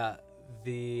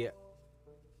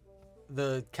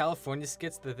California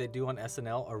skits that they do on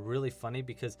SNL are really funny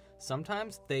because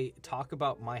sometimes they talk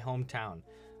about my hometown.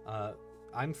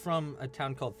 I'm from a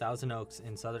town called Thousand Oaks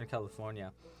in Southern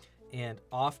California. And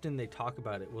often they talk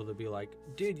about it where they'll be like,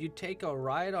 dude, you take a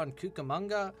ride on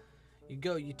Cucamonga,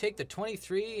 you take the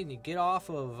 23 and you get off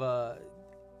of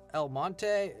El Monte.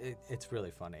 It's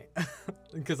really funny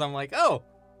because I'm like, oh,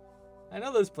 I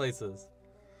know those places.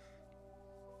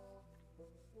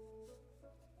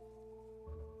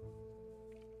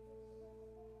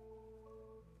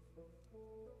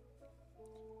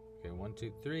 Okay, 1,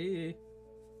 2, 3,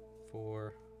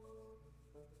 4,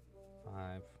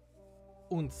 5.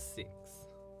 Und 6.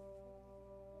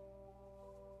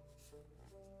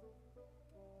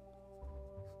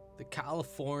 The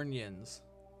Californians.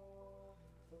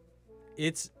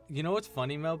 It's, you know what's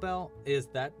funny, Melbell, is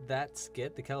that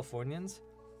skit, The Californians,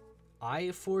 I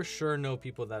for sure know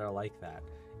people that are like that.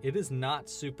 It is not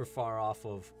super far off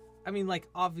of, I mean, like,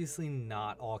 obviously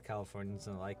not all Californians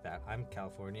are like that. I'm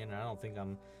Californian, and I don't think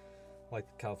I'm like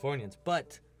the Californians,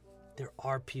 but there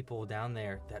are people down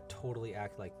there that totally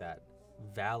act like that.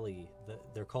 Valley,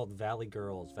 they're called Valley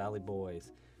girls, Valley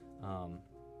boys,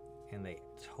 and they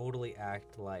totally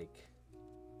act like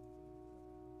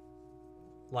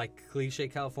cliche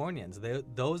Californians.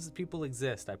 Those people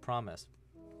exist, I promise.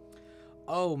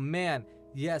 Oh man,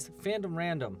 yes, Fandom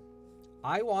Random.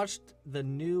 I watched the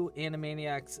new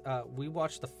Animaniacs. We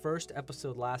watched the first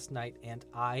episode last night, and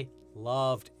I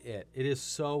loved it. It is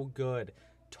so good,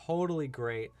 totally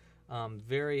great.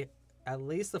 At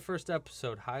least the first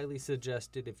episode, highly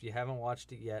suggested. If you haven't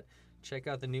watched it yet, check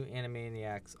out the new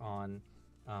Animaniacs on.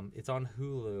 It's on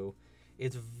Hulu.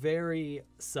 It's very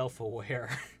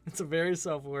self-aware. It's a very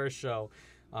self-aware show.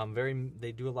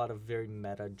 They do a lot of very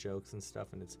meta jokes and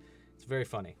stuff, and it's very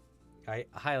funny. I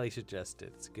highly suggest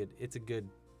it. It's good. It's a good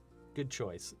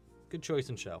choice. Good choice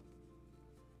and show.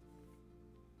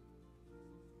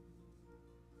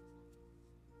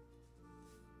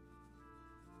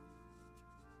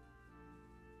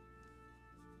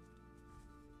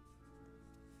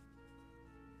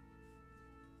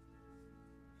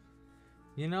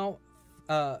 You know,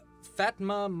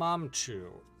 Fatma Mumchu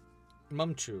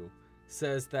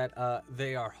says that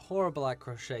they are horrible at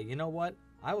crochet. You know what?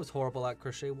 I was horrible at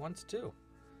crochet once too.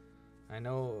 I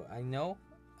know.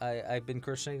 I've been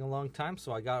crocheting a long time,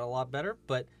 so I got a lot better.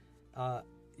 But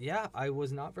yeah, I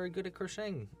was not very good at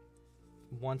crocheting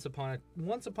once upon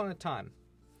a time.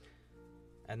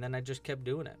 And then I just kept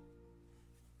doing it,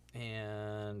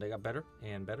 and I got better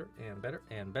and better and better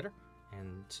and better.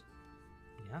 And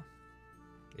yeah,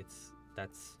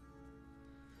 that's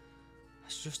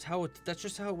just how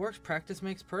it works. Practice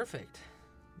makes perfect.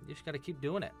 You just got to keep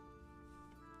doing it.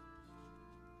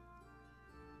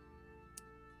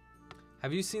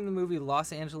 Have you seen the movie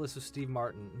Los Angeles with Steve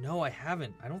Martin? No, I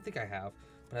haven't. I don't think I have,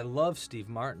 but I love Steve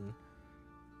Martin.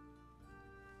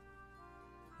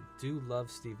 I do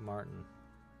love Steve Martin,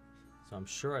 so I'm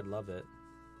sure I'd love it.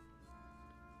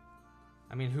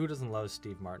 I mean, who doesn't love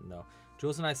Steve Martin, though?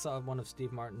 Jules and I saw one of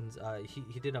Steve Martin's,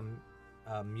 he did a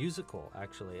musical,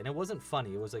 actually, and it wasn't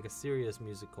funny. It was like a serious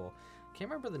musical.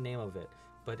 Can't remember the name of it,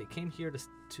 but it came here to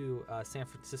San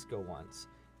Francisco once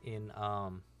in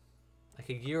like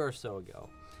a year or so ago,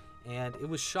 and it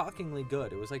was shockingly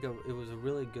good. It was a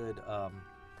really good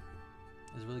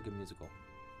musical.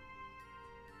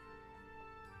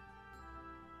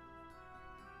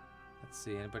 Let's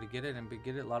see, anybody get it? Anybody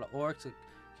get it? A lot of orcs.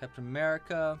 Captain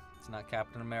America. It's not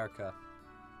Captain America.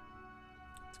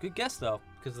 It's a good guess though,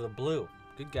 because of the blue.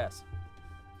 Good guess.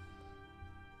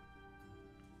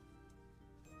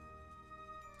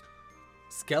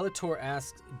 Skeletor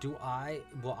asks,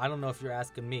 well, I don't know if you're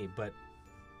asking me, but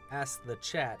ask the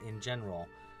chat in general,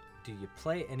 do you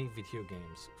play any video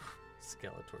games?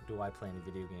 Skeletor, do I play any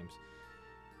video games?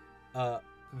 Oh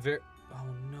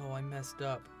no, I messed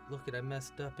up. Look I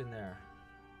messed up in there.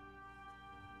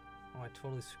 Oh, I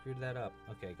totally screwed that up.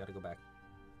 Okay, gotta go back.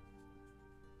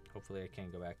 Hopefully I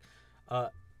can go back.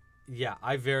 Yeah,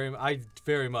 I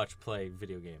very much play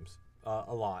video games.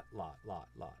 A lot.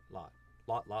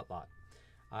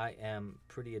 I am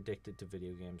pretty addicted to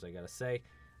video games, I gotta say.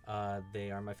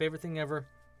 They are my favorite thing ever.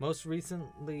 Most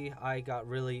recently, I got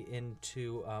really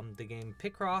into the game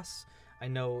Picross. I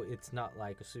know it's not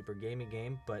like a super gamey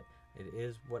game, but it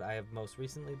is what I have most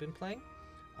recently been playing.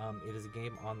 It is a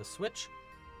game on the Switch,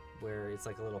 where it's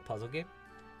like a little puzzle game.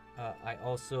 I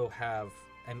also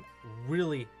am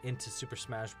really into Super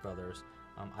Smash Brothers.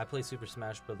 I play Super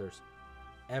Smash Brothers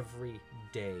every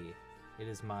day. It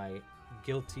is my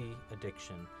guilty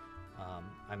addiction.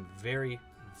 I'm very,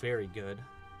 very good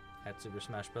at Super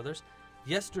Smash Brothers.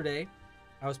 Yesterday,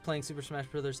 I was playing Super Smash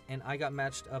Brothers, and I got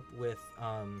matched up with,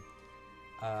 I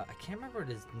can't remember what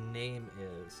his name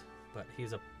is, but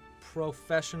he's a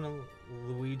professional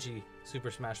Luigi Super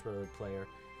Smash Bros. Player.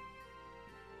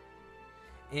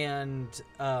 And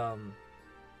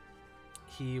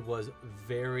he was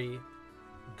very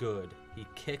good. He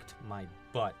kicked my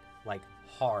butt, like,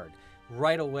 hard.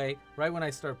 Right away, right when I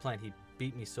started playing, he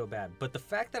beat me so bad. But the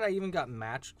fact that I even got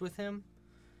matched with him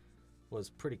was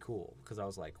pretty cool, because I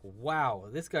was like, wow,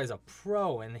 this guy's a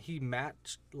pro, and he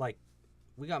matched, like,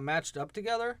 we got matched up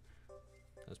together.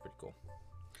 That was pretty cool.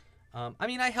 I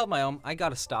mean, I held my own. I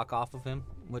got a stock off of him.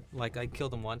 Like, I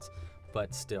killed him once,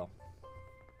 but still.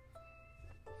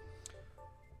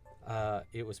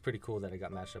 it was pretty cool that I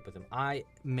got matched up with him. I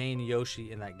main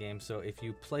Yoshi in that game, so if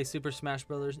you play Super Smash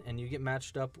Brothers and you get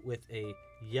matched up with a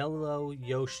yellow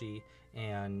Yoshi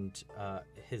and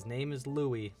his name is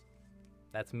Louie,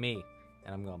 that's me,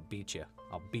 and I'm gonna beat you.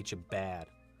 I'll beat you bad.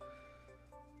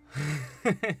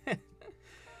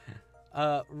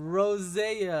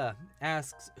 Rosea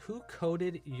asks, who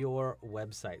coded your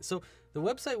website? So the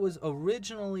website was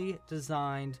originally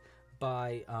designed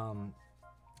by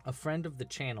a friend of the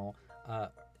channel.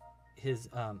 His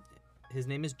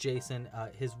name is Jason.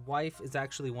 His wife is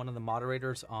actually one of the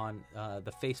moderators on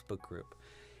the Facebook group,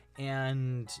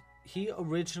 and he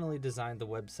originally designed the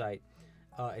website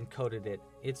and coded it.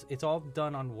 It's all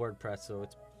done on WordPress, so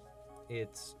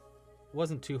it's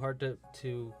wasn't too hard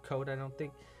to code, I don't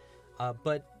think.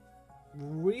 But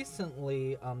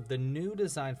recently, the new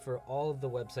design for all of the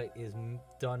website is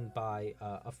done by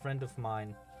a friend of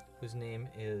mine whose name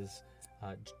is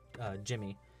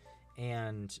Jimmy,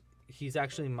 and he's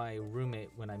actually my roommate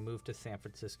when I moved to San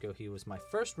Francisco. He was my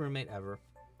first roommate ever,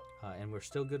 and we're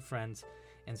still good friends.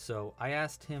 And so I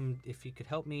asked him if he could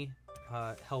help me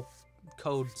help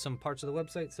code some parts of the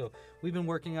website. So we've been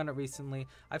working on it recently.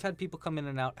 I've had people come in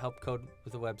and out, help code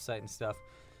with the website and stuff.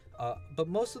 But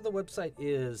most of the website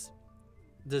is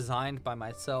designed by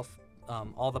myself.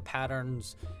 All the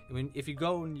patterns, I mean, if you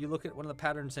go and you look at one of the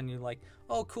patterns and you're like,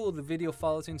 oh cool, the video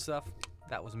follows and stuff,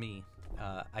 that was me.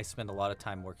 I spend a lot of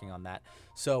time working on that.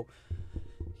 So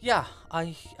yeah,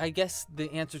 I guess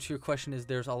the answer to your question is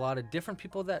there's a lot of different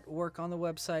people that work on the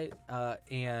website,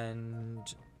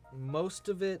 and most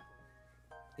of it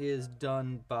is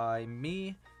done by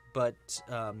me, but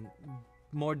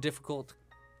more difficult,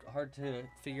 hard to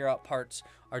figure out parts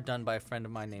are done by a friend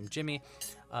of mine named Jimmy,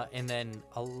 and then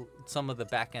some of the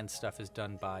back end stuff is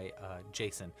done by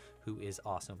Jason, who is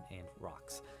awesome and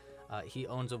rocks. He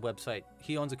owns a website.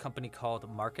 He owns a company called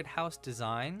Market House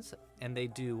Designs, and they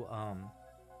do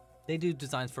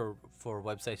designs for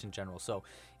websites in general. So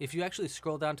if you actually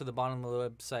scroll down to the bottom of the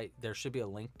website, there should be a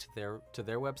link to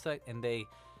their website, and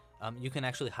you can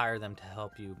actually hire them to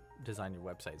help you design your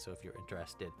website. So if you're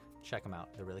interested, check them out.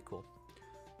 They're really cool.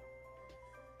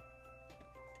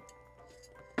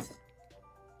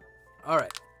 All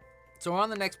right, so we're on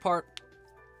the next part.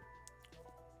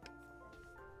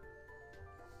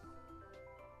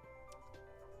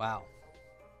 Wow.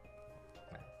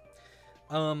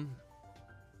 I'm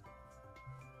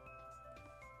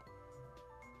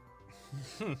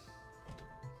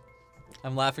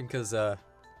laughing because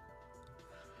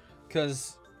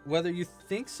whether you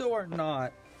think so or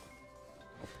not,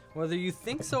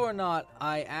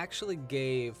 I actually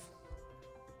gave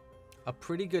a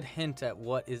pretty good hint at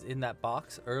what is in that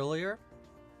box earlier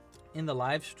in the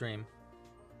live stream,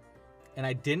 and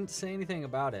I didn't say anything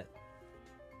about it.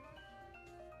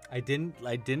 I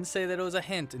didn't say that it was a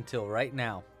hint until right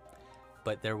now,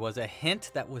 but there was a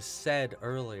hint that was said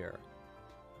earlier.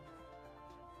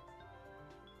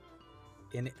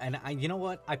 And you know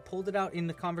what? I pulled it out in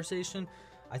the conversation.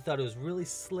 I thought it was really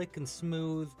slick and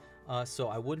smooth, so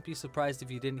I wouldn't be surprised if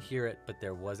you didn't hear it, but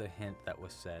there was a hint that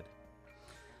was said.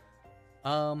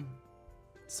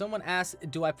 Someone asked,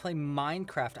 do I play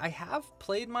Minecraft? I have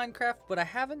played Minecraft, but I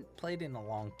haven't played in a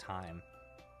long time.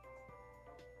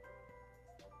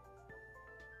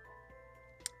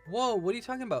 Whoa, what are you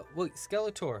talking about? Wait,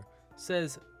 Skeletor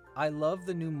says, I love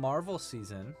the new Marvel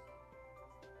season.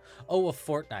 Oh, of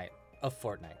Fortnite. Of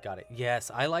Fortnite, got it.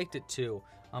 Yes, I liked it too.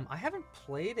 I haven't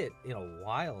played it in a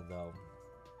while though.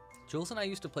 Jules and I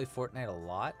used to play Fortnite a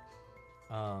lot.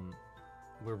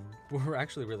 We're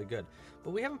actually really good,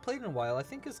 but we haven't played in a while. I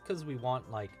think it's because we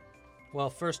want, like, well,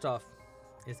 first off,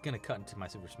 it's gonna cut into my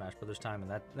Super Smash Brothers time,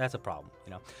 and that's a problem,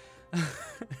 you know.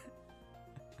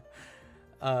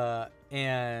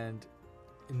 And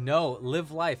no,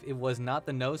 live life. It was not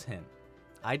the nose hint.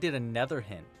 I did another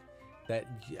hint that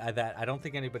I don't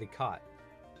think anybody caught.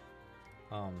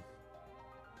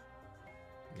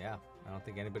 Yeah, I don't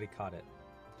think anybody caught it.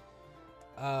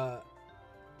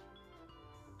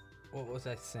 What was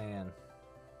I saying?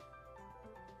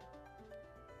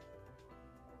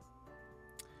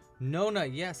 Nona,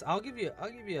 yes, I'll give you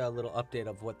a little update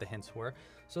of what the hints were.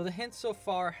 So the hints so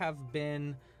far have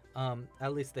been,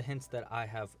 at least the hints that I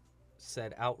have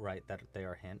said outright that they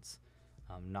are hints,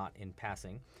 not in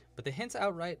passing. But the hints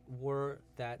outright were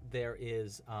that there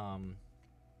is,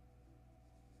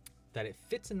 that it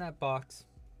fits in that box.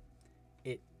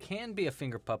 It can be a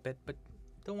finger puppet, but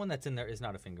the one that's in there is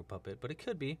not a finger puppet, but it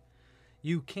could be.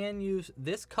 You can use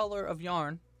this color of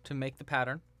yarn to make the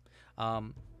pattern.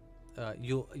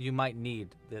 You might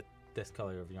need this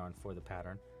color of yarn for the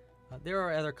pattern. There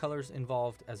are other colors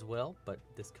involved as well, but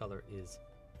this color is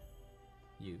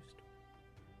used.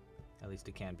 At least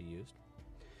it can be used.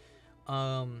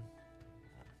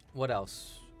 What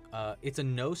else? It's a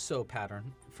no-sew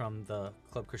pattern from the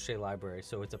Club Crochet library.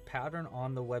 So it's a pattern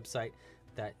on the website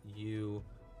that you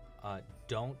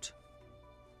don't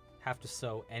have to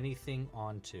sew anything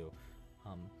onto.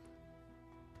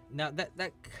 Now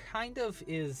that kind of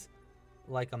is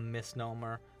like a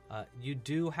misnomer. You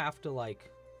do have to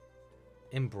like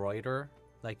embroider,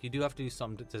 like you do have to do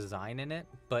some design in it,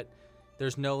 but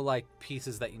there's no like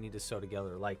pieces that you need to sew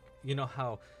together. Like, you know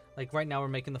how like right now we're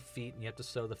making the feet and you have to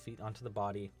sew the feet onto the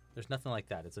body. There's nothing like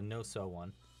that. It's a no-sew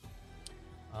one.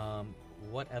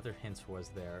 What other hints was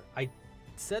there? I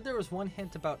said there was one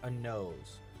hint about a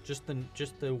nose. Just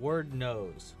the word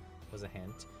nose was a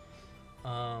hint.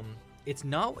 It's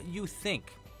not what you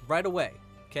think right away.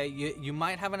 Okay, you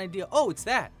might have an idea. Oh, it's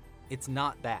that. It's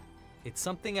not that. It's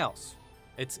something else.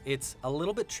 It's a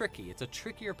little bit tricky. It's a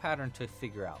trickier pattern to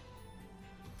figure out.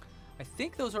 I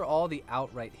think those are all the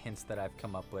outright hints that I've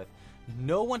come up with.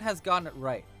 No one has gotten it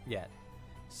right yet.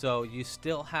 So you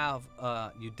still have,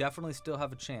 you definitely still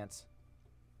have a chance.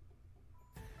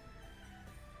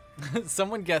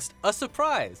 Someone guessed a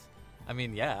surprise. I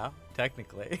mean, yeah,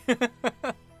 technically.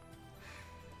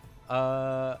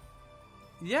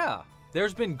 Yeah,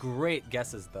 there's been great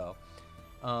guesses though.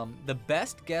 The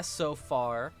best guess so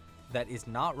far that is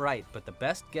not right, but the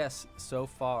best guess so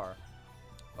far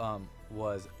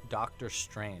was Doctor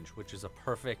Strange, which is a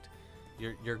perfect.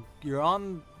 You're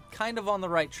on kind of on the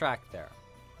right track there,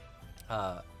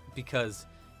 because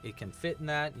it can fit in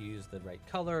that. You use the right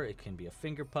color. It can be a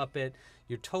finger puppet.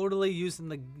 You're totally using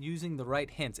the right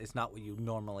hints. It's not what you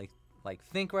normally like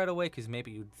think right away, because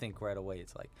maybe you'd think right away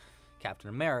it's like Captain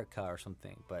America or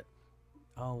something. But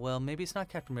oh well, maybe it's not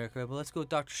Captain America. But let's go with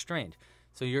Doctor Strange.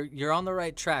 So you're on the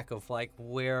right track of like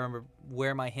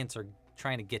where my hints are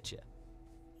trying to get you.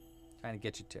 Trying to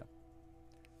get you to.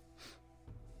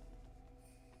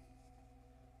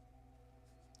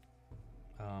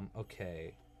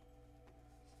 Okay.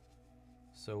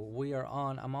 So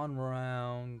I'm on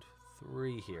round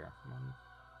 3 here.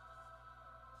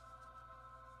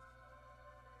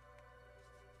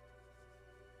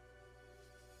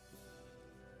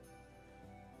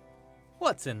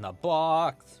 What's in the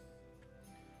box?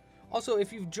 Also,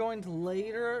 if you've joined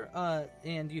later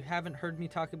and you haven't heard me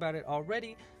talk about it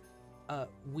already,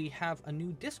 we have a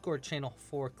new Discord channel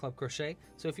for Club Crochet.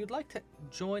 So if you'd like to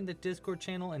join the Discord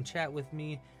channel and chat with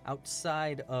me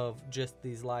outside of just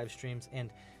these live streams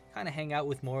and kind of hang out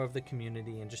with more of the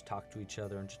community and just talk to each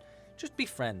other and just be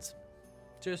friends.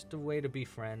 Just a way to be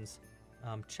friends.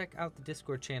 Check out the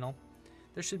Discord channel.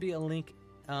 There should be a link.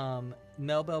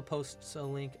 Melbell posts a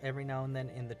link every now and then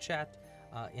in the chat.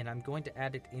 And I'm going to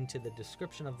add it into the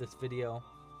description of this video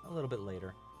a little bit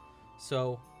later.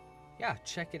 So yeah,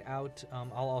 check it out.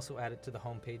 I'll also add it to the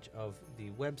homepage of the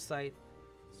website,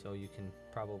 so you can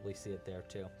probably see it there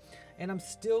too. And I'm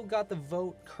still got the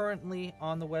vote currently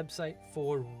on the website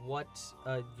for what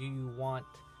you want.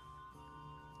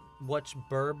 Which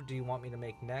burb do you want me to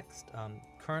make next?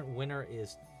 Current winner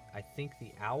is, I think,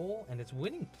 the owl, and it's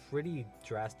winning pretty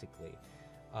drastically.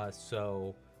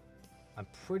 So I'm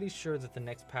pretty sure that the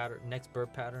next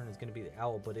burb pattern is going to be the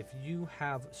owl. But if you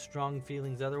have strong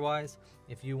feelings otherwise,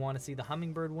 if you want to see the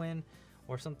hummingbird win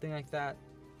or something like that,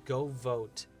 go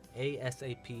vote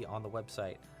ASAP on the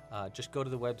website. Just go to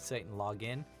the website and log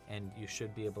in, and you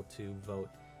should be able to vote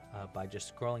by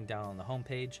just scrolling down on the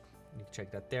homepage. You can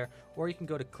check that there, or you can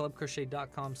go to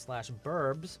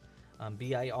clubcrochet.com/burbs,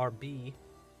 BIRB,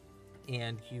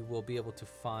 and you will be able to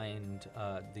find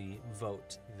the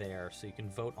vote there, so you can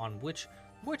vote on which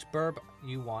burb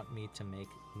you want me to make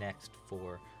next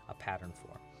for a pattern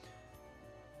for.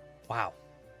 Wow.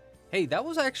 Hey, that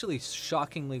was actually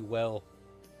shockingly well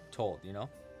told, you know?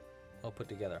 Well put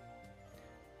together.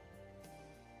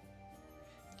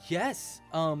 Yes.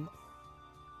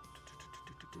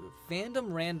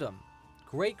 Fandom random.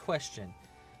 Great question.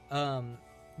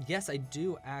 Yes, I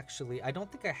do actually. I don't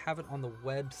think I have it on the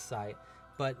website,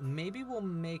 but maybe we'll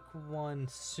make one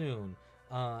soon.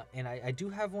 And I do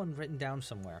have one written down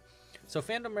somewhere. So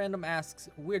Fandom Random asks,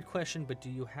 weird question, but do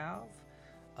you have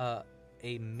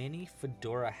a mini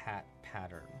fedora hat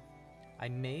pattern? I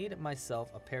made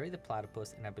myself a Perry the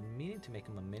Platypus, and I've been meaning to make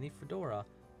him a mini fedora,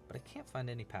 but I can't find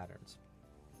any patterns.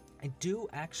 I do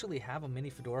actually have a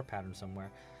mini fedora pattern somewhere.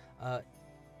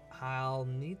 I'll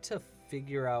need to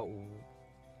figure out...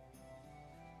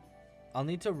 I'll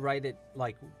need to write it,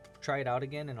 like, try it out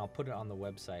again, and I'll put it on the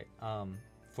website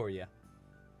for you.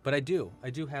 But I do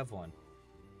have one.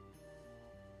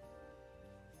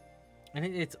 And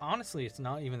it's honestly, it's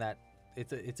not even that,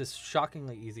 it's a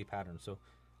shockingly easy pattern, so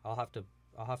I'll have to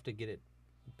I'll have to get it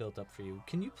built up for you.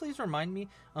 Can you please remind me?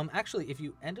 Actually, if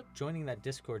you end up joining that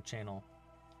Discord channel,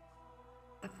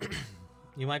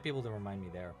 you might be able to remind me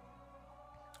there.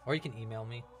 Or you can email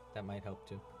me. That might help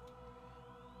too.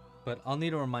 But I'll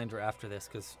need a reminder after this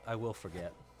because I will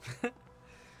forget.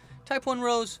 Type 1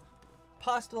 Rose,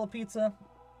 Pasta La Pizza.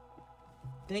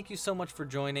 Thank you so much for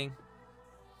joining.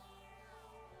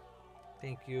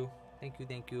 Thank you. Thank you,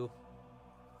 thank you.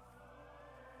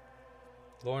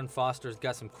 Lauren Foster's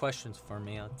got some questions for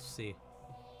me. Let's see.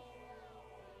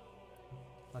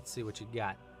 Let's see what you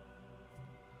got.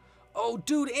 Oh,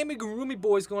 dude, Amigurumi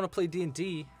boy's going to play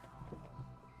D&D.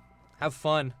 Have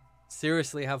fun.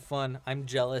 Seriously, have fun. I'm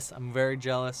jealous. I'm very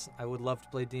jealous. I would love to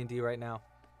play D&D right now.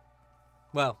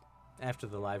 Well, after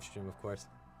the live stream, of course.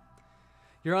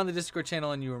 You're on the Discord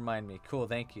channel and you remind me. Cool,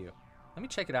 thank you. Let me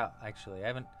check it out, actually. I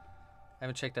haven't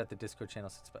checked out the Discord channel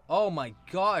since... Oh my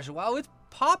gosh, wow, it's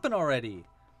popping already.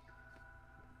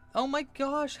 Oh my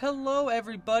gosh, hello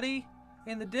everybody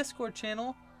in the Discord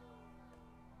channel.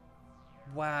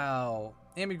 Wow.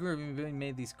 Amigurumi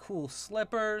made these cool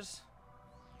slippers.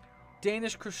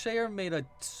 Danish Crocheter made a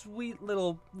sweet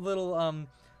little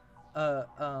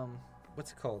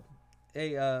what's it called?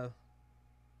 A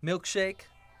milkshake.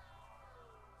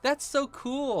 That's so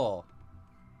cool.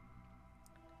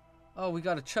 Oh, we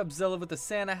got a Chubzilla with a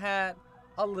Santa hat,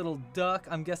 a little duck.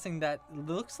 I'm guessing that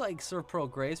looks like Sir Pearl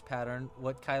Grey's pattern,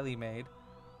 what Kylie made.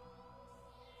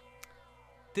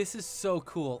 This is so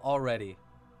cool already.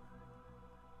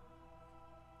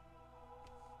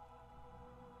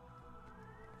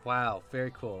 Wow,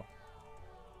 very cool.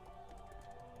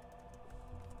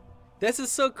 This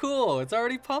is so cool. It's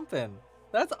already pumping.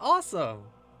 That's awesome.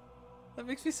 That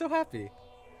makes me so happy.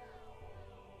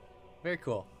 Very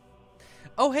cool.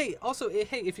 Oh, hey, also,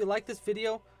 hey, if you like this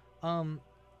video, and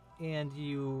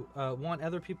you want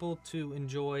other people to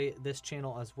enjoy this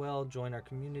channel as well, join our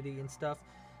community and stuff,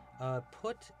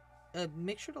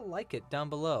 make sure to like it down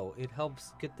below. It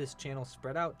helps get this channel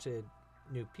spread out to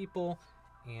new people,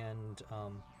 and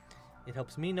it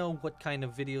helps me know what kind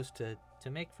of videos to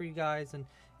make for you guys, and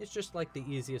it's just like the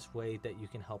easiest way that you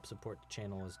can help support the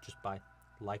channel is just by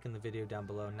liking the video down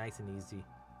below. Nice and easy.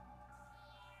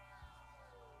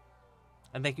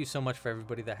 And thank you so much for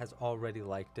everybody that has already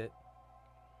liked it.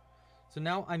 So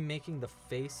now I'm making the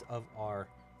face of our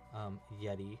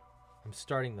Yeti. I'm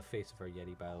starting the face of our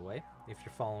Yeti, by the way, if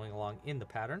you're following along in the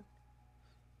pattern.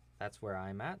 That's where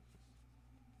I'm at.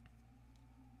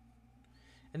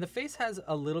 And the face has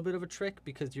a little bit of a trick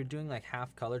because you're doing like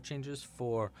half color changes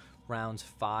for rounds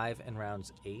 5 and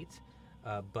rounds 8.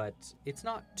 But it's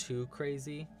not too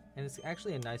crazy. And it's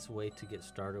actually a nice way to get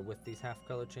started with these half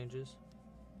color changes.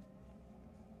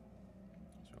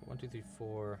 So 1, 2, 3,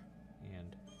 4,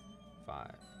 and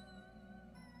 5.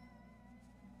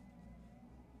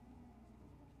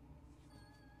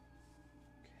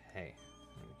 Okay,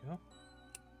 there we go.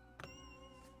 Got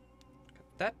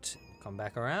that. Come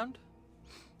back around.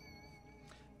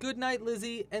 Good night,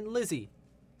 Lizzie. And Lizzie,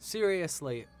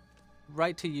 seriously,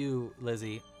 right to you,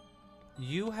 Lizzie.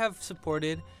 You have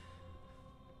supported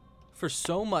for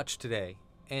so much today,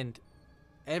 and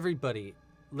everybody,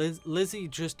 Lizzie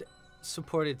just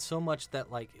supported so much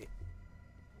that, like,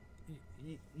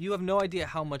 you have no idea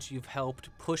how much you've helped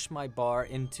push my bar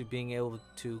into being able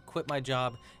to quit my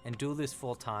job and do this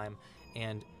full time,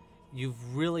 and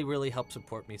you've really, really helped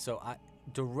support me. So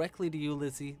directly to you,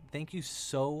 Lizzie, thank you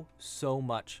so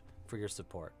much for your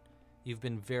support. You've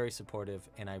been very supportive,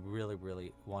 and I really,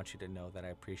 really want you to know that I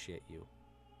appreciate you.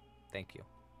 Thank you.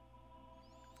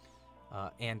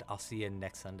 And I'll see you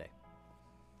next Sunday.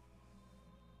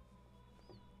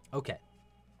 Okay.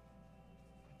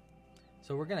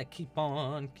 So we're gonna keep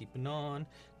on keeping on.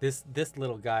 This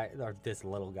little guy, or this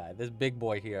big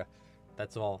boy here,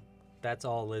 that's all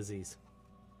Lizzie's.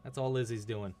 That's all Lizzie's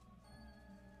doing.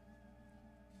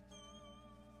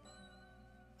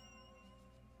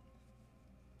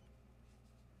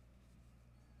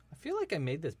 I feel like I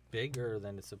made this bigger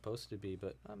than it's supposed to be,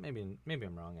 but maybe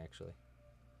I'm wrong, actually.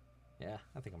 Yeah,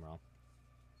 I think I'm wrong.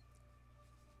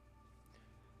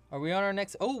 Are we on our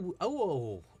next...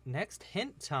 Oh, next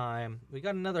hint time. We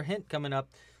got another hint coming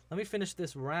up. Let me finish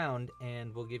this round,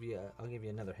 and I'll give you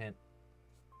another hint.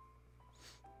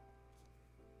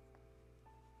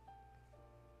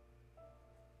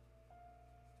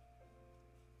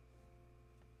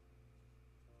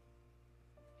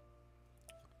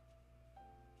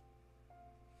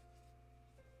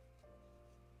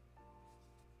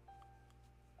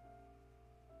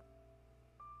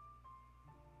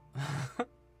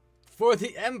 For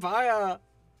the Empire!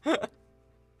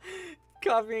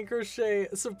 Coffee and Crochet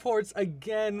supports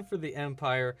again for the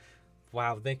Empire.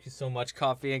 Wow, thank you so much,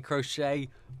 Coffee and Crochet.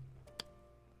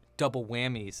 Double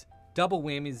whammies. Double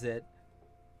whammies it.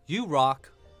 You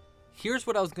rock. Here's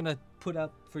what I was going to put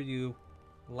up for you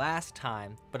last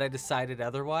time, but I decided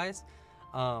otherwise.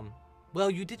 Well,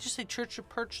 you did just say Church of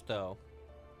Perch, though.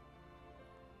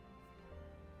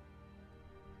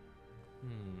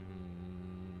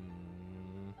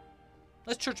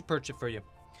 Let's Church of Perch it for you.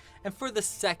 And for the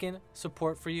second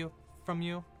support from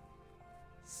you,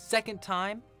 second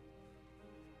time,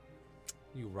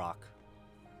 you rock.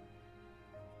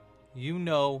 You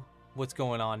know what's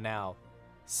going on now.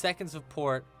 Second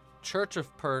support, Church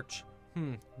of Perch.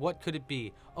 What could it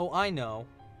be? Oh, I know.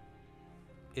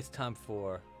 It's time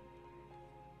for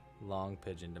Long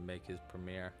Pigeon to make his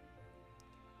premiere.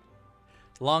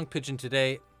 Long Pigeon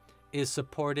today is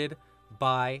supported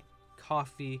by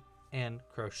Coffee and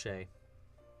Crochet.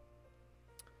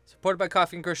 Supported by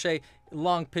Coffee and Crochet,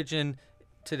 Long Pigeon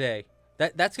today.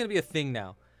 That's gonna be a thing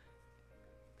now.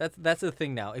 That's a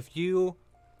thing now. If you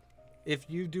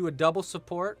do a double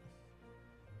support,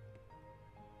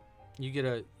 you get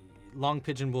a Long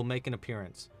Pigeon will make an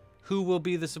appearance. Who will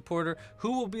be the supporter?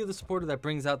 Who will be the supporter that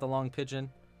brings out the Long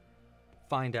Pigeon?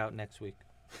 Find out next week.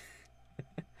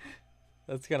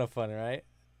 That's kind of fun, right?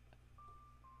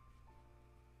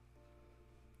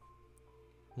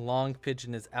 Long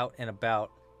Pigeon is out and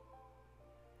about.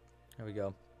 There we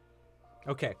go.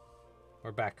 Okay,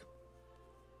 we're back.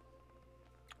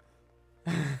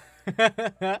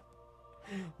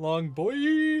 Long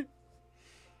boy.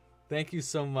 Thank you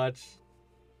so much.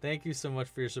 Thank you so much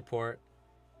for your support.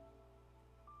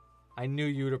 I knew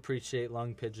you would appreciate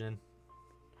Long Pigeon.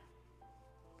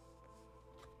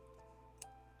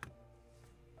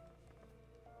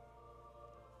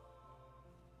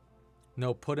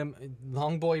 No, put him...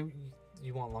 Long boy...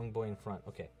 You want Long boy in front.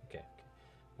 Okay.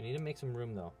 We need to make some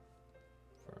room, though.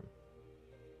 For him.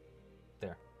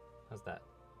 There. How's that?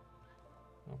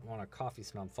 I don't want our coffee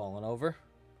snob falling over.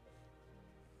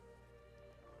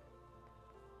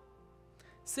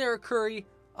 Sarah Curry.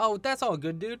 Oh, that's all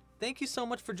good, dude. Thank you so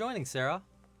much for joining, Sarah.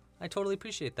 I totally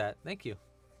appreciate that. Thank you.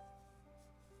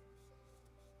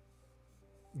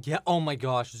 Yeah, oh my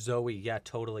gosh, Zoe. Yeah,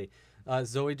 totally.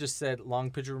 Zoe just said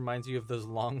Long Pigeon reminds you of those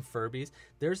long Furbies.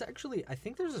 There's actually, I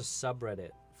think there's a subreddit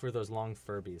for those long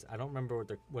Furbies. I don't remember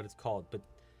what it's called, but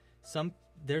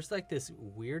there's like this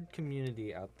weird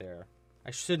community out there.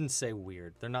 I shouldn't say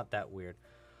weird. They're not that weird.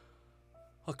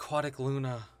 Aquatic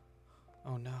Luna.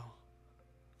 Oh no.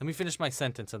 Let me finish my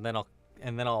sentence and then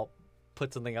I'll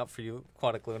put something up for you,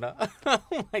 Aquatic Luna.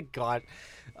 Oh my god.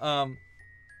 That's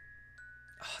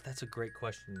a great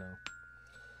question though.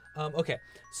 Okay,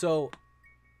 so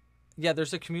yeah,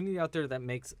 there's a community out there that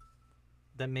make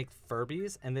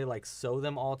Furbies and they like sew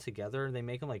them all together and they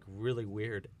make them like really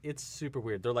weird. It's super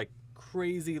weird. They're like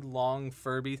crazy long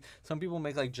Furbies. Some people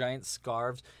make like giant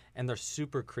scarves and they're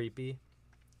super creepy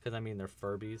because I mean they're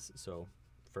Furbies, so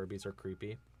Furbies are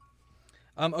creepy.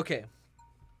 Okay.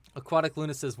 Aquatic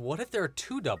Luna says, what if there are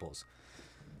two doubles?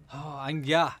 Oh,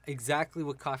 yeah, exactly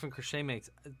what Coffee and Crochet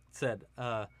said.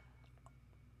 I'm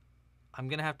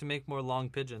going to have to make more Long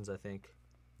Pigeons, I think.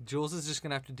 Jules is just going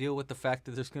to have to deal with the fact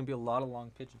that there's going to be a lot of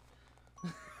Long Pigeons.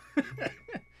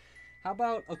 How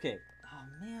about, okay. Oh,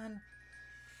 man.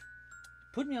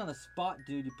 Put me on the spot,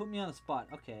 dude. You put me on the spot.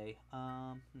 Okay.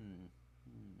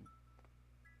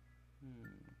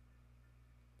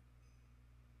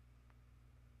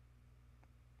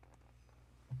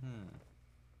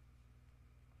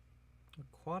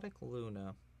 Aquatic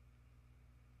Luna.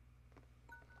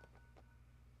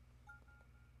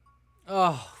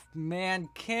 Oh, man.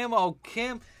 Kim, oh,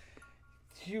 Kim.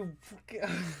 You...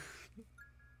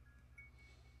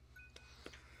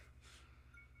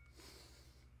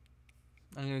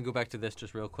 I'm going to go back to this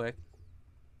just real quick.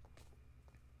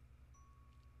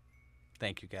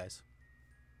 Thank you, guys.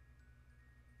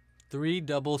 3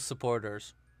 double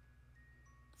supporters.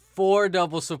 4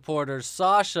 double supporters.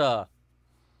 Sasha.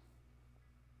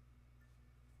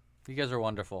 You guys are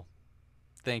wonderful.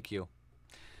 Thank you.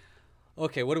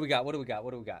 Okay, what do we got? We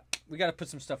got to put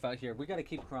some stuff out here. We got to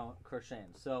keep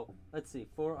crocheting. So, let's see.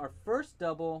 For our first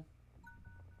double,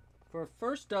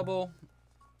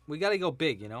 we got to go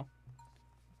big, you know?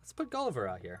 Let's put Gulliver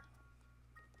out here.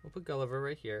 We'll put Gulliver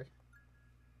right here.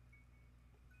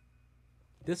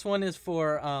 This one is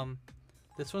for,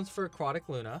 this one's for Aquatic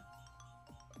Luna.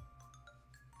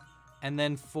 And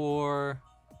then for,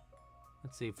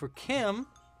 let's see, for Kim,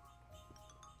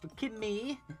 for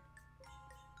Kimmy,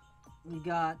 we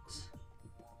got,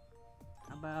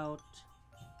 how about,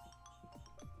 oh,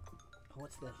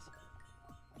 what's this?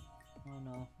 Oh,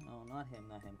 no, not him.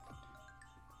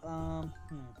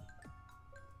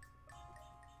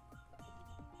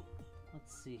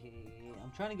 Let's see.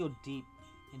 I'm trying to go deep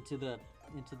into the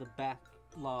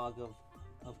backlog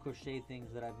of crochet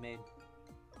things that I've made.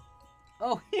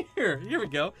 Oh, here we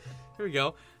go. Here we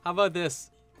go. How about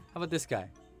this? How about this guy?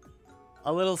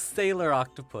 A little sailor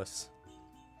octopus.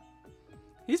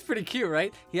 He's pretty cute,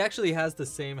 right? He actually has the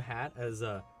same hat as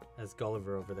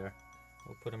Gulliver over there.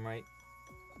 We'll put him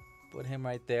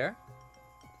right there.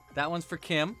 That one's for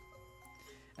Kim.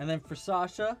 And then for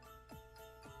Sasha,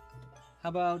 how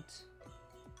about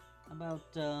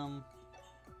let's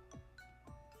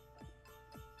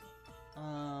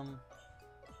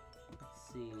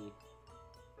see.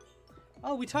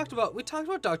 Oh, we talked about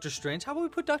Doctor Strange. How about we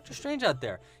put Doctor Strange out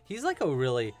there? He's like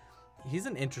he's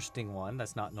an interesting one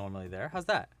that's not normally there. How's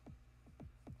that?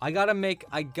 I gotta make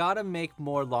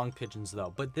more long pigeons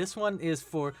though. But this one is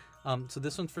for so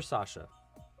this one's for Sasha.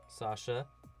 Sasha,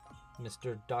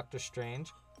 Mr. Doctor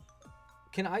Strange.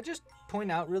 Can I just point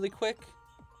out really quick?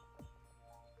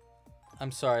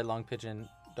 I'm sorry, long pigeon.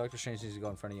 Doctor Strange needs to go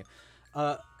in front of you.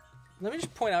 Let me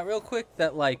just point out real quick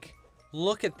that, like,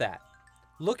 look at that.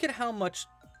 Look at how much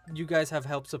you guys have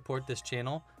helped support this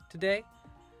channel today.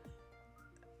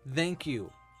 Thank you.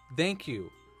 Thank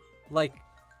you. Like,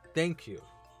 thank you.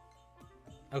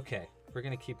 Okay, we're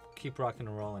gonna keep rocking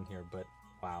and rolling here, but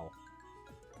wow.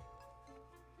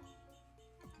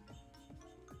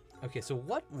 Okay, so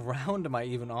what round am I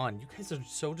even on? You guys are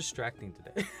so distracting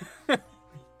today.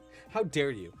 How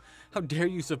dare you? How dare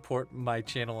you support my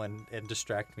channel and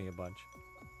distract me a bunch?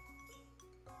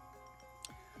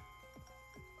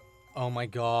 Oh my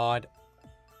god.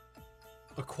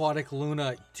 Aquatic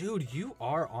Luna. Dude, you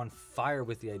are on fire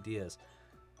with the ideas.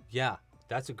 Yeah,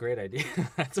 that's a great idea.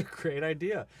 That's a great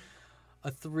idea.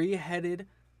 A three-headed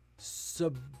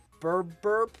suburb.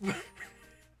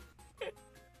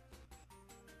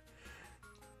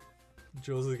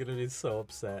 Jules is gonna be so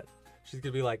upset. She's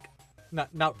gonna be like,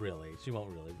 not really. She won't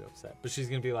really be upset. But she's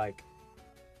gonna be like,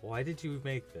 why did you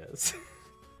make this?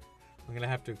 I'm gonna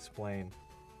have to explain.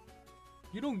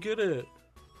 You don't get it.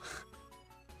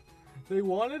 They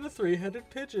wanted a three-headed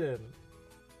pigeon.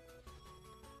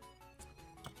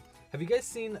 Have you guys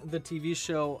seen the TV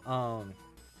show,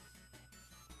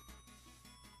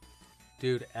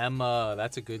 Dude, Emma,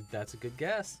 that's a good guess. It's a good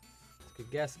guess.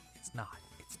 It's not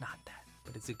that,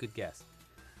 but it's a good guess.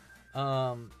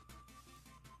 Oh,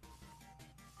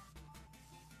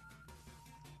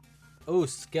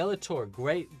 Skeletor,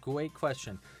 great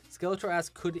question. Skeletor asks,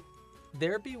 could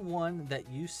there be one that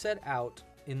you set out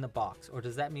in the box, or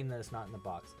does that mean that it's not in the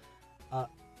box?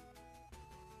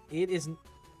 It is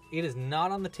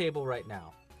not on the table right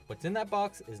now. What's in that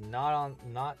box is not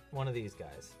one of these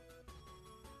guys.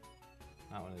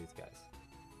 Not one of these guys.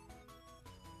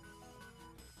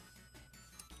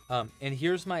 And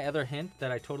here's my other hint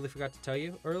that I totally forgot to tell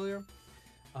you earlier.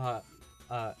 I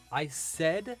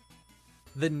said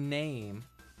the name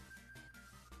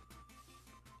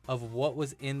of what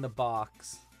was in the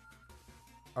box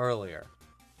earlier.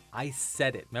 I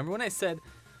said it. Remember when I said,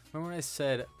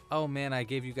 oh man, I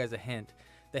gave you guys a hint.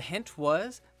 The hint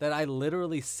was that I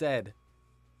literally said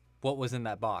what was in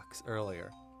that box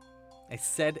earlier. I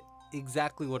said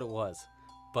exactly what it was,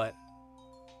 but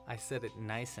I said it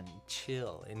nice and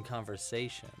chill in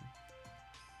conversation.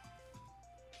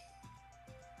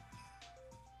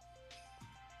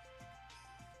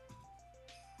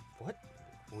 What?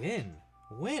 When?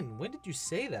 When did you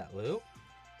say that, Lou?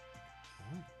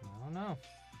 I don't know.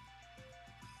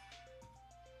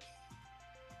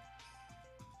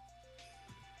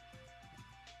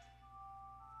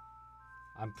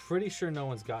 I'm pretty sure no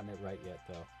one's gotten it right yet,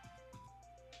 though.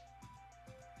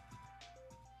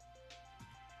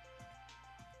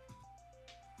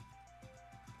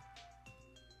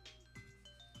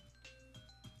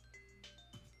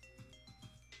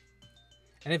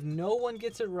 And if no one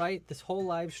gets it right this whole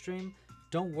live stream,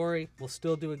 don't worry, we'll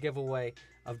still do a giveaway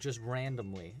of just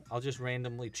randomly. I'll just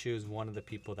randomly choose one of the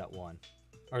people that won,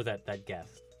 or that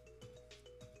guessed.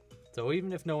 So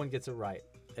even if no one gets it right,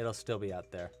 it'll still be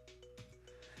out there.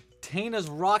 Tina's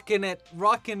rocking it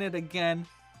again.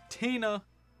 Tina.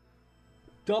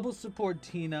 Double support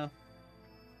Tina.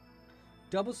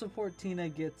 Double support Tina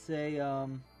gets a,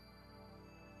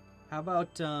 how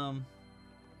about,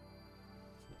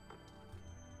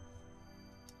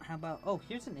 oh,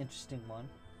 here's an interesting one.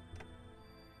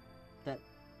 That's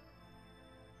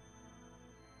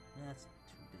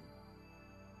too big.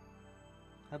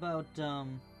 How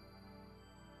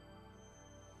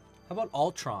about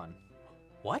Ultron?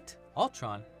 What?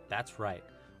 Ultron? That's right.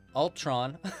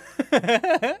 Ultron.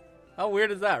 How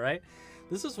weird is that, right?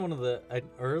 This was one of an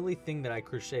early thing that I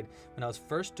crocheted when I was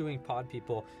first doing Pod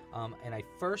People, and I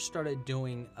first started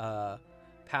doing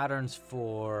patterns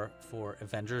for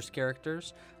Avengers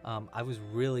characters. I was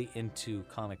really into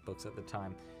comic books at the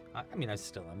time. I mean, I'm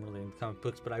really into comic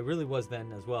books, but I really was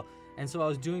then as well. And so I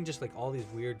was doing just like all these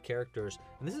weird characters.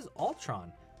 And this is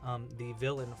Ultron, the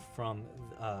villain from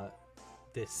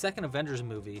the second Avengers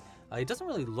movie. It doesn't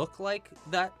really look like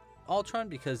that Ultron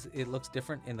because it looks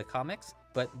different in the comics,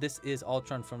 but this is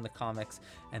Ultron from the comics,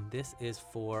 and this is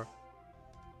for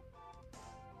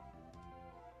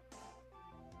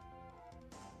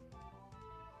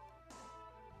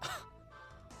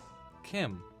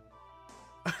Kim.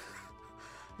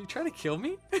 You trying to kill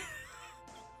me?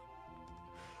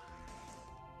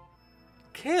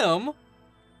 Kim?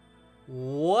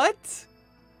 What?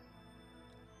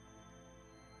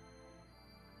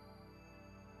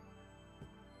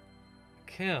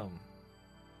 Kim.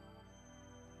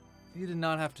 You did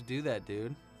not have to do that,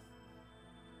 dude.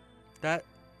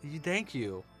 Thank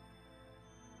you.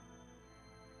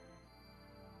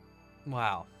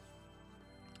 Wow.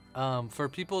 For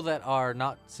people that are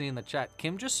not seeing the chat,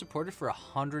 Kim just supported for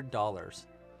 $100.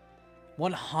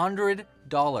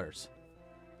 $100.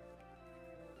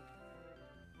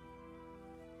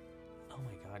 Oh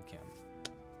my God, Kim.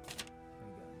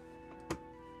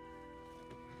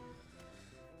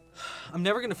 I'm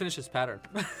never gonna finish this pattern.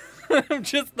 I'm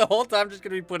just the whole time just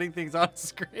gonna be putting things on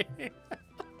screen.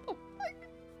 Oh my God.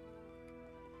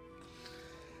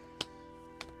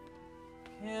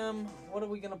 Kim, what are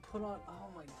we gonna put on? Oh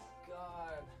my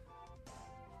God.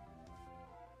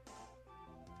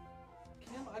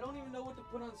 Kim, I don't even know what to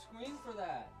put on screen for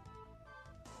that.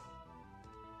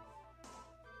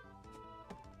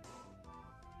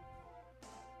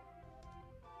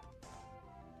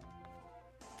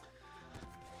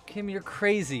 Kim, you're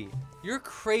crazy. You're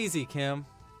crazy, Kim.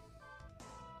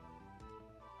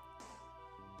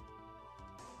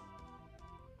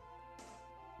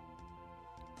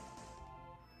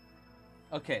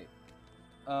 Okay.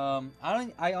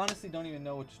 I honestly don't even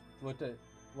know what to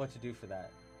do for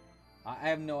that. I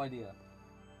have no idea.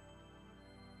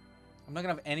 I'm not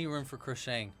gonna have any room for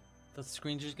crocheting. The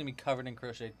screen's just gonna be covered in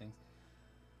crochet things.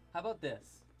 How about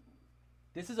this?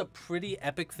 This is a pretty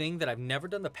epic thing that I've never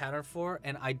done the pattern for,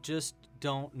 and I just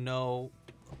don't know.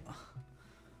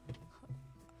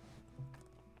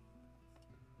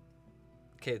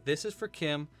 Okay, this is for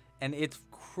Kim, and it's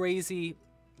crazy.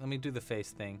 Let me do the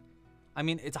face thing. I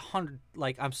mean, it's 100.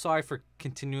 Like, I'm sorry for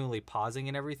continually pausing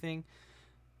and everything.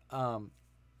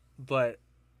 But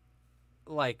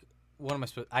like, what am I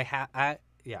supposed?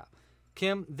 Yeah,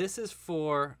 Kim. This is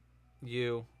for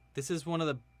you. This is one of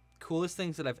the coolest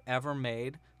things that I've ever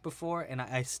made before, and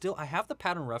I have the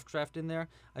pattern rough draft in there.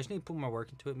 I just need to put more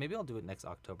work into it. Maybe I'll do it next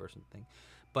October or something.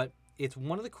 But it's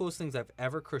one of the coolest things I've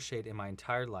ever crocheted in my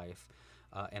entire life,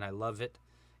 and I love it.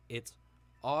 It's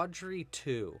Audrey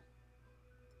II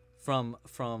from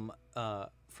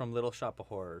Little Shop of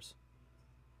Horrors.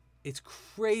 It's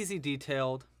crazy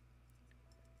detailed.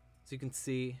 As you can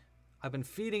see, I've been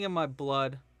feeding him my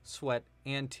blood, sweat,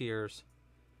 and tears.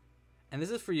 And this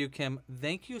is for you, Kim.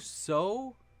 Thank you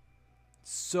so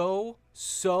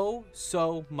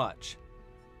much.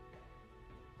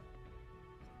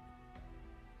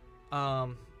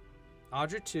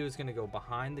 Audrey 2 is going to go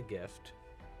behind the gift.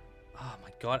 Oh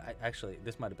my God. Actually,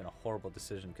 this might have been a horrible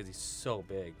decision because he's so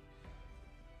big.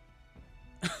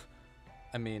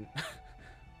 I mean,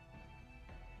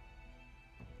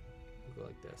 we'll go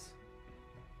like this.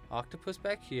 Octopus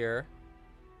back here.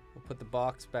 We'll put the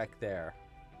box back there.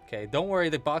 Okay, don't worry,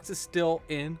 the box is still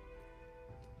in.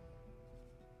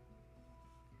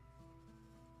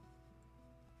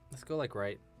 Let's go like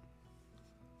right.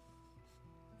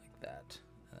 Like that.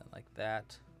 And then like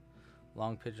that.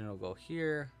 Long pigeon will go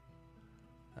here.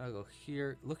 That'll go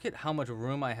here. Look at how much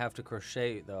room I have to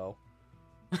crochet, though.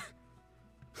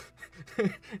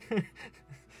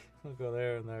 I'll go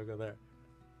there and there, go there.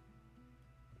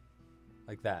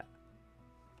 Like that.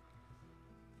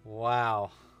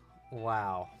 Wow.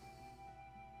 Wow.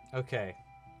 Okay.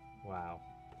 Wow.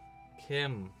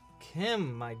 Kim,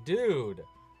 my dude.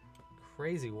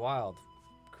 Crazy wild.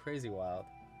 Crazy wild.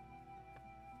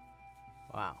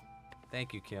 Wow.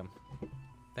 Thank you, Kim.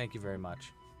 Thank you very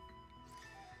much.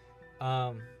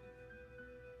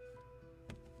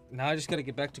 Now I just gotta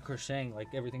get back to crocheting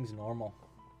like everything's normal.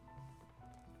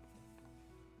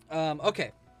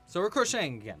 Okay. So we're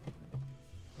crocheting again.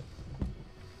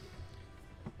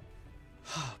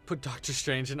 Put Doctor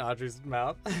Strange in Audrey's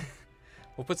mouth.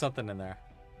 We'll put something in there.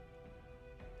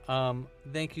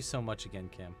 Thank you so much again,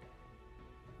 Kim.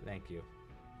 Thank you.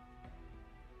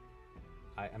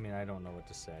 I mean, I don't know what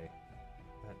to say.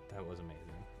 That was amazing.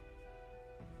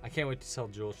 I can't wait to tell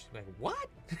Jules. She's like, what?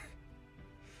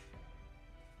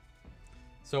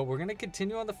 So we're going to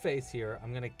continue on the face here.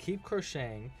 I'm going to keep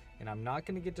crocheting, and I'm not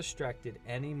going to get distracted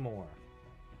anymore.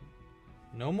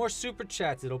 No more super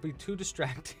chats. It'll be too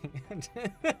distracting.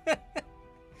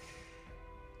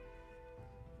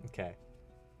 Okay.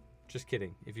 Just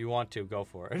kidding. If you want to, go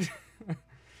for it.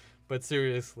 But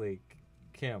seriously,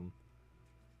 Kim,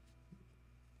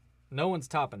 no one's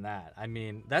topping that. I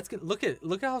mean, that's good. Look at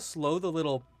how slow the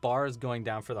little bar is going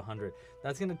down for the 100.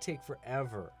 That's going to take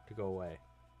forever to go away.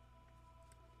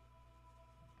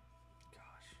 Gosh.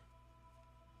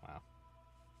 Wow.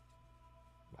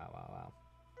 Wow.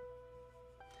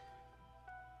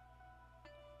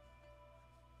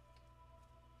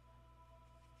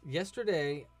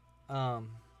 Yesterday,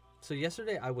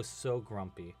 yesterday I was so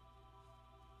grumpy.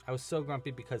 I was so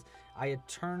grumpy because I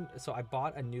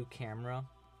bought a new camera.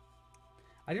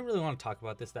 I didn't really want to talk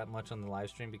about this that much on the live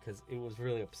stream because it was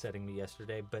really upsetting me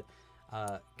yesterday. But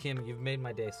Kim, you've made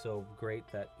my day so great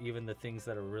that even the things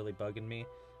that are really bugging me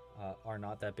are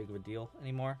not that big of a deal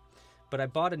anymore. But I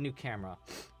bought a new camera.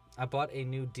 I bought a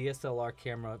new DSLR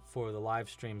camera for the live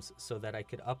streams so that I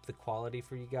could up the quality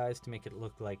for you guys to make it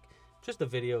look like just the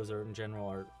videos in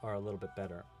general are a little bit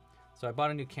better. So I bought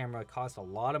a new camera. It cost a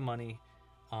lot of money,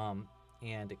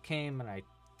 and it came and I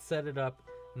set it up,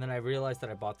 and then I realized that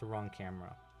I bought the wrong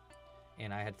camera,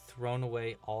 and I had thrown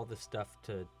away all the stuff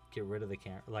to get rid of the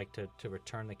camera, like to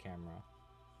return the camera,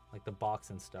 like the box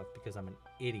and stuff, because I'm an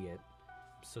idiot.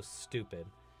 I'm so stupid.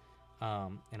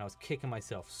 And I was kicking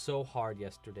myself so hard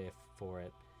yesterday for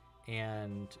it,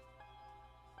 and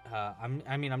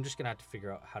I'm just gonna have to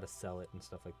figure out how to sell it and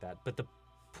stuff like that. But the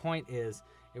point is,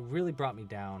 it really brought me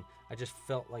down. I just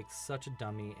felt like such a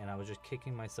dummy, and I was just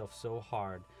kicking myself so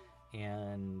hard.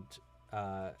 And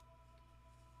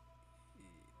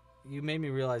you made me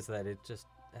realize that it's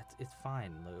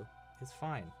fine, Lou. It's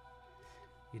fine.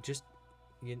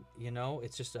 You know,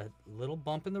 it's just a little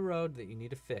bump in the road that you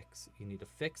need to fix. You need to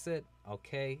fix it.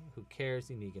 Okay, who cares?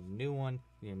 You need to get a new one.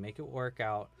 You need to make it work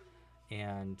out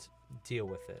and deal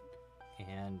with it.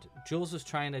 And Jules was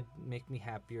trying to make me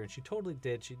happier, and she totally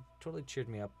did. She totally cheered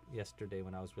me up yesterday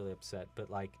when I was really upset. But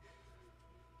like,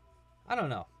 I don't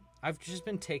know. I've just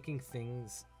been taking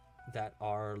things that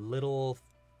are little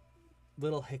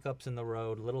hiccups in the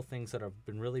road, little things that have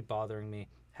been really bothering me,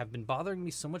 have been bothering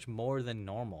me so much more than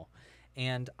normal.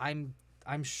 And I'm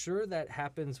sure that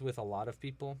happens with a lot of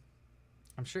people.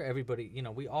 I'm sure everybody, you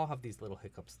know, we all have these little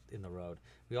hiccups in the road.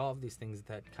 We all have these things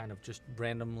that kind of just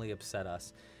randomly upset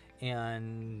us.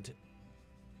 And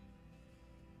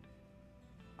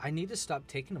I need to stop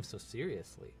taking them so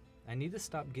seriously. I need to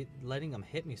stop letting them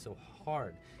hit me so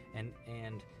hard. And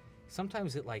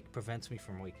sometimes it like prevents me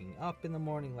from waking up in the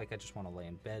morning. Like I just want to lay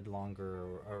in bed longer,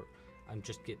 or I'm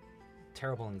just get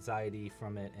terrible anxiety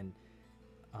from it. And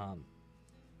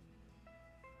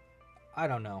I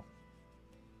don't know.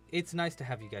 It's nice to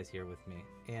have you guys here with me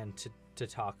and to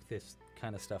talk this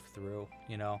kind of stuff through,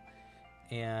 you know.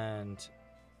 And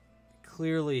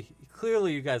clearly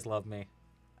you guys love me.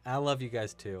 I love you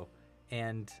guys too.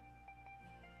 And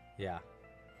yeah,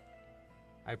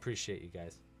 I appreciate you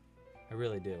guys. I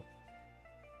really do.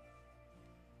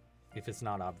 If it's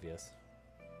not obvious.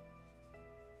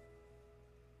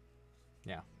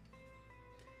 Yeah.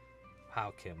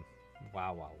 Wow, Kim.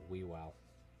 Wow. Wow.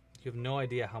 You have no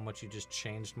idea how much you just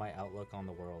changed my outlook on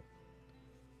the world.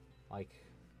 Like,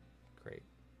 great.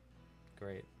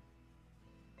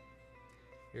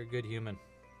 You're a good human.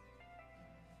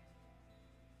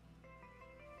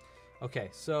 Okay,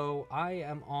 so I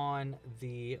am on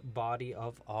the body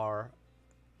of our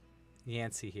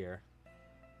Yancy here.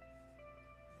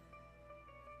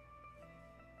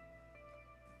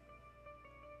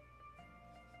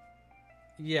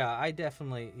 Yeah,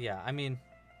 definitely,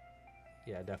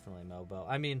 Melbo.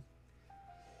 I mean,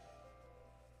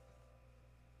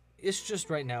 it's just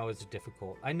right now it's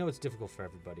difficult. I know it's difficult for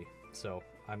everybody, so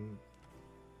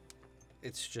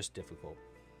it's just difficult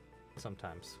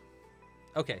sometimes.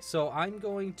 Okay, so I'm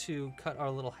going to cut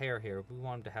our little hair here. We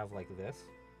want him to have like this.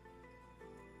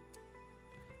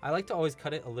 I like to always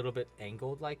cut it a little bit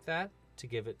angled like that to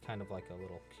give it kind of like a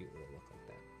little cute little look like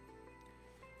that.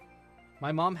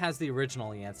 My mom has the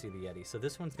original Yancy the Yeti, so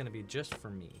this one's going to be just for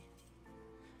me.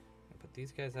 I'll put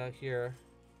these guys out here.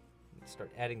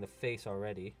 Start adding the face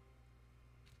already.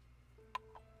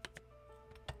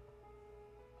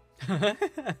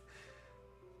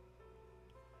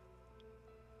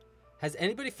 Has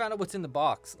anybody found out what's in the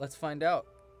box? Let's find out.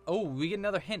 Oh, we get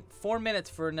another hint. 4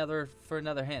 minutes for another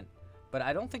hint. But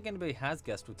I don't think anybody has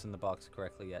guessed what's in the box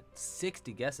correctly yet.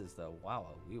 60 guesses, though.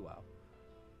 Wow, wow.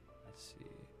 Let's see.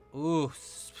 Ooh,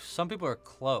 some people are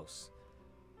close.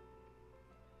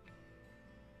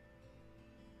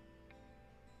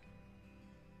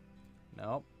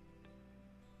 Nope.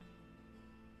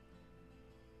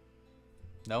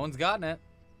 No one's gotten it.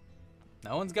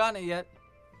 No one's gotten it yet.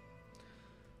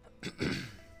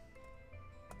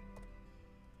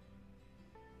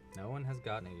 No one has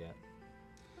gotten it yet.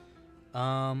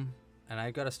 And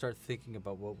I gotta start thinking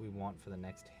about what we want for the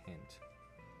next hint.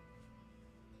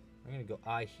 I'm gonna go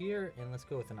eye here, and let's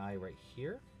go with an eye right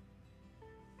here.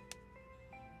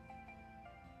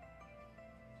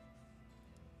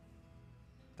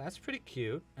 That's pretty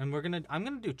cute. And I'm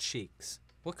gonna do cheeks.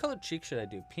 What color cheek should I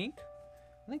do? Pink?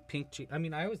 I think pink cheek. I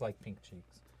mean, I always like pink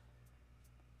cheeks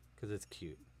because it's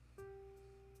cute.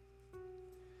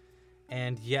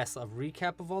 And yes, a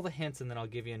recap of all the hints, and then I'll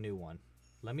give you a new one.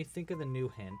 Let me think of the new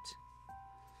hint.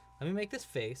 Let me make this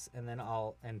face, and then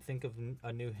think of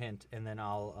a new hint, and then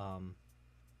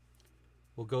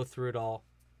we'll go through it all.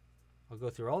 I'll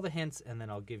go through all the hints, and then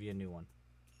I'll give you a new one.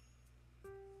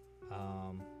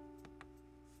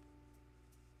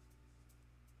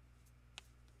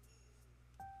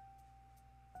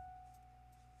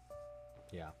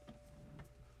 Yeah.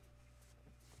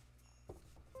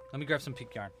 Let me grab some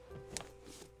pink yarn.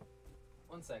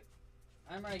 One sec.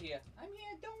 I'm right here. I'm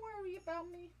here. Don't worry about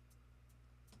me.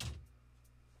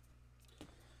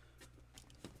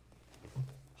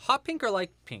 Hot pink or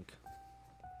light pink?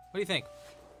 What do you think?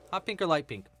 Hot pink or light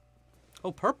pink?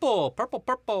 Oh, purple. Purple,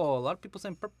 purple. A lot of people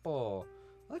saying purple.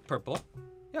 I like purple.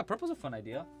 Yeah, purple's a fun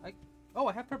idea. Oh,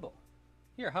 I have purple.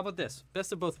 Here, how about this?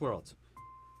 Best of both worlds.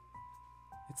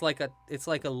 It's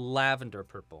like a lavender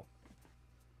purple.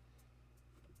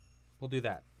 We'll do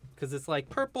that. Because it's like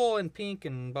purple and pink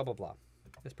and blah, blah, blah.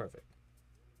 It's perfect.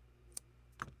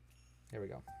 There we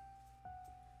go.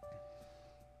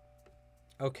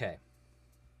 Okay.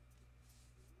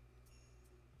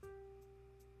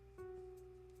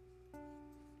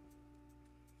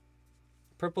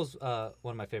 Purple's one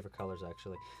of my favorite colors,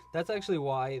 actually. That's actually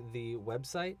why the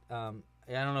website, I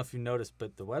don't know if you noticed,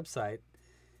 but the website,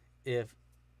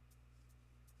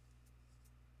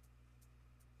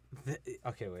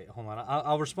 okay, wait, hold on.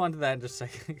 I'll respond to that in just a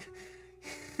second.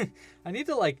 I need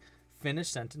to finish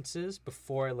sentences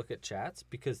before I look at chats,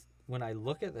 because when I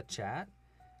look at the chat,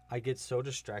 I get so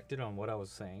distracted on what I was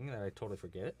saying that I totally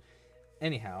forget.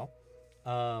 Anyhow,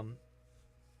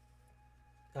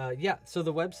 yeah, so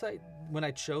the website, when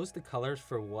I chose the colors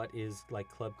for what is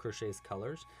Club Crochet's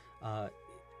colors, I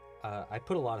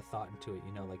put a lot of thought into it.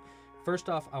 First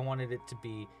off, I wanted it to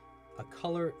be a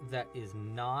color that is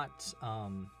not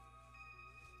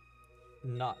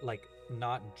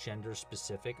gender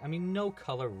specific. I mean, no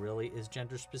color really is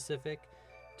gender specific,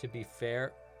 to be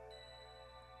fair.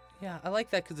 Yeah, I like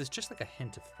that because it's just like a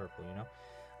hint of purple,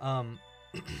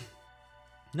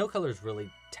 no color is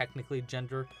really technically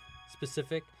gender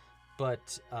specific,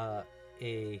 but I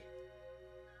didn't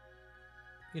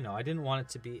want it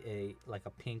to be a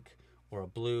pink or a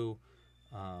blue,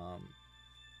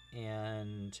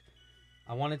 and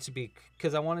I wanted to be,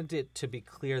 because I wanted it to be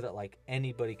clear that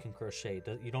anybody can crochet.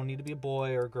 You don't need to be a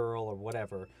boy or a girl or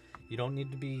whatever. You don't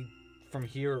need to be from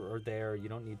here or there. You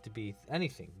don't need to be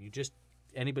anything.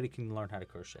 Anybody can learn how to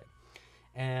crochet.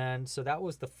 And so that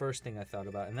was the first thing I thought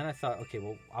about. And then I thought, okay,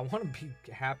 well, I want to be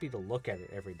happy to look at it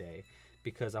every day,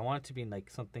 because I want it to be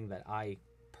something that I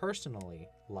personally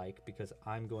like, because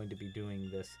I'm going to be doing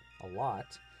this a lot.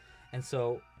 And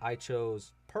so I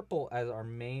chose purple as our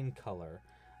main color.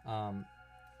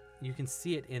 You can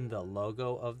see it in the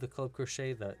logo of the Club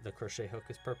Crochet. The crochet hook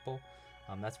is purple.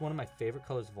 That's one of my favorite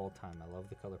colors of all time. I love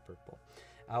the color purple.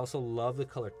 I also love the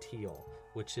color teal,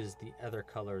 which is the other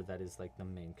color that is the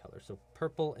main color. So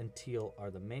purple and teal are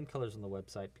the main colors on the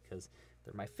website because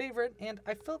they're my favorite, and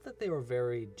I felt that they were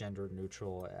very gender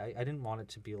neutral. I didn't want it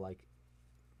to be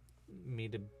me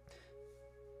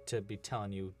to be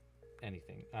telling you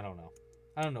anything. I don't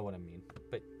know what I mean,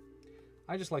 but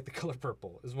I just like the color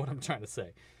purple is what I'm trying to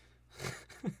say.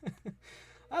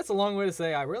 That's a long way to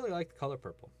say I really like the color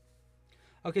purple.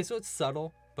 Okay, so it's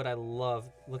subtle, but I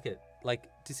love, look at, do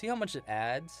you see how much it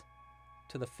adds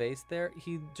to the face there?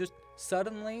 He just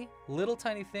suddenly, little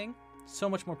tiny thing, so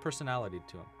much more personality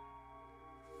to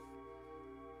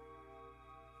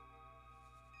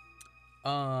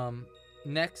him.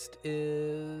 Next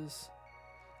is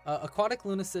Aquatic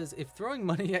Luna says, if throwing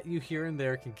money at you here and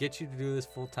there can get you to do this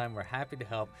full time, we're happy to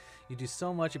help. You do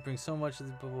so much, you bring so much to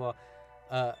the blah blah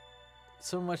blah.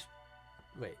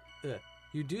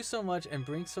 You do so much and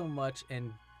bring so much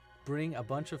and bring a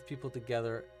bunch of people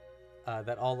together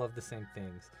that all love the same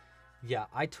things. Yeah,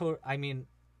 I mean,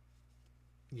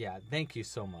 yeah, thank you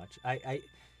so much. I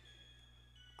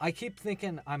keep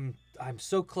thinking I'm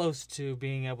so close to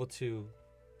being able to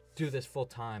do this full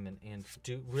time and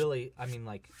do really, I mean,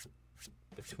 like,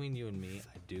 between you and me,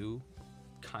 I do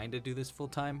kind of do this full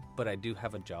time, but I do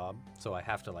have a job, so I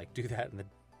have to like do that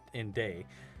in day.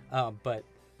 But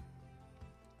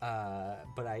I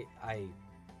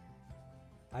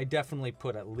definitely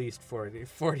put at least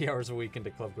 40 hours a week into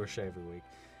Club Crochet every week.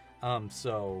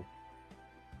 So,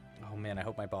 oh man, I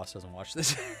hope my boss doesn't watch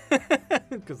this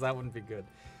because that wouldn't be good.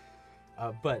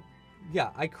 But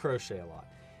yeah, I crochet a lot,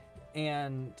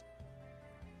 and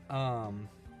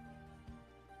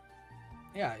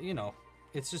yeah, you know,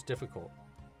 it's just difficult.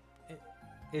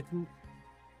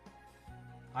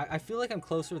 I feel like I'm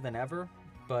closer than ever,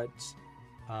 but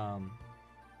I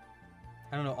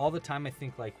don't know. All the time I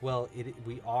think like, well,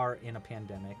 we are in a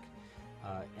pandemic.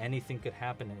 Anything could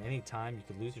happen at any time. You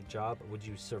could lose your job. Would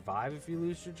you survive if you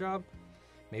lose your job?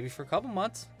 Maybe for a couple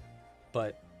months,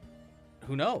 but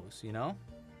who knows, you know?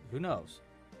 Who knows?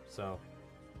 So,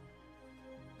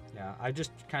 yeah, I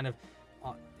just kind of,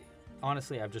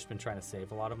 honestly, I've just been trying to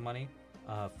save a lot of money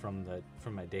from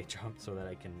my day job so that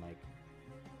I can like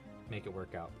make it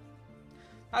work out.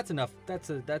 That's enough. That's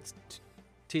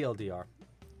TLDR.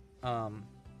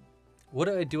 What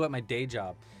do I do at my day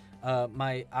job?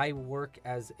 I work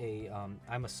as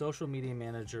I'm a social media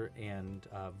manager and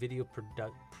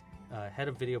head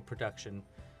of video production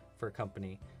for a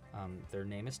company. Their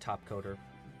name is Topcoder.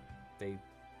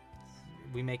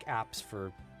 We make apps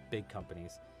for big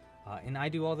companies. And I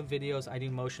do all the videos. I do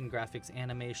motion graphics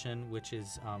animation, which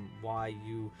is why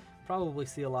you probably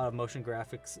see a lot of motion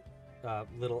graphics,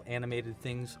 little animated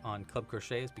things on Club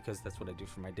Crochet, is because that's what I do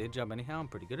for my day job anyhow. I'm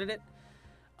pretty good at it.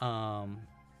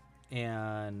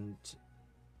 And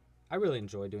I really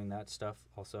enjoy doing that stuff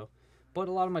also. But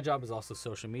a lot of my job is also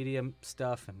social media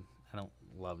stuff, and I don't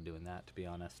love doing that, to be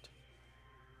honest.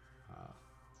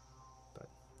 But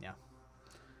yeah.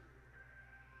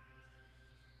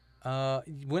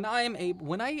 When I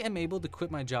am able to quit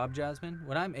my job, Jasmine,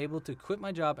 when I'm able to quit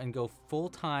my job and go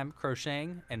full-time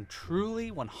crocheting and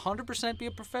truly 100% be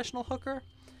a professional hooker,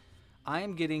 I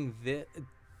am getting this.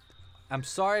 I'm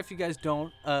sorry if you guys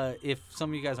don't, if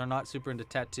some of you guys are not super into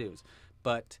tattoos,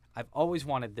 but I've always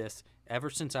wanted this ever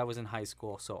since I was in high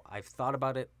school, so I've thought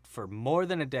about it for more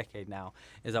than a decade now,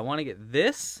 is I want to get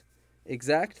this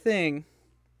exact thing,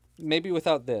 maybe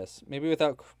without this, maybe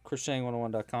without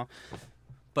crocheting101.com,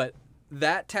 but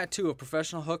that tattoo of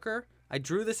professional hooker, I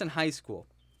drew this in high school,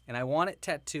 and I want it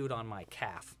tattooed on my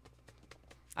calf.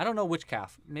 I don't know which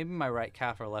calf, maybe my right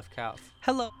calf or left calf.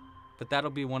 Hello. But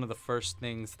that'll be one of the first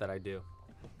things that I do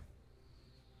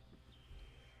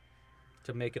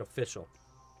to make it official,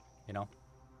 you know.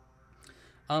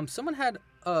 Someone had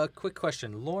a quick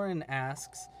question. Lauren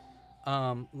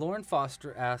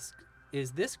Foster asks,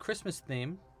 is this Christmas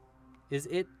themed? Is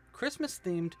it Christmas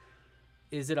themed?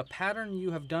 Is it a pattern you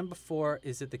have done before?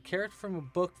 Is it the character from a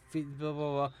book? Blah, blah,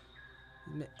 blah.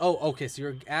 Oh, okay, so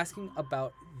you're asking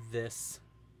about this.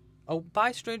 Oh,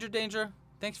 bye, Stranger Danger.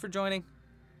 Thanks for joining.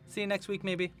 See you next week,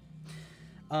 maybe.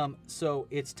 So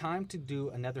it's time to do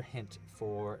another hint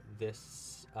for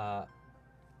this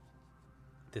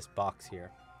this box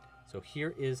here. So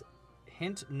here is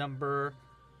hint number.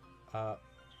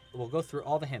 We'll go through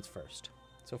all the hints first.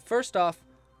 So first off,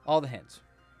 all the hints.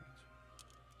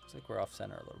 Looks like we're off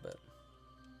center a little bit.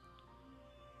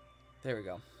 There we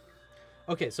go.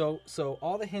 Okay, so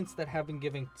all the hints that have been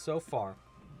given so far.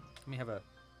 Let me have a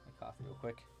coffee real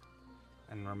quick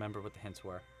and remember what the hints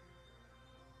were.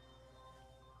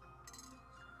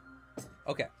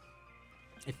 Okay,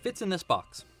 it fits in this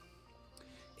box.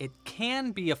 It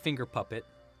can be a finger puppet,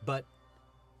 but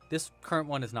this current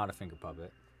one is not a finger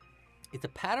puppet. It's a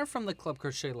pattern from the Club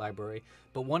Crochet library,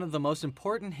 but one of the most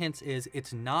important hints is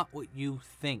it's not what you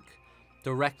think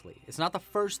directly. It's not the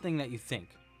first thing that you think.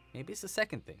 Maybe it's the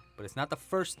second thing, but it's not the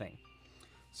first thing.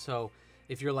 So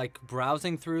if you're like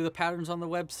browsing through the patterns on the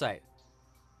website,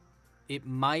 it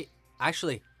might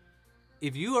actually,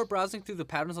 if you are browsing through the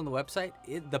patterns on the website,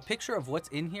 the picture of what's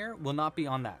in here will not be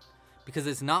on that because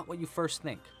it's not what you first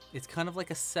think. It's kind of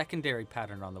like a secondary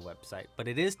pattern on the website, but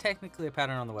it is technically a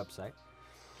pattern on the website.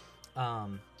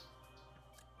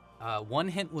 One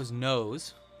hint was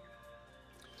nose.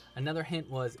 Another hint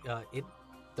was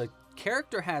the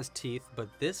character has teeth, but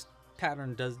this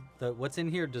pattern what's in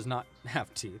here does not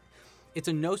have teeth. It's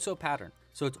a no-sew pattern,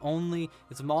 so it's all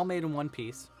made in one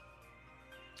piece.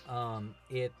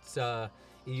 It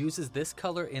uses this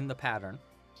color in the pattern,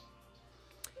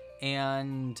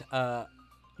 and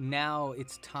now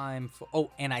it's time for, oh,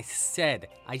 and I said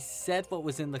what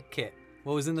was in the kit,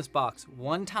 what was in this box.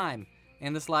 One time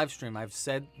in this live stream, I've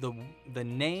said the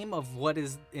name of what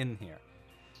is in here.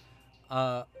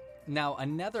 Now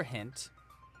another hint,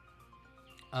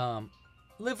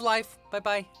 live life,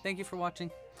 bye-bye, thank you for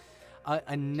watching.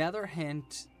 Another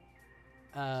hint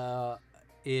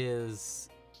is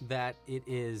that it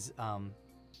is,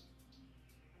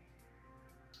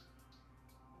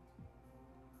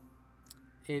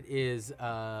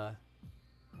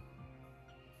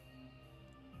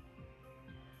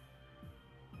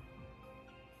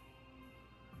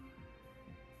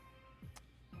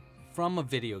 from a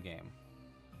video game.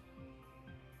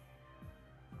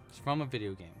 It's from a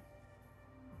video game.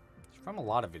 It's from a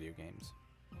lot of video games.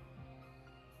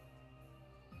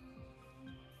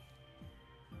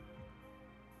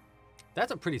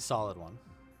 That's a pretty solid one.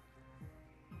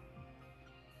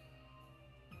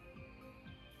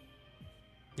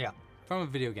 Yeah, from a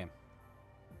video game.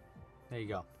 There you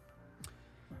go.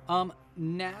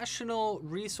 National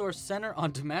Resource Center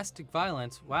on Domestic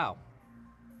Violence. Wow.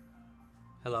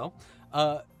 Hello.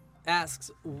 Asks,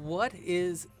 what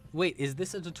is... Wait, is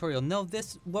this a tutorial? No,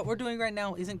 what we're doing right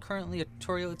now isn't currently a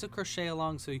tutorial. It's a crochet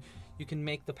along, so you can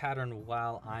make the pattern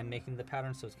while I'm making the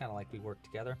pattern, so it's kind of like we work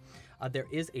together. There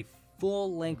is a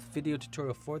full-length video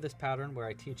tutorial for this pattern where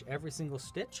I teach every single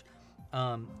stitch,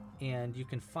 and you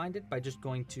can find it by just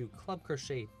going to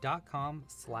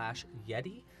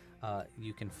clubcrochet.com/Yeti.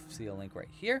 You can see a link right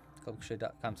here,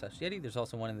 clubcrochet.com/Yeti. There's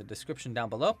also one in the description down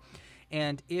below.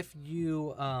 And if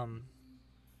you,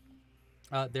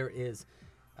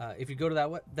 if you go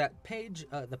to that page,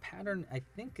 the pattern, I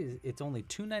think it's only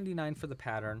 $2.99 for the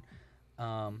pattern.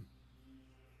 1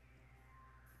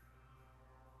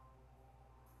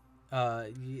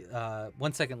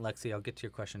 second, Lexi, I'll get to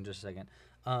your question in just a second.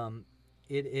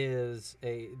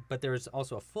 But there's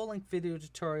also a full-length video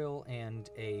tutorial and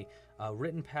a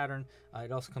written pattern.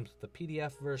 It also comes with a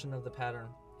PDF version of the pattern,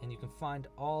 and you can find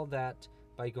all that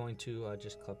by going to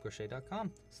just clubcrochet.com/Yeti.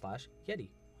 1, 2, 3,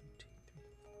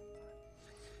 4,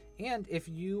 5. And if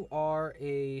you are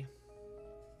a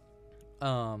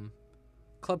Club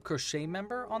Crochet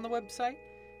member on the website,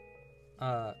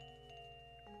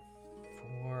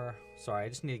 sorry, I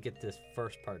just need to get this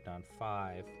first part done.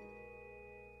 5.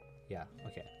 Yeah,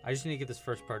 okay. I just need to get this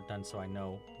first part done so I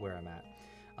know where I'm at.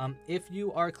 If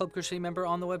you are a Club Crochet member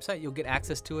on the website, you'll get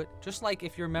access to it. Just like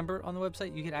if you're a member on the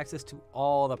website, you get access to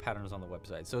all the patterns on the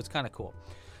website. So it's kind of cool.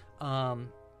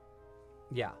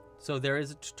 Yeah, so there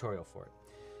is a tutorial for it.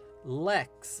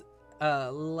 Lexi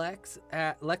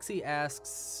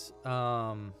asks,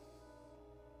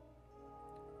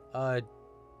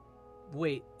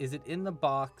 wait, is it in the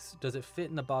box? Does it fit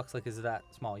in the box? Like, is it that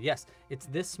small? Yes, it's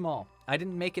this small. I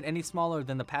didn't make it any smaller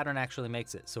than the pattern actually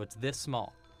makes it. So it's this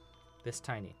small, this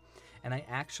tiny. And I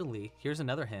actually, here's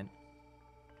another hint.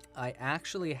 I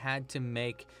actually had to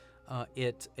make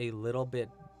it a little bit,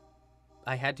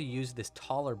 I had to use this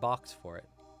taller box for it.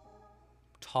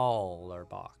 Taller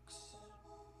box.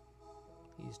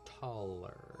 He's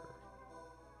taller.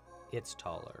 It's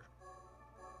taller.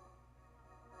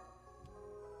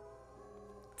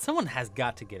 Someone has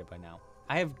got to get it by now.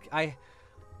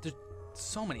 There's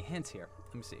so many hints here.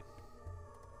 Let me see.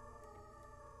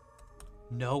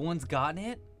 No one's gotten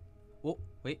it? Whoa,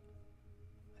 wait.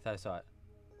 I thought I saw it.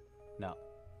 No.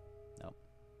 Nope.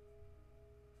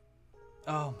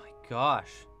 Oh my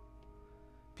gosh.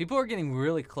 People are getting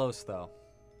really close though.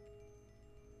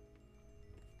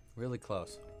 Really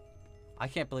close. I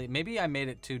can't believe, maybe I made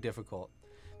it too difficult.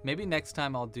 Maybe next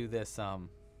time I'll do this, I'll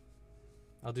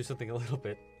do something a little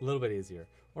bit easier,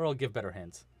 or I'll give better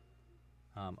hints.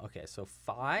 Okay, so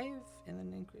 5 and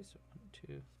then increase 1,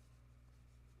 2.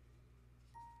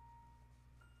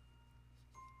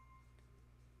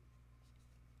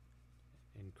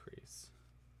 Increase.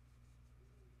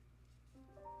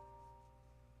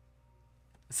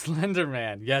 Slender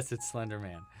Man. Yes, it's Slender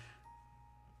Man.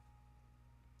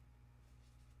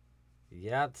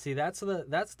 Yeah, see, that's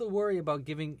the worry about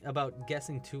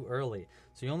guessing too early.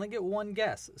 So you only get one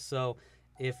guess. So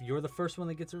if you're the first one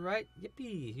that gets it right,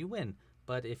 yippee, you win.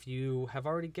 But if you have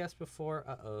already guessed before,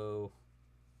 uh-oh.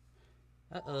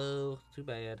 Uh-oh, too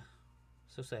bad.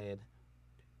 So sad.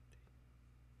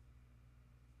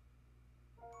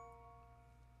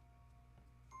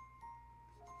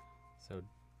 So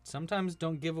sometimes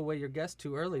don't give away your guess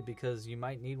too early because you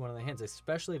might need one of the hints,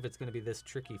 especially if it's going to be this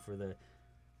tricky for the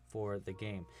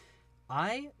game.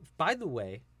 By the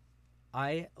way,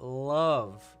 I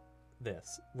love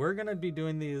this. We're going to be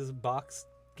doing these box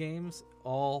games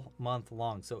all month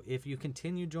long. So if you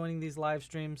continue joining these live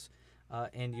streams,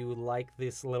 and you like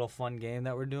this little fun game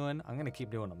that we're doing, I'm gonna keep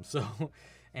doing them. So,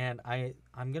 and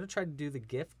I'm gonna try to do the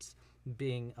gifts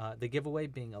being the giveaway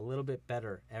being a little bit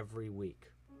better every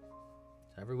week.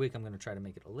 So every week I'm gonna try to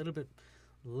make it a little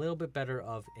bit better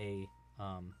of a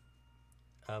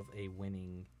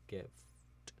winning gift.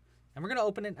 And we're gonna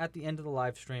open it at the end of the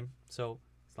live stream. So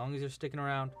as long as you're sticking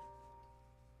around,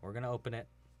 we're gonna open it.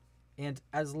 And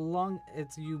as long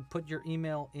as you put your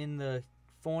email in the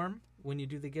form when you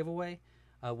do the giveaway,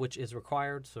 which is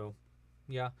required, so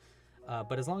yeah.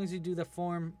 But as long as you do the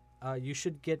form, you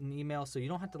should get an email, so you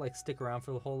don't have to like stick around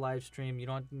for the whole live stream. You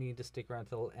don't need to stick around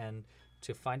till the end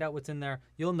to find out what's in there.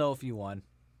 You'll know if you won.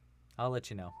 I'll let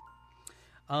you know.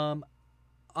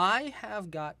 I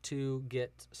have got to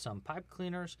get some pipe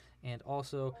cleaners, and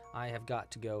also I have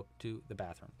got to go to the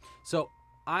bathroom. So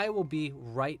I will be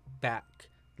right back.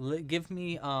 Give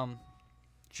me I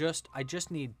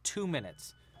just need 2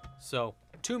 minutes. So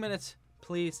 2 minutes,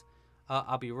 please.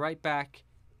 I'll be right back.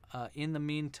 In the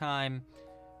meantime,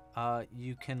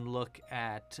 you can look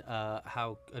at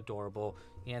how adorable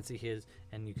Yancy is,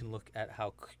 and you can look at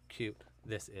how cute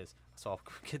this is. So I'll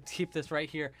keep this right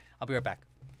here. I'll be right back.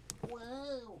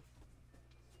 Whoa.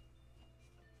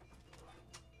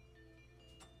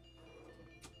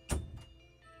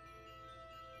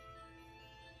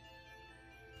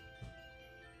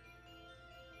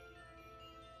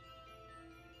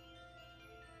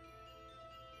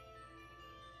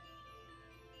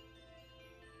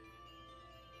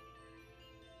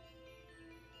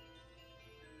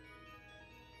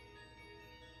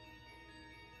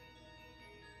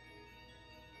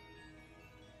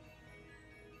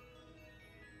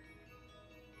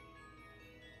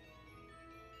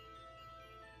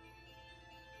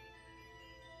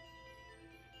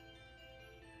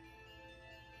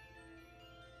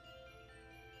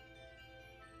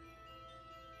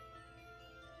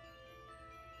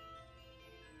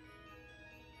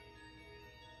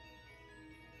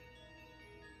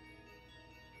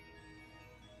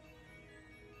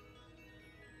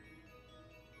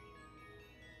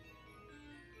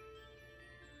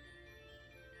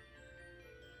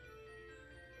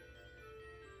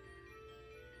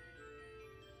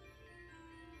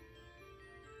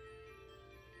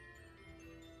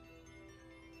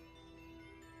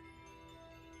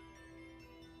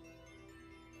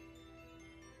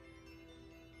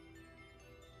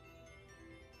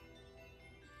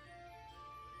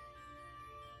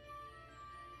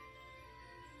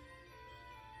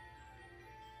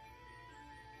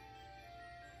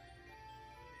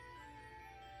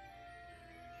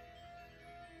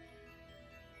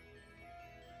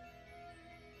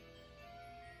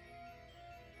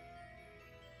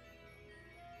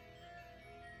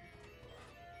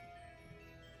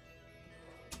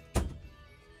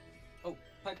 Oh,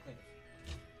 pipe cleaners.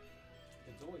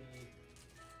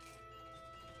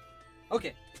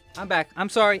 Okay, I'm back. I'm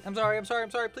sorry.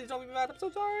 Please don't be mad. I'm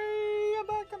so sorry. I'm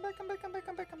back.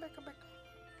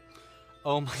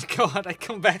 Oh my god, I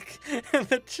come back in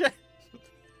the chat.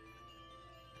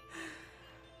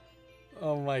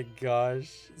 Oh my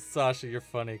gosh. Sasha, you're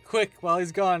funny. Quick, while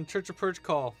he's gone, Church of Purge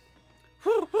call.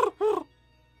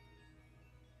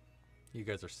 You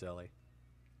guys are silly.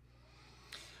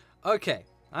 Okay,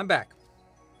 I'm back.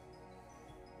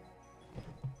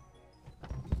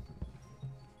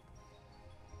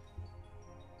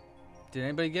 Did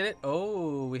anybody get it?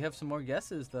 Oh, we have some more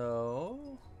guesses though.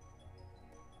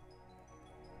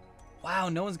 Wow,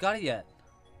 no one's got it yet.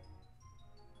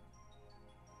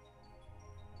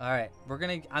 All right,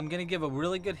 I'm gonna give a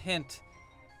really good hint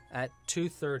at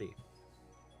 2:30.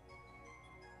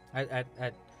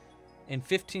 In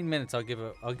 15 minutes, I'll give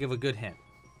a good hint.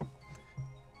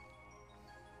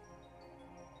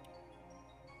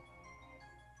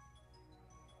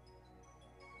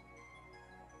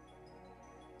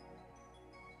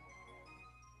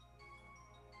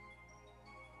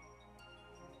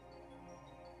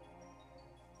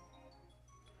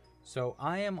 So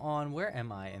I am on, where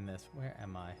am I in this? Where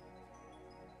am I?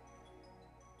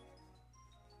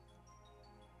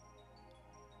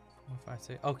 If I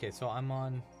say, okay, so I'm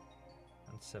on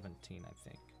 17, I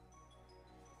think.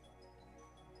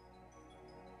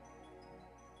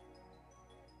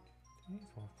 Okay,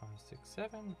 4, 5, 6,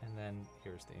 7, and then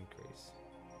here's the increase.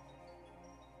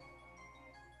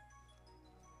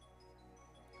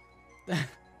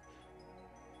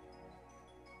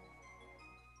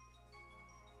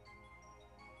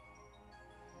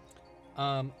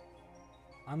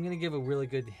 I'm gonna give a really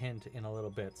good hint in a little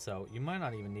bit, so you might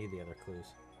not even need the other clues.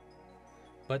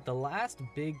 But the last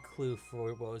big clue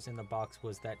for what was in the box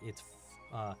was that it's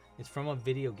from a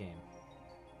video game.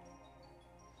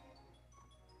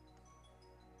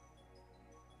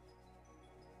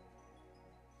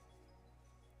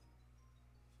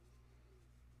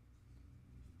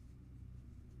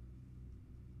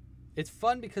 It's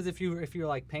fun because if you're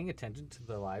like paying attention to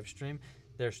the live stream,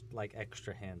 there's like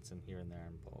extra hints in here and there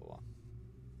and blah blah blah.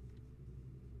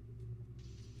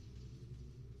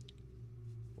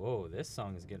 Whoa, this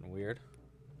song is getting weird.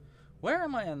 Where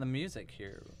am I on the music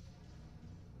here?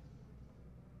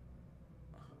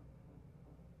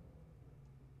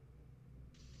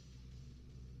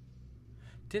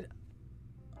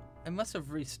 I must have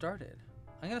restarted.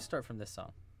 I'm gonna start from this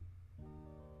song.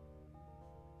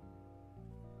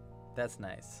 That's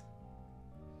nice.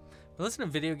 But listen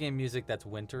to video game music that's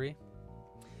wintry.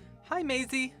 Hi,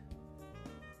 Maisie.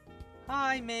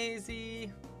 Hi,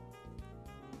 Maisie.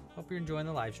 Hope you're enjoying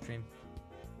the live stream.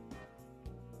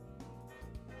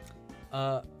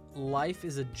 Life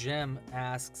is a Gem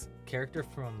asks, character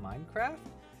from Minecraft?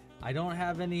 I don't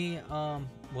have any,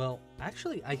 well,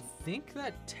 actually, I think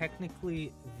that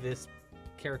technically this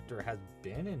character has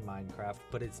been in Minecraft,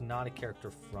 but it's not a character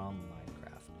from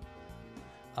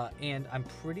Minecraft. And I'm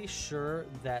pretty sure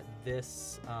that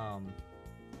this,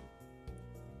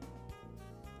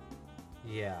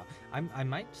 yeah, I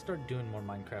might start doing more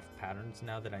Minecraft patterns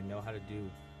now that I know how to do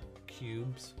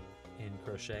cubes in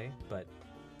Crochet, but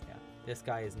yeah, this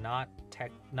guy is not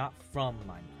from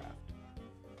Minecraft.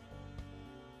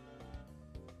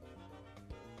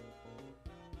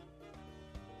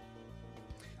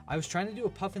 I was trying to do a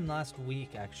puffin last week,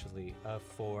 actually,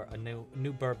 for a new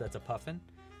burb that's a puffin.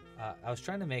 I was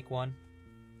trying to make one,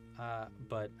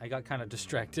 but I got kind of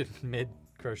distracted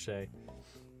mid-crochet.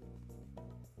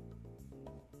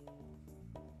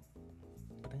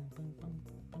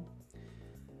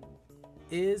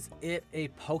 Is it a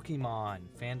Pokemon?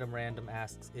 Fandom Random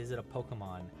asks, is it a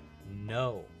Pokemon?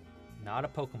 No, not a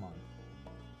Pokemon.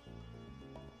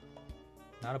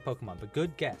 Not a Pokemon, but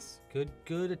good guess.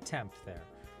 Good attempt there.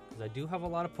 Because I do have a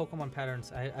lot of Pokemon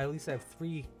patterns. I at least have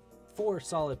 4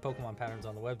 solid Pokemon patterns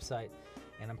on the website.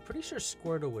 And I'm pretty sure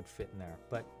Squirtle would fit in there,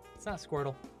 but it's not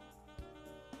Squirtle.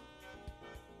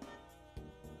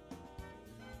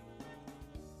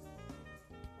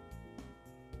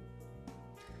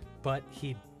 But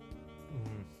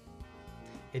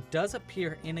it does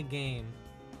appear in a game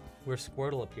where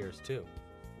Squirtle appears too.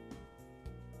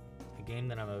 A game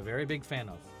that I'm a very big fan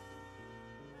of.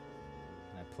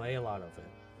 And I play a lot of it.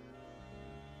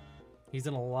 He's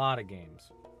in a lot of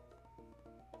games.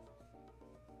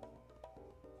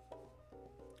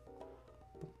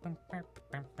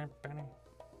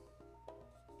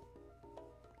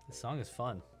 This song is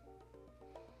fun.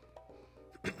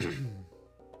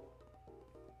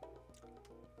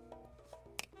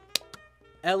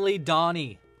 Ellie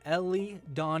Donnie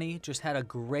just had a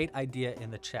great idea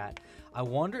in the chat. I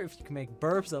wonder if you can make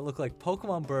burbs that look like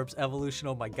Pokemon burbs evolution.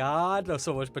 Oh my god, there's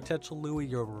so much potential, Louie.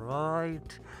 You're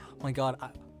right. Oh my god,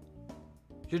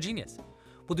 you're a genius.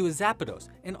 We'll do a Zapdos,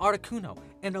 an Articuno,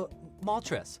 and a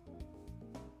Moltres.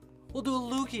 We'll do a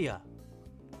Lugia,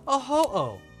 a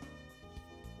Ho-Oh.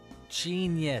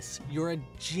 Genius. You're a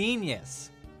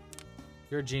genius.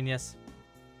 You're a genius.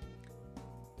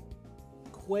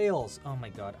 Quails. Oh my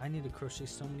god, I need to crochet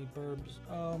so many burbs.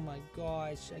 Oh my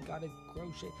gosh, I gotta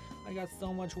crochet. I got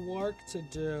so much work to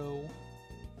do.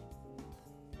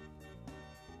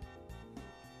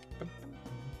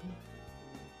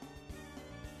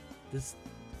 This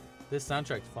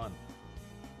soundtrack's fun.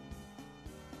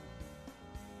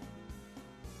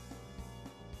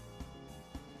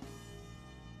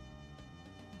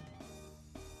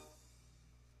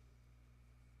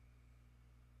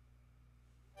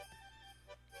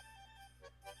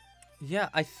 Yeah,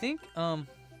 I think, I'm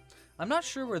not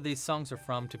sure where these songs are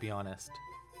from, to be honest.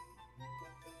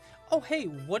 Oh, hey,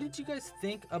 what did you guys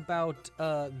think about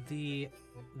the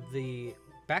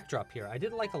backdrop here? I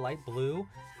did like a light blue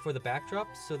for the backdrop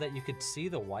so that you could see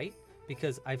the white,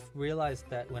 because I've realized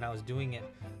that when I was doing it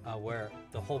where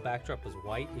the whole backdrop was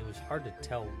white, it was hard to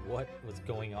tell what was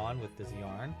going on with this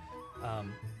yarn.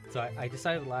 So I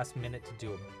decided last minute to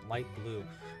do a light blue.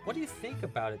 What do you think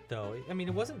about it, though? I mean,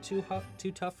 it wasn't too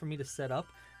tough for me to set up,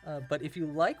 but if you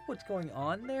like what's going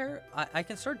on there, I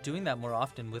can start doing that more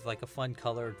often with like a fun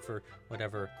color for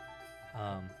whatever,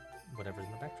 whatever's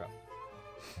in the backdrop.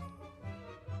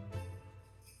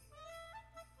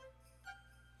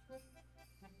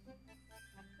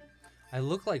 I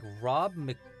look like Rob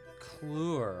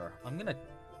McClure. I'm gonna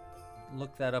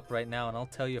look that up right now, and I'll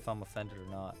tell you if I'm offended or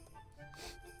not.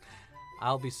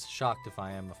 I'll be shocked if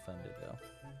I am offended, though.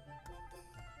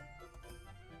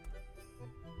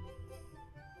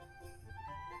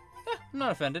 Yeah, I'm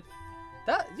not offended.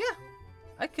 Yeah,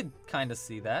 I could kind of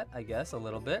see that, I guess, a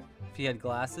little bit. If he had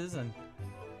glasses, and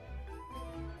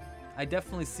I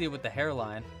definitely see it with the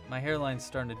hairline. My hairline's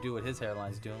starting to do what his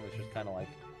hairline's doing, which is kind of like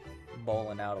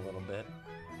bowling out a little bit.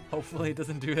 Hopefully it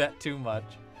doesn't do that too much.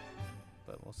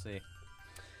 But we'll see.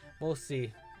 We'll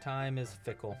see. Time is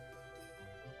fickle.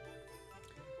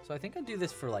 So I think I do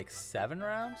this for like 7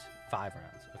 rounds? 5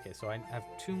 rounds. Okay, so I have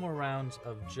 2 more rounds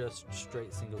of just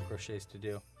straight single crochets to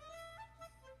do.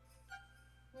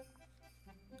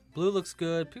 Blue looks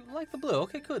good. People like the blue.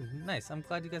 Okay, good. Nice. I'm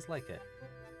glad you guys like it.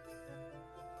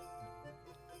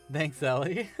 Thanks,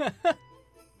 Ellie.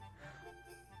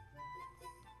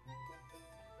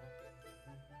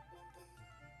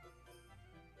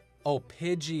 Oh,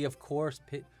 Pidgey, of course.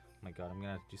 Oh my god, I'm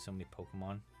gonna have to do so many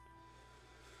Pokemon.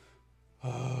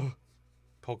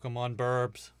 Pokemon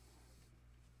burbs.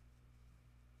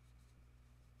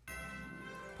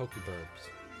 Pokeburbs.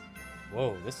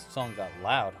 Whoa, this song got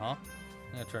loud, huh?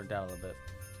 I'm gonna turn it down a little bit.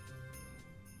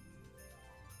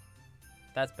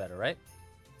 That's better, right?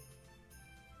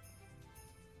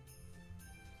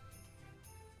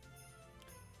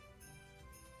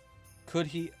 Could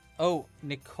he... Oh,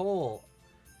 Nicole...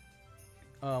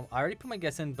 I already put my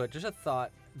guess in, but just a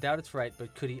thought. Doubt it's right,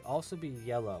 but could he also be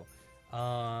yellow?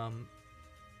 No.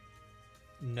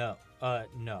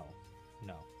 No.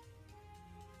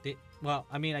 Well,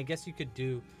 I mean, I guess you could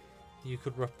do... You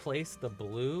could replace the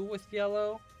blue with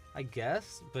yellow, I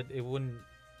guess, but it wouldn't...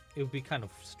 It would be kind of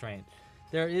strange.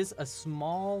 There is a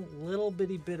small, little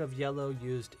bitty bit of yellow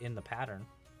used in the pattern.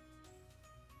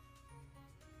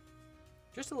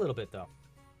 Just a little bit, though.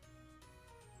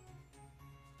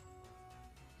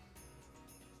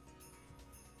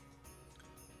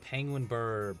 Penguin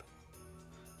burb.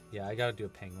 Yeah, I gotta do a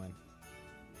penguin.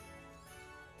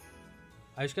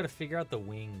 I just gotta figure out the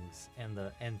wings and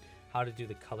how to do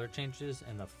the color changes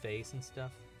and the face and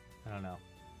stuff. I don't know.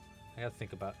 I gotta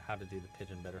think about how to do the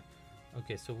pigeon better.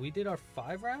 Okay, so we did our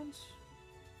 5 rounds.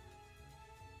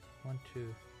 1,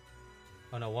 2.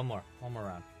 Oh no, one more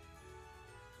round.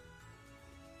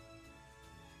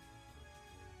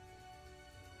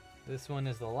 This one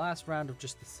is the last round of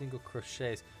just the single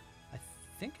crochets. I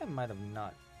think I might have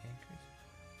not increased.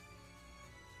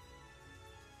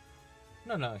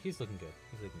 No, he's looking good.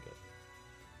 He's looking good.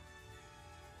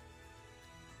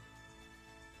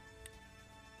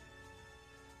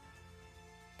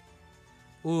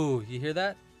 Ooh, you hear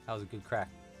that? That was a good crack.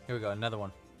 Here we go, another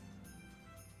one.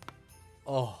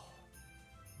 Oh,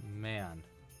 man.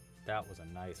 That was a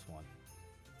nice one.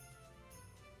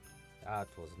 That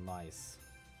was nice.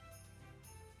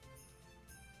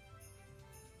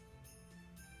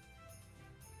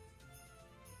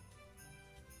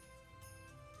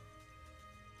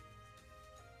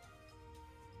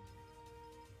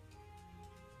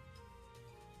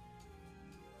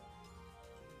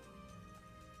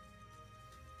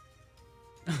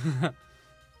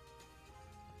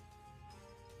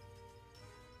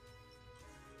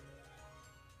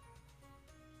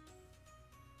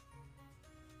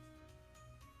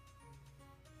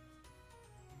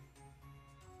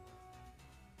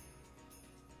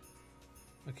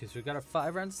 Okay, so we got our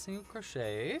 5 rounds of single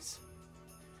crochets.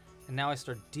 And now I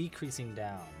start decreasing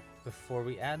down before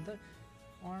we add the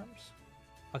arms.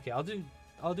 Okay, I'll do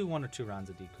 1 or 2 rounds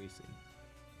of decreasing.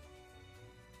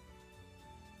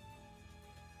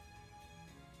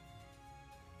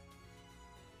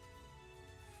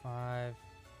 Five.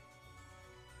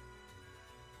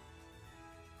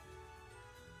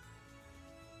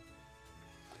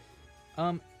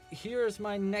 Here's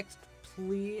my next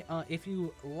plea. If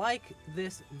you like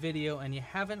this video and you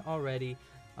haven't already,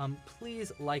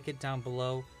 please like it down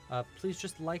below. Please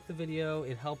just like the video.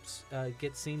 It helps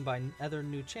get seen by other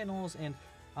new channels, and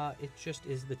it just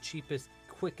is the cheapest,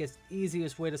 quickest,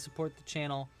 easiest way to support the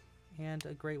channel, and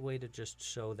a great way to just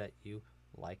show that you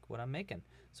like what I'm making.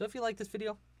 So if you like this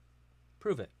video,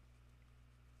 prove it.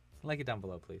 Like it down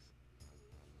below, please.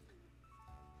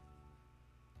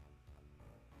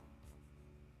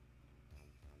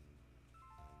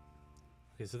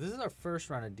 Okay, so this is our first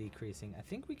round of decreasing. I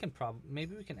think we can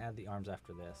maybe we can add the arms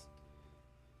after this.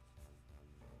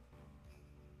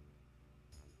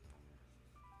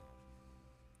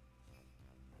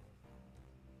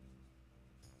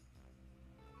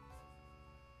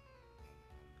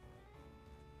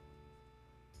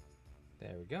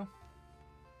 There we go.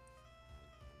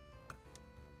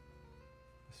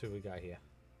 Let's see what we got here.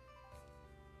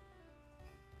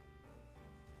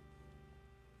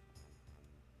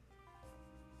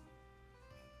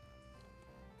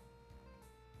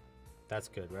 That's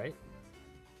good, right?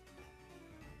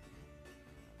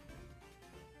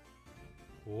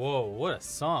 Whoa, what a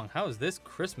song. How is this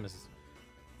Christmas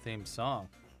themed song?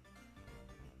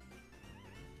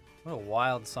 What a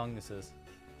wild song this is.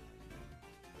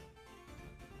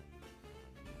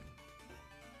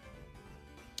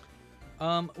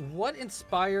 What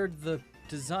inspired the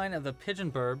design of the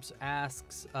pigeon burbs?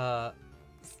 Asks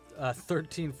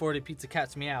 1340 Pizza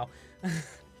Cats Meow.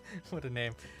 What a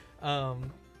name.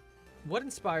 What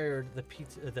inspired the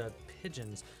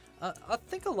pigeons? I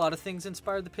think a lot of things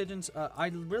inspired the pigeons. I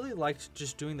really liked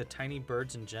just doing the tiny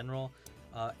birds in general,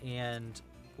 and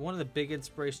one of the big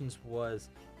inspirations was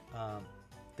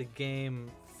the game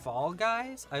Fall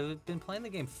Guys. I've been playing the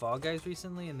game Fall Guys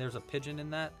recently, and there's a pigeon in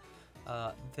that.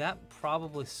 That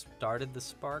probably started the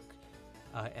spark,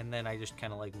 and then I just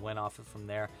kind of like went off it from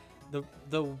there. The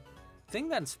thing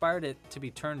that inspired it to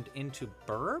be turned into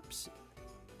burbs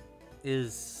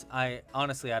is I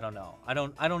don't know. I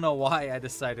don't know why I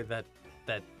decided that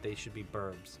they should be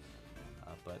burbs,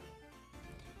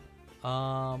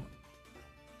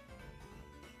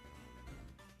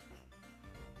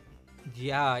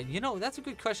 yeah, you know, that's a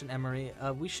good question, Emery.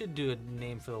 We should do a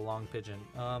name for the long pigeon.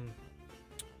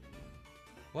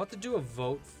 We'll have to do a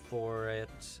vote for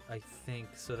it, I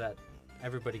think, so that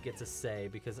everybody gets a say,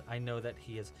 because I know that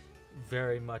he is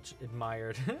very much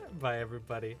admired by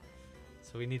everybody.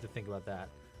 So we need to think about that.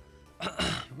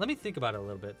 Let me think about it a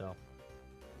little bit, though.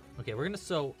 Okay, we're going to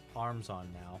sew arms on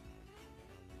now.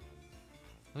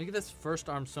 Let me get this first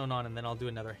arm sewn on, and then I'll do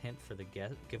another hint for the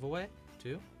giveaway,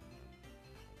 too.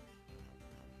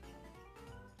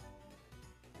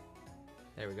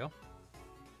 There we go.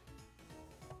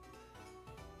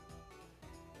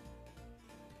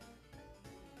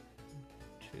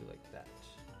 Two like that.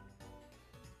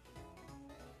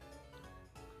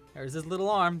 There's his little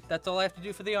arm. That's all I have to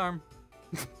do for the arm.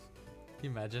 Can you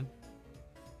imagine?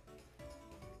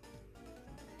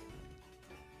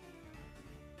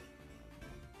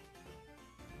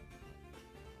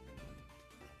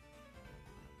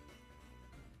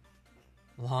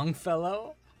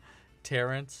 Longfellow?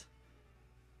 Terrence?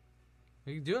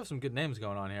 We do have some good names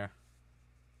going on here.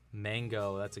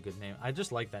 Mango, that's a good name. I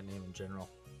just like that name in general.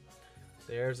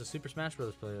 There's a Super Smash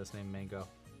Bros. Player that's named Mango.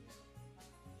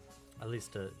 At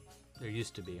least there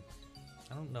used to be.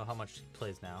 I don't know how much he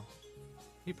plays now.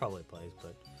 He probably plays,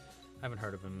 but I haven't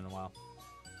heard of him in a while.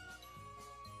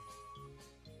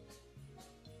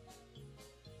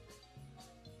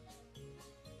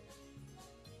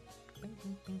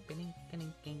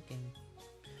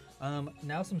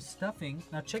 Now some stuffing.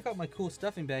 Now check out my cool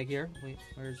stuffing bag here. Wait,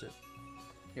 where is it?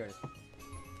 Here it is.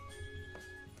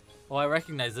 Oh, I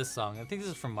recognize this song. I think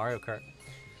this is from Mario Kart.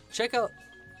 Check out.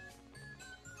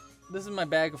 This is my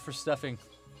bag for stuffing.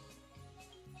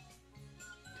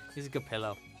 He's a good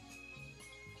pillow.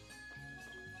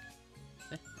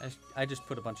 I just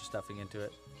put a bunch of stuffing into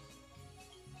it.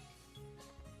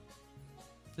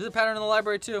 There's a pattern in the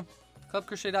library too.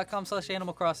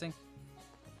 Clubcrochet.com/Animal Crossing.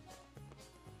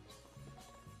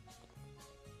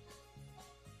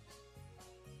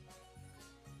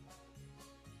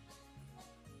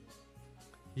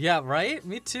 Yeah, right?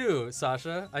 Me too,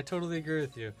 Sasha. I totally agree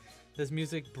with you. This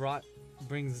music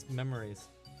brings memories.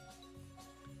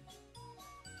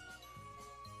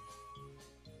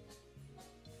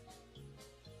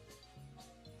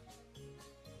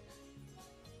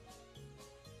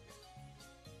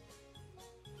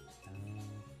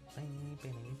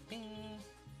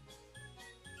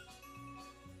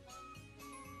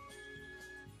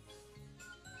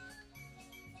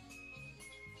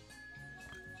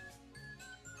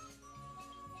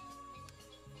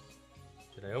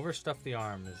 Did I overstuff the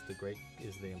arm is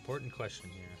the important question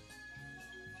here.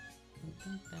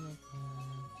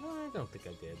 No, I don't think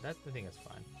I did. I think it's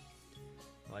fine.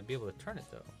 Will I be able to turn it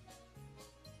though?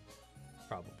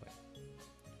 Probably.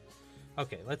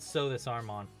 Okay, let's sew this arm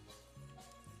on.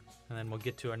 And then we'll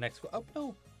get to our next... Oh,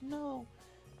 no! No!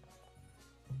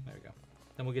 There we go.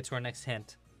 Then we'll get to our next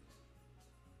hint.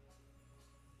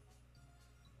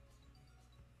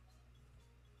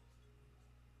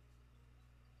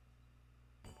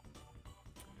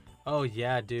 Oh,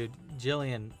 yeah, dude.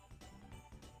 Jillian,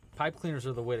 pipe cleaners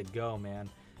are the way to go, man.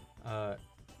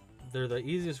 They're the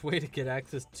easiest way to get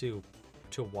access to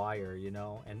wire, you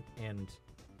know, and you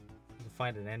can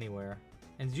find it anywhere.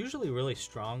 And it's usually really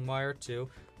strong wire, too.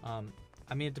 I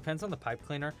mean, it depends on the pipe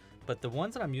cleaner, but the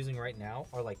ones that I'm using right now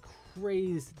are like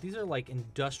crazy. These are like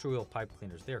industrial pipe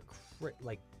cleaners. They're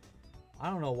like,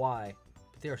 I don't know why,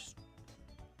 but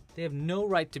they have no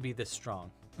right to be this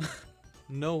strong.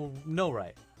 no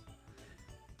right.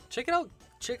 Check it out.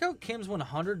 Check out Kim's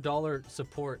 $100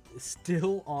 support. It's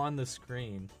still on the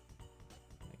screen.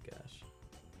 Oh my gosh.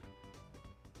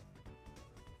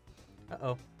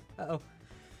 Uh-oh. Uh-oh.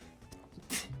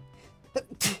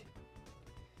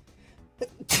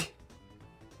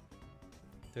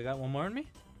 Do I got one more in me?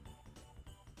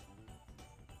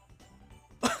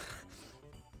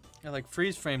 I like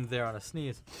freeze framed there on a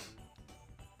sneeze.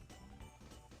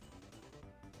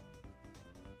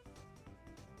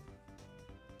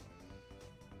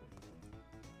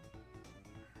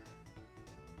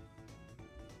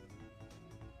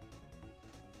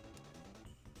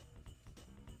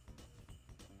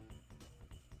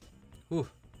 Ooh.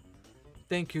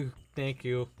 Thank you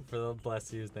for the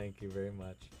bless yous. Thank you very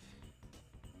much.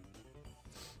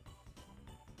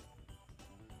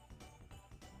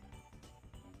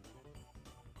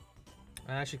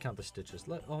 I actually count the stitches.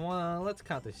 Let's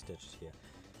count these stitches here.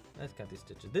 Let's count these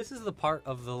stitches. This is the part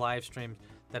of the live stream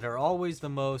that are always the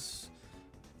most.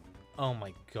 Oh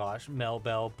my gosh, Mel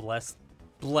Bell, bless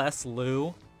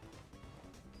Lou.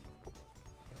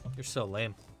 You're so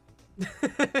lame.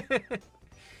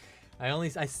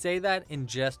 I say that in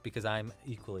jest because I'm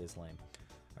equally as lame.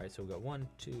 All right, so we've got 1,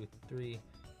 2, 3,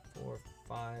 4,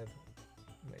 5.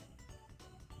 Wait.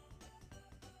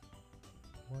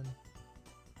 1,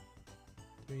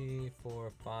 3,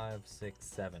 4, 5, 6,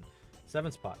 7.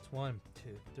 7 spots. 1, 2,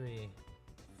 3,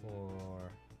 4.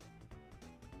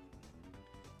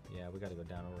 Yeah, we got to go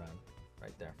down around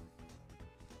right there.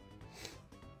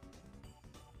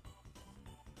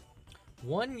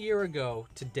 1 year ago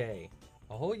today,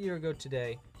 a whole year ago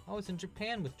today, I was in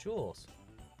Japan with Jules.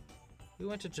 We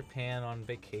went to Japan on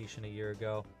vacation a year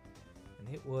ago,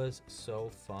 and it was so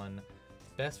fun.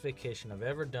 Best vacation I've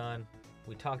ever done.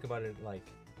 We talk about it like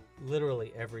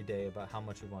literally every day about how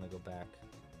much we want to go back.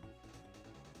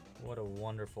 What a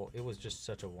wonderful, it was just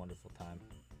such a wonderful time.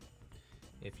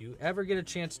 If you ever get a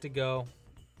chance to go,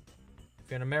 if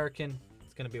you're an American,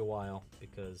 it's going to be a while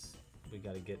because we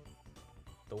got to get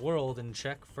the world in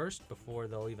check first before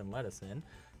they'll even let us in.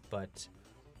 But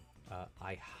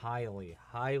I highly,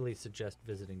 highly suggest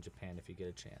visiting Japan if you get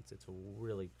a chance. It's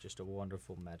really just a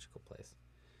wonderful, magical place.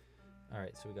 All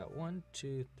right, so we got 1,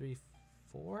 2, 3,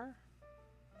 4,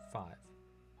 5.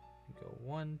 We go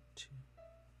 1, 2.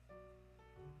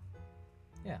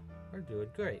 Yeah, we're doing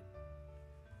great.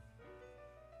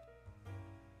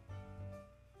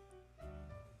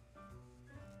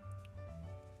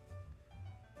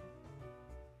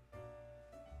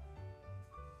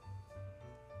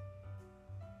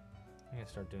 I'm gonna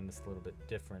start doing this a little bit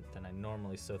different than I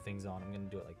normally sew things on. I'm gonna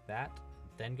do it like that,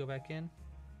 then go back in.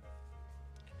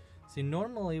 See,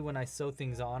 normally when I sew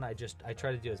things on, I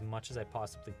try to do as much as I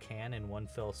possibly can in one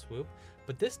fell swoop.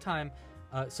 But this time,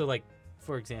 so like,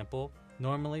 for example,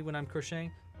 normally when I'm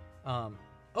crocheting,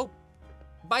 oh,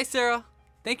 bye Sarah.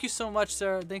 Thank you so much,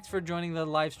 Sarah. Thanks for joining the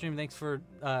live stream. Thanks for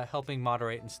helping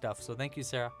moderate and stuff. So thank you,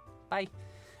 Sarah. Bye.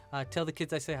 Tell the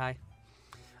kids I say hi.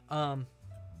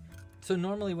 So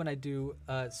normally when I do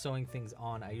sewing things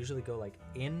on, I usually go like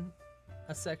in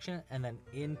a section and then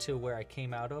into where I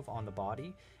came out of on the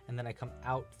body, and then I come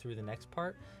out through the next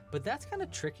part. But that's kind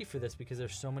of tricky for this because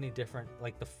there's so many different,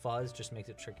 like the fuzz just makes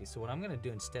it tricky. So what I'm gonna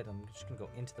do instead, I'm just gonna go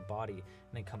into the body and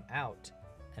then come out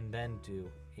and then do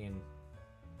in,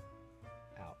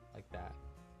 out like that.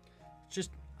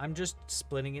 I'm just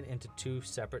splitting it into 2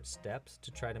 separate steps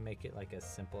to try to make it like as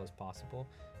simple as possible,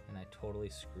 and I totally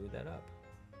screwed that up.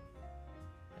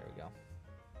 There we go.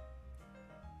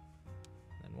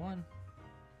 Then 1.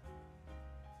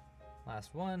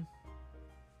 Last one.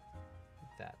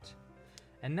 Like that.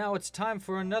 And now it's time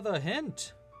for another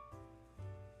hint.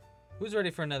 Who's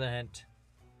ready for another hint?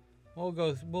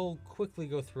 We'll quickly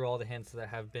go through all the hints that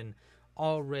have been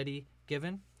already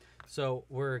given. So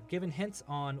we're given hints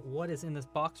on what is in this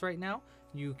box right now.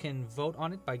 You can vote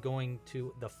on it by going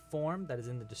to the form that is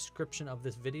in the description of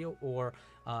this video, or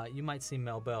you might see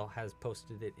Mel Bell has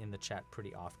posted it in the chat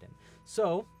pretty often.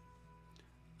 So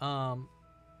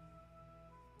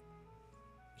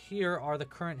here are the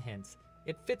current hints.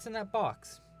 It fits in that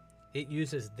box. It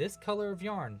uses this color of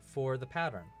yarn for the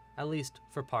pattern, at least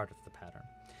for part of the pattern.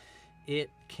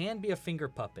 It can be a finger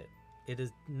puppet. It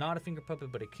is not a finger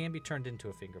puppet, but it can be turned into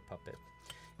a finger puppet.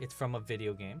 It's from a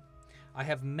video game. I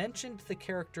have mentioned the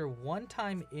character one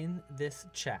time in this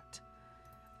chat.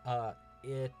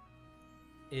 It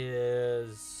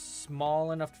is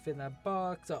small enough to fit in that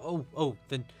box.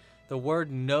 The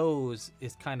word nose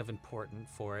is kind of important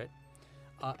for it.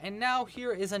 And now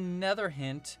here is another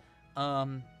hint.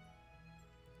 And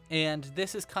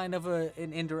this is kind of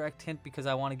an indirect hint because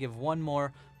I want to give one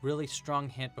more really strong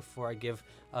hint before I give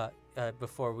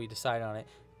before we decide on it.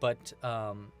 But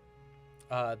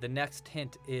the next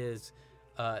hint is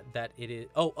that it is.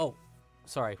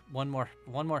 Sorry. One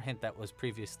more hint that was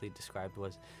previously described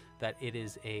was that it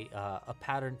is a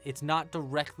pattern. It's not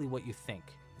directly what you think.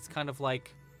 It's kind of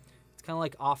like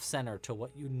off center to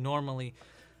what you normally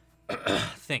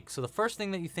think. So the first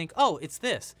thing that you think, oh, it's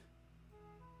this.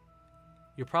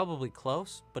 You're probably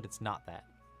close, but it's not that.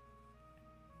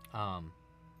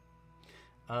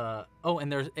 Oh,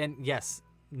 and yes,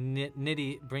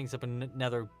 Nitty brings up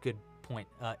another good point.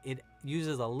 It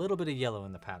uses a little bit of yellow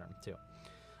in the pattern too.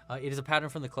 It is a pattern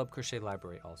from the Club Crochet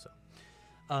library also.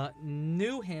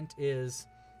 New hint is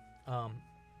a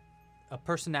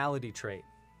personality trait.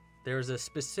 There's a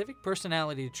specific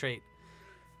personality trait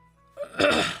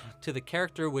to the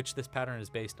character which this pattern is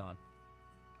based on.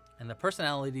 And the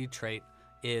personality trait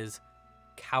is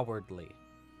cowardly.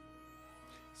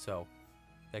 So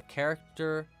the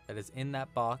character that is in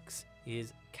that box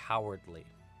is cowardly.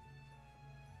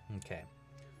 Okay.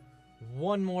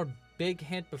 One more big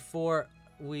hint before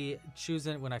we choose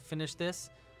it when I finish this.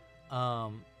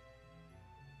 We'll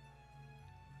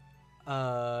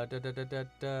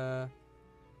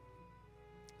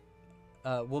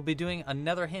be doing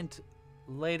another hint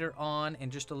later on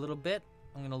in just a little bit.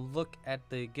 I'm gonna look at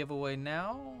the giveaway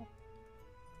now.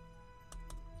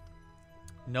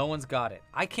 No one's got it.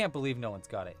 I can't believe no one's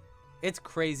got it. It's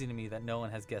crazy to me that no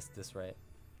one has guessed this right.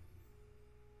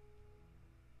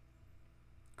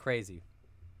 Crazy.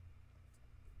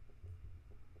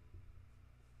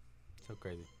 So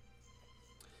crazy.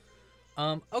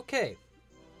 Okay.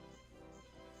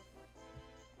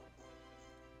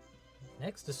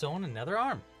 Next to sew on another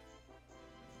arm.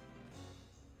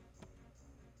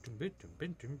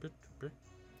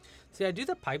 See, I do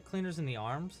the pipe cleaners in the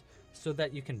arms so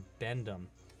that you can bend them.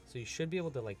 So you should be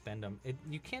able to like bend them.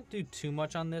 You can't do too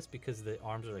much on this because the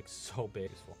arms are like so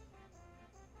big.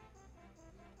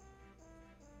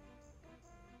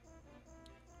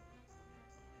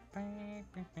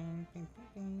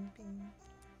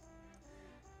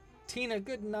 Tina,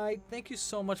 good night. Thank you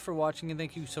so much for watching and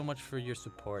thank you so much for your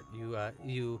support.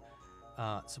 You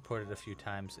supported a few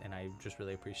times and I just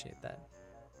really appreciate that.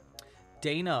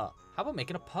 Dana, how about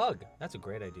making a pug? That's a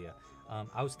great idea.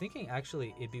 I was thinking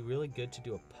actually it'd be really good to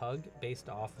do a pug based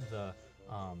off the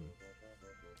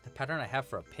pattern I have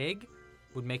for a pig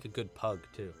would make a good pug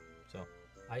too. So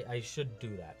I should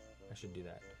do that. I should do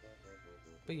that.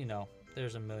 But you know,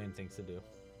 there's a million things to do.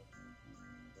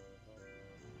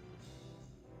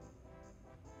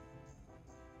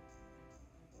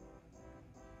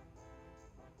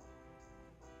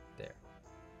 There.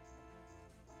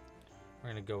 We're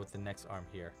gonna go with the next arm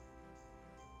here.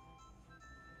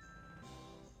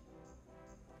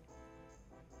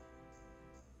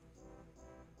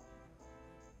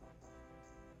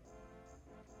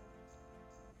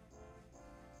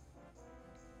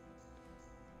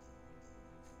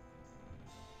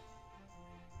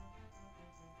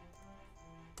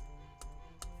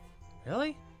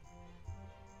 Really?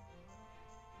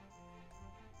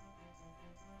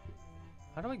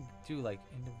 How do I do like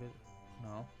individual?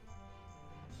 No.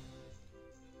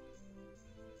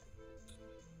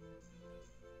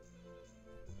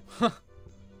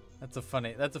 That's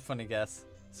a funny guess.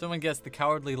 Someone guessed the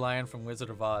Cowardly Lion from Wizard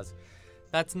of Oz.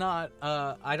 That's not,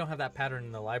 I don't have that pattern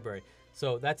in the library.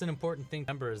 So that's an important thing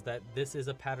to remember is that this is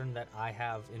a pattern that I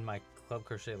have in my Club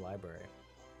Crochet library.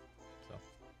 So.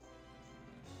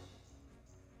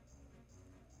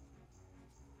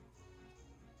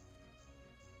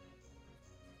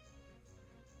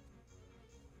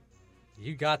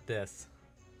 You got this.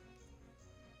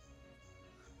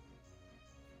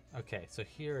 Okay, so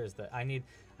here is the, I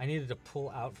needed to pull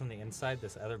out from the inside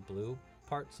this other blue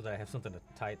part so that I have something to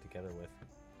tie it together with.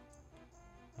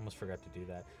 I almost forgot to do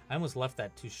that. I almost left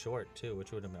that too short too,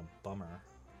 which would have been a bummer.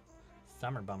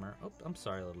 Summer bummer. Oh, I'm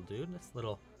sorry, little dude.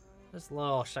 This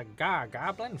little cigar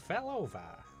goblin fell over.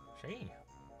 See?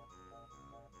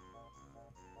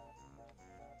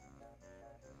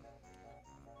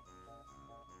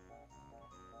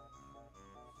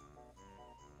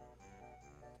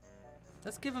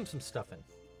 Let's give him some stuffing.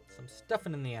 Some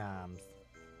stuffing in the arms.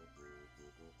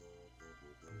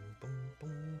 Boom, boom,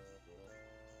 boom.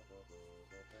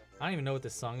 I don't even know what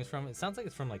this song is from. It sounds like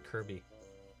it's from like Kirby.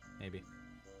 Maybe.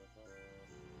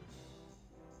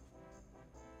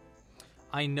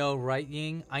 I know, right,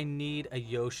 Ying? I need a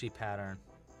Yoshi pattern.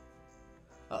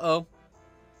 Uh-oh.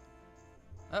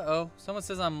 Uh-oh. Someone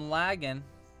says I'm lagging.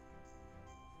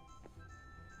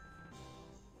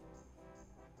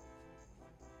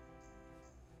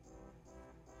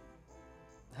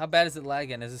 How bad is it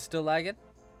lagging? Is it still lagging?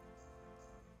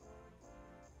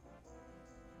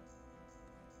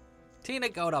 Tina,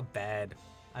 go to bed.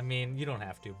 I mean, you don't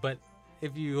have to, but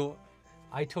if you,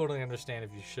 I totally understand if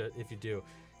you should, if you do.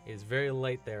 It's very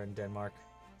late there in Denmark.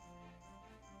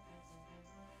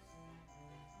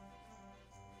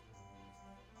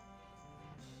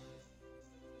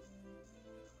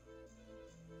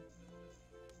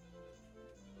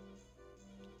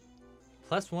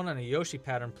 +1 on a Yoshi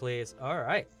pattern, please. All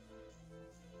right.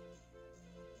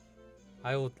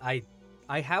 I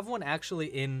have one actually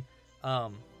in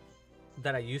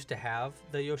that I used to have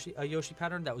a Yoshi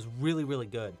pattern that was really, really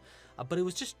good. But it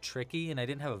was just tricky and I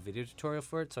didn't have a video tutorial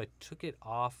for it, so I took it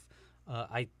off.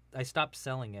 I stopped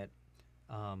selling it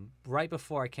right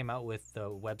before I came out with the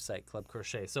website Club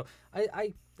Crochet. So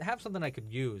I have something I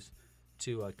could use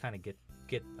to kind of get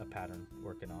a pattern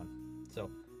working on. So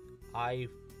a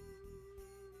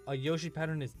Yoshi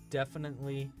pattern is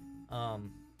definitely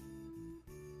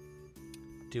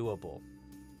doable.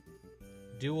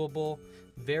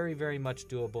 Very, very much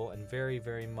doable, and very,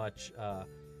 very much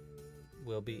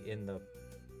will be in the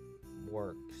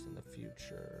works in the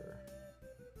future.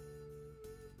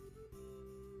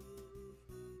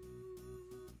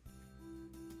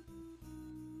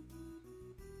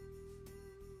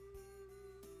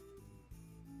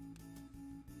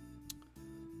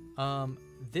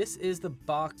 This is the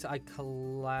box I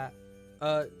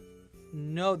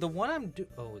no, the one I'm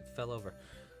oh, it fell over.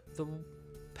 The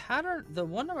pattern, the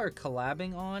one that we're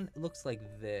collabing on looks like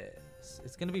this.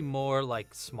 It's gonna be more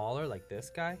like smaller, like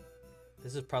this guy.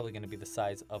 This is probably gonna be the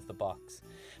size of the box.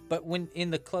 But when in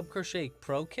the Club Crochet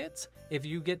Pro kits, if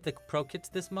you get the Pro kits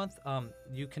this month,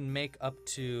 you can make up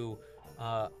to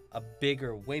a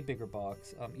bigger, way bigger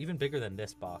box, even bigger than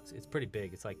this box. It's pretty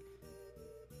big. It's like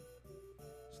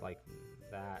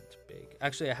that big.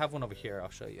 Actually, I have one over here. I'll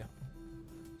show you.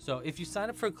 So if you sign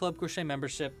up for a Club Crochet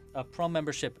membership, a Pro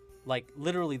membership, like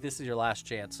literally this is your last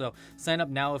chance. So sign up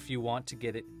now if you want to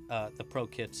get it, the Pro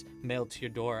kits mailed to your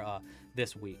door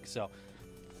this week. So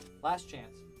last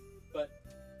chance. But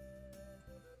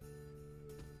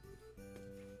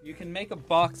you can make a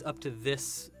box up to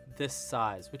this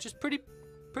size, which is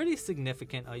pretty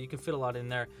significant. You can fit a lot in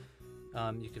there.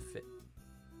 You can fit,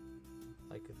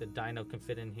 like the dino can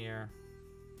fit in here.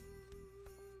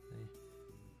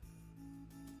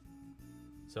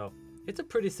 So it's a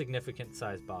pretty significant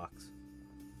size box.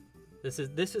 This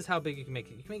is how big you can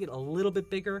make it. You can make it a little bit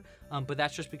bigger, but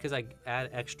that's just because I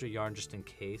add extra yarn just in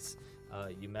case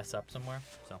you mess up somewhere.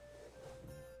 So.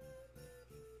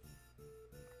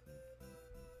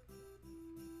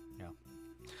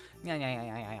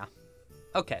 Yeah.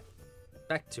 Okay,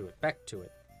 back to it.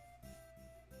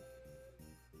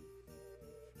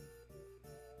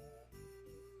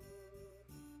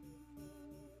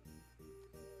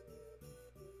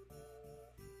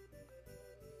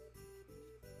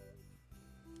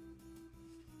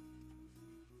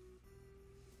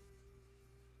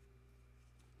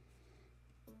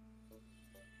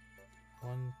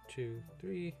 One, two,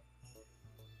 three.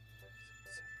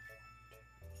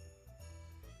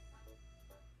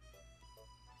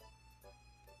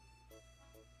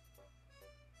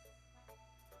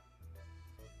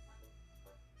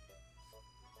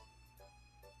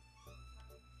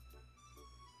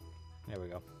 There we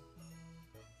go.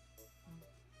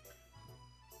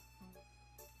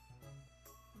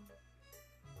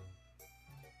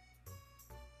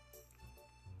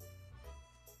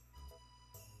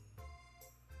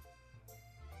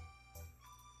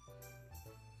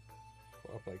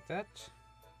 Go up like that.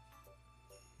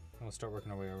 And we'll start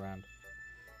working our way around.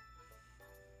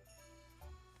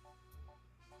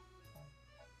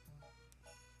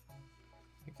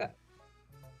 Like that.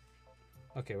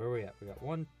 Okay, where are we at? We got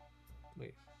 1,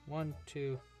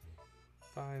 2,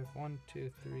 5, 1,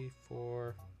 2, 3,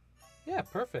 4. Yeah,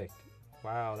 perfect.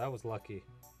 Wow, that was lucky.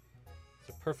 It's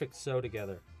a perfect sew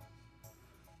together.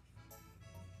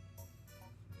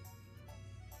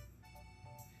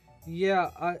 Yeah,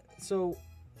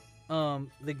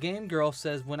 the game girl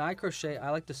says, when I crochet,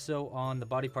 I like to sew on the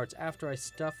body parts after I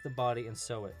stuff the body and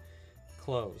sew it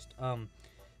closed.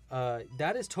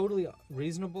 That is totally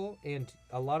reasonable, and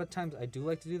a lot of times I do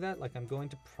like to do that. Like, I'm going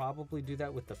to probably do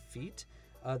that with the feet.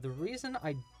 The reason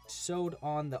I sewed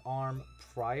on the arm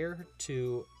prior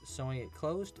to sewing it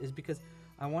closed is because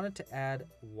I wanted to add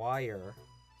wire,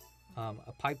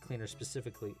 a pipe cleaner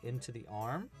specifically, into the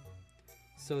arm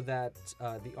so that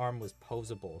the arm was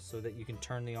posable, so that you can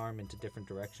turn the arm into different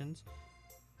directions.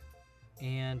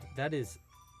 And that is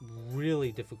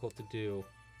really difficult to do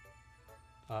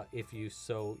if you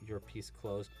sew your piece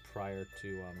closed prior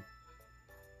to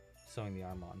sewing the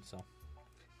arm on. So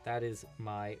that is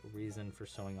my reason for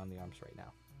sewing on the arms right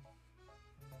now.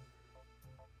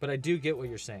 But I do get what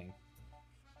you're saying.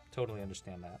 Totally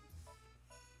understand that.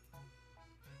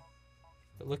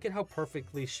 But look at how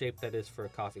perfectly shaped that is for a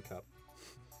coffee cup.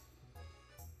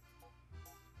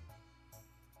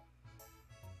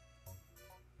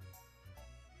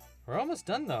 We're almost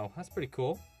done though. That's pretty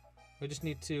cool. We just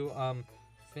need to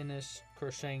finish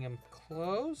crocheting them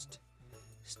closed,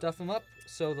 stuff him up,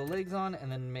 sew the legs on,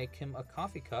 and then make him a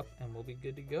coffee cup, and we'll be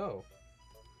good to go.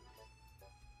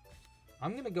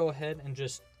 I'm gonna go ahead and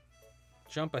just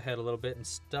jump ahead a little bit and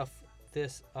stuff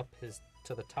this up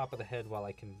to the top of the head while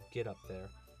I can get up there.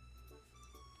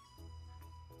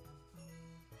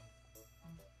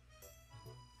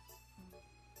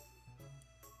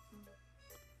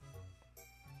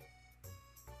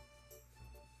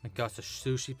 My gosh, the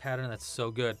sushi pattern, that's so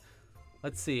good.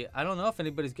 Let's see. I don't know if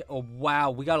anybody's oh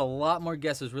wow, we got a lot more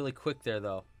guesses really quick there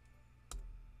though.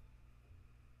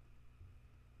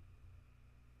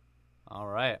 All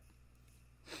right.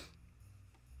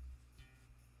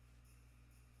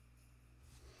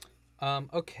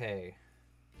 Okay.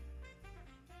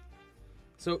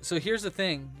 So here's the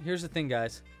thing. Here's the thing,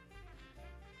 guys.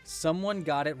 Someone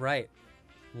got it right.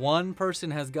 One person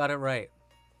has got it right.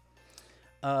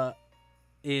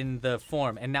 In the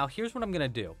form. And now here's what I'm gonna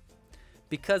do.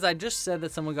 Because I just said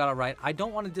that someone got it right, I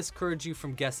don't want to discourage you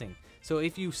from guessing. So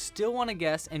if you still want to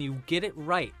guess and you get it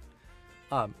right,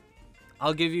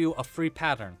 I'll give you a free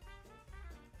pattern.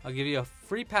 I'll give you a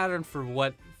free pattern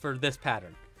for this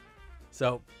pattern.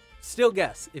 So still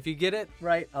guess. If you get it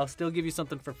right, I'll still give you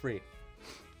something for free.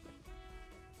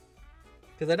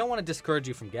 Because I don't want to discourage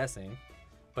you from guessing.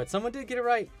 But someone did get it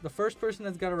right. The first person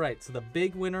that's got it right. So the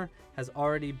big winner has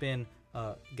already been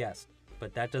guessed.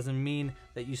 But that doesn't mean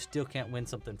that you still can't win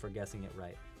something for guessing it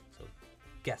right. So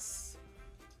guess.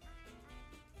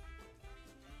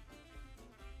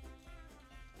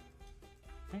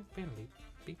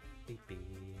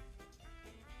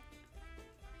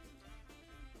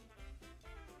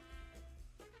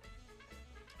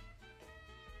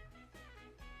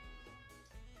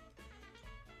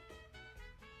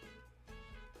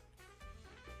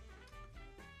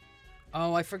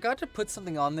 Oh, I forgot to put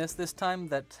something on this time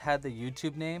that had the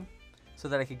YouTube name so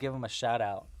that I could give them a shout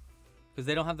out. Because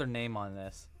they don't have their name on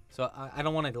this. So I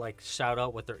don't want to like shout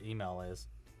out what their email is.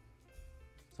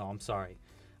 So I'm sorry.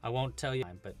 I won't tell you,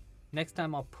 but next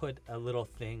time I'll put a little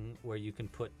thing where you can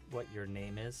put what your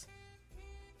name is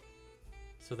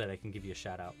so that I can give you a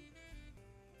shout out.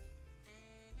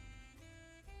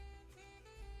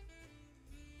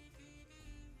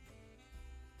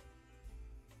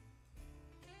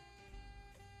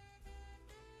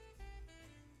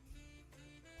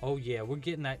 Oh yeah, we're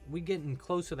getting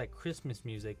close to that Christmas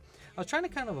music. I was trying to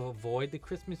kind of avoid the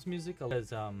Christmas music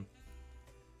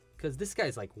because this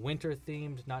guy's like winter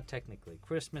themed, not technically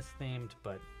Christmas themed,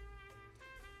 but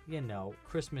you know,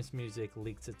 Christmas music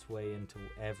leaks its way into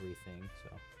everything, so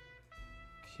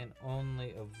can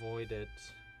only avoid it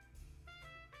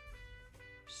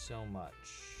so much.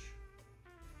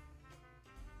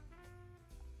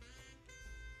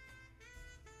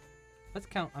 Let's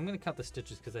count. I'm going to count the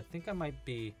stitches because I think I might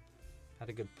be at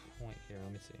a good point here.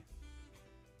 Let me see.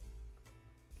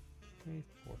 3,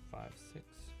 4, 5, 6.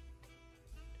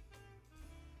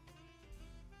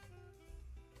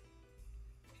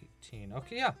 18.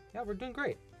 Okay, yeah, we're doing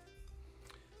great.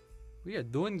 We are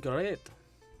doing great.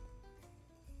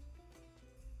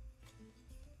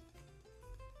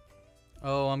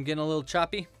 Oh, I'm getting a little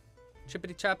choppy.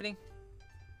 Chippity choppity.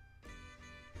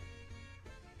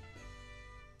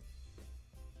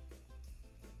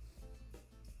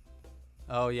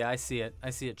 Oh yeah, I see it. I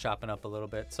see it chopping up a little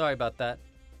bit. Sorry about that.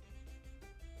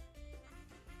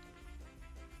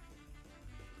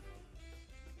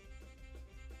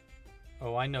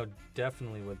 Oh, I know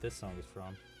definitely what this song is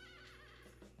from.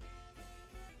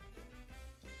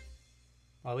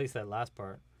 Well, at least that last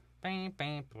part. Love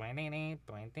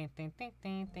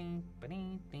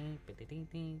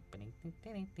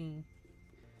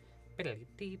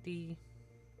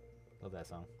that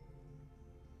song.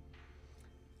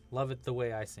 Love it the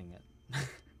way I sing it.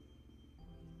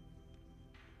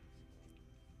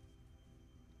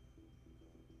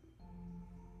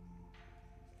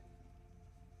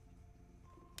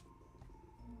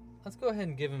 Let's go ahead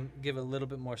and give a little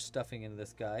bit more stuffing into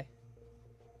this guy.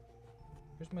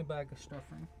 Where's my bag of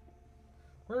stuffing?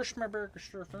 Where's my bag of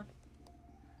stuffing?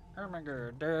 Oh my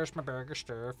god, there's my bag of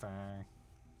stuffing.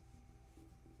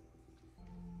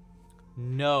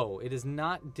 No, it is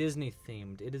not Disney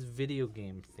themed. It is video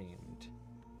game themed.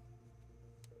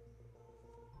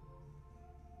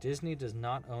 Disney does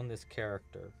not own this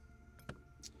character.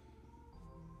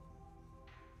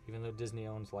 Even though Disney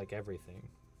owns like everything.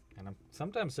 And I'm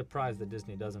sometimes surprised that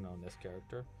Disney doesn't own this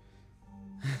character.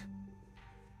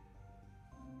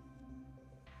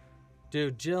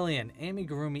 Dude, Jillian,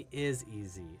 Amigurumi is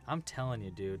easy. I'm telling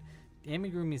you, dude.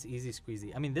 Amigurumi is easy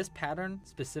squeezy. I mean, this pattern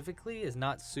specifically is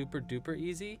not super duper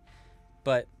easy,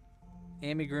 but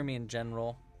Amigurumi in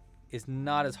general is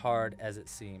not as hard as it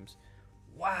seems.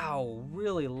 Wow,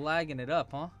 really lagging it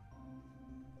up, huh?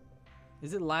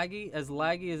 Is it laggy? As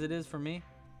laggy as it is for me?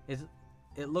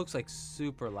 It looks like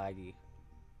super laggy.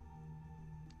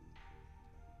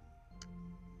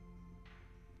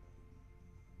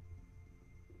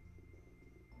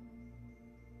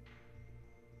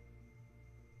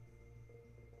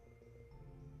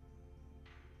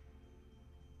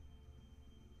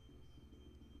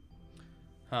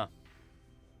 Huh.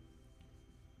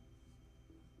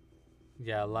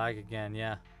 Yeah, lag again,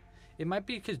 yeah. It might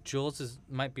be because Jules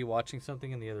might be watching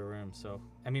something in the other room, so...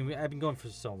 I mean, I've been going for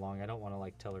so long, I don't want to,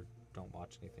 like, tell her don't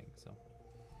watch anything, so...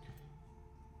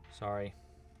 Sorry.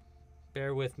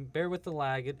 Bear with the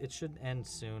lag. It should end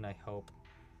soon, I hope.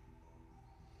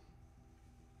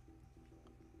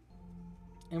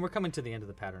 And we're coming to the end of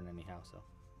the pattern anyhow, so...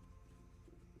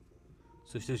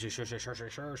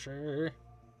 Sushi.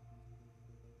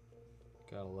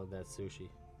 Gotta love that sushi.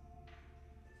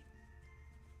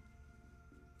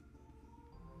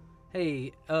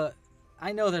 Hey,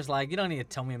 I know there's lag. You don't need to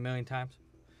tell me a million times.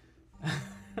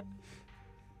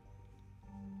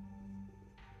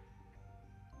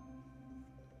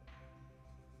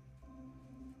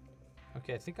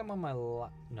 Okay, I think I'm on my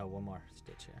no, one more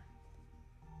stitch here.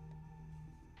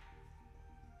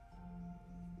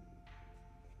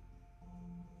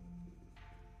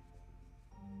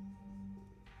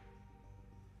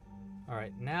 All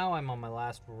right, now I'm on my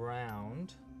last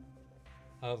round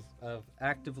of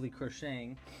actively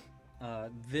crocheting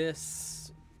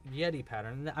this Yeti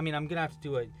pattern. I mean, I'm gonna have to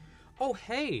do it. Oh,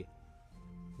 hey,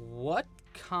 what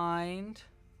kind?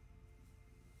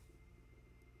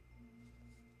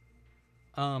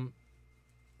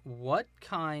 What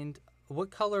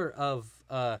color of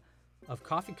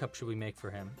coffee cup should we make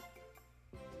for him?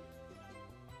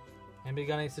 Anybody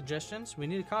got any suggestions? We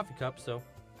need a coffee cup, so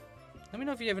let me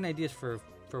know if you have any ideas for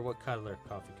what color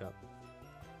coffee cup.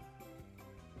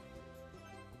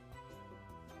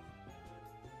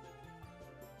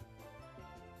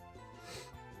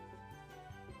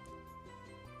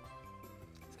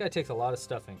 This guy takes a lot of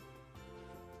stuffing.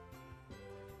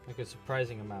 Like a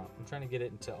surprising amount. I'm trying to get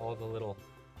it into all the little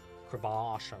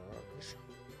crevasses.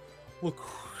 Little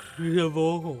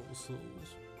crevasses.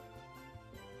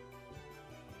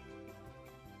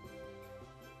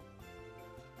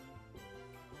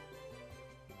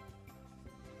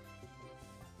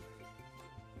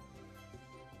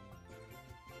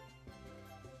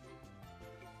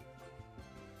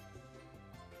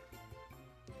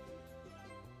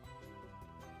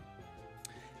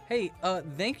 Hey,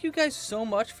 thank you guys so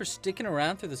much for sticking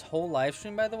around through this whole live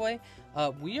stream, by the way.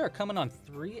 We are coming on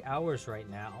 3 hours right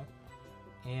now,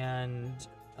 and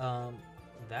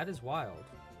that is wild.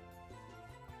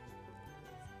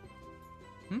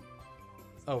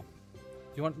 Oh, do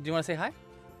you want to say hi?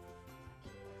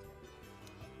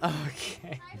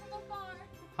 Okay. Hi from afar.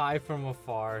 Hi from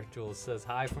afar. Jules says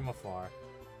hi from afar.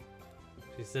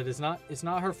 She said it's not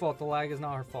her fault. The lag is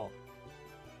not her fault.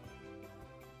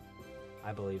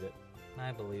 I believe it.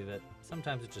 I believe it.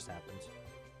 Sometimes it just happens.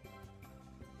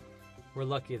 We're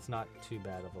lucky it's not too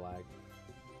bad of a lag.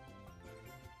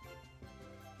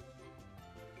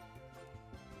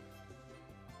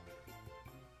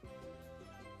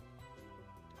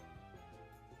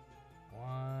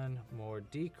 One more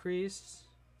decrease.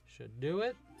 Should do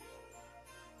it.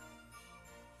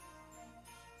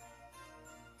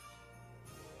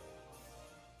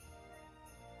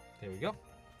 There we go.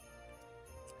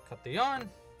 Cut the yarn.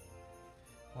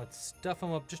 Let's stuff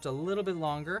them up just a little bit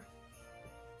longer.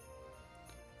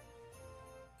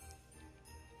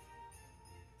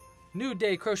 New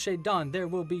day crochet done. There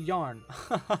will be yarn.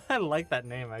 I like that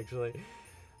name actually.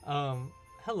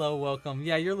 Hello, welcome.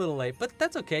 Yeah, you're a little late, but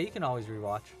that's okay. You can always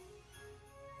rewatch.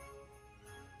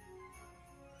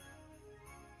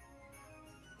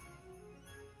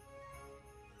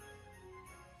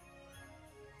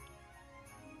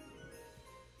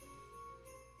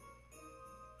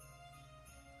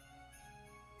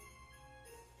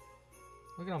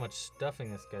 Look at how much stuffing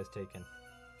this guy's taking.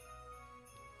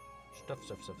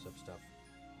 Stuff.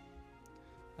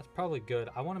 That's probably good.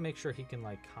 I want to make sure he can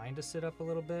like kind of sit up a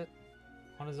little bit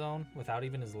on his own without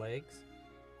even his legs.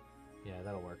 Yeah,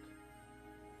 that'll work.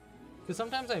 Because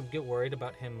sometimes I get worried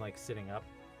about him like sitting up.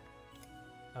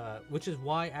 Which is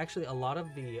why actually a lot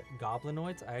of the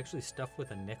goblinoids I actually stuff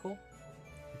with a nickel.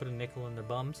 I put a nickel in their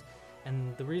bums.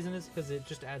 And the reason is because it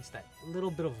just adds that little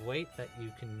bit of weight that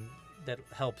you can... that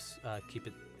helps keep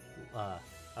it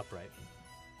upright.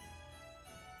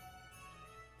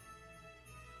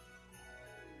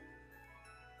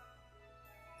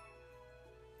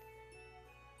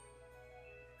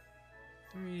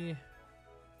 Three.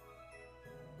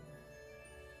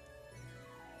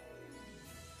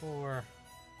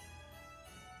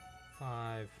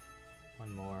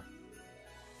 One more.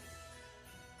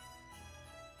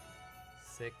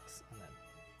 6, and then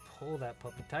pull that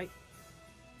puppy tight.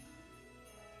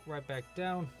 Right back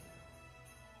down.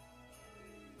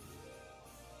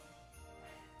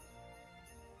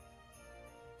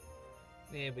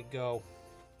 There we go.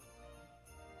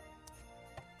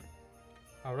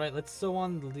 All right, let's sew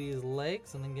on these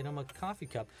legs and then get them a coffee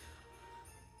cup.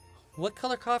 What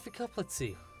color coffee cup? Let's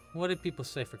see. What did people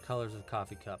say for colors of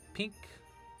coffee cup? Pink,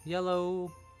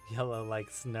 yellow, yellow like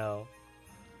snow,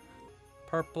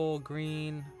 purple,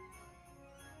 green.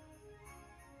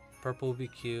 Purple would be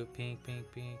cute. Pink, pink,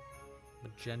 pink.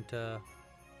 Magenta.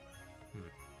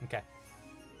 Okay.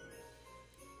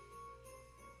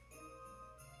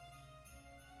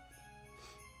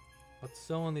 Let's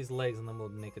sew on these legs and then we'll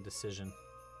make a decision.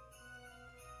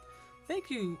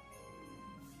 Thank you,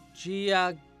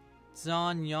 Jiazan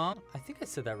Yang. I think I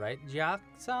said that right.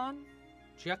 Jiaxan?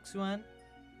 Jiaxuan?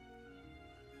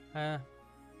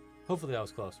 Hopefully that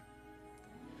was close.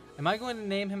 Am I going to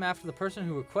name him after the person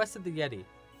who requested the Yeti?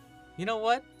 You know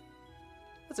what?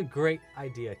 That's a great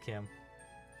idea, Kim.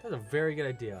 That's a very good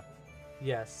idea.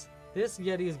 Yes, this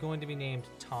Yeti is going to be named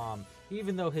Tom.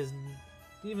 Even though it's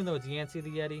Yancy the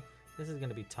Yeti, this is going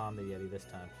to be Tom the Yeti this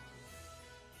time.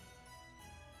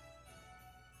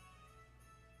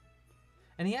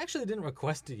 And he actually didn't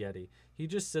request a Yeti. He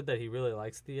just said that he really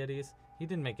likes the Yetis. He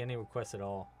didn't make any requests at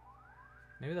all.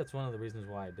 Maybe that's one of the reasons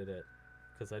why I did it.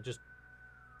 Because it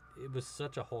was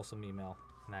such a wholesome email.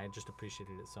 And I just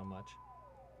appreciated it so much.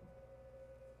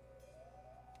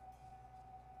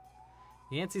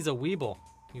 Yancy's a weeble.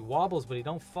 He wobbles, but he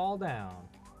don't fall down.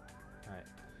 Alright.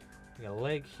 We got a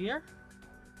leg here.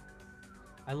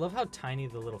 I love how tiny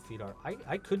the little feet are.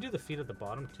 I could do the feet at the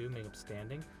bottom too, make them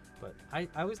standing. But I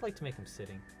always like to make them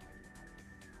sitting.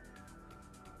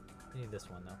 I need this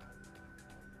one though.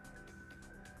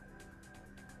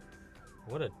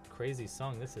 What a crazy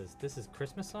song this is. This is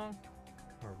Christmas song?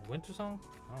 Or winter song?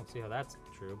 I don't see how that's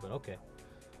true, but okay.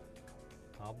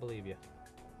 I'll believe you,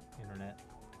 internet.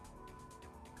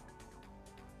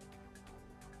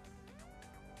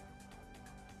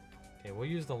 Okay, we'll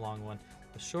use the long one.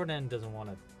 The short end doesn't want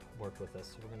to work with us,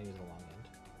 so we're going to use the long end.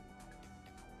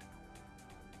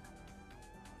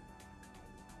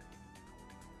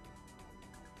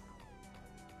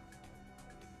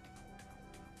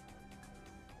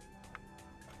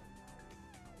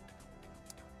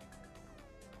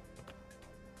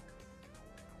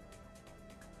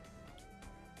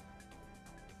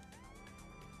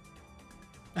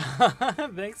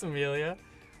 Thanks, Amelia.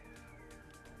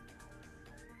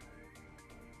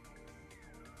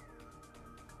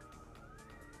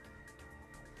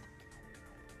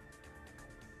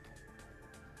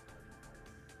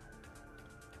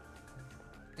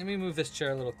 Let me move this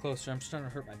chair a little closer. I'm starting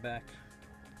to hurt my back.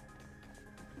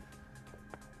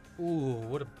 Ooh,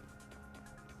 what a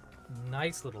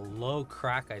nice little low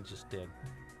crack I just did.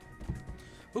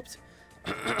 Oops.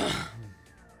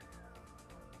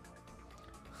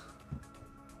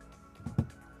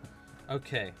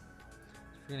 Okay,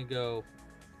 so we're gonna go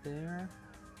there.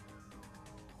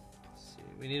 Let's see,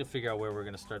 we need to figure out where we're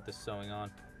gonna start this sewing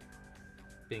on,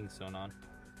 being sewn on.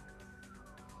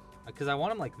 Because I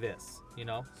want him like this, you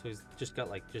know? So he's just got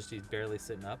like, he's barely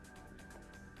sitting up.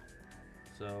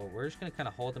 So we're just gonna kind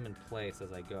of hold him in place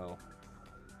as I go.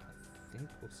 I think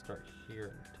we'll start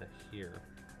here to here.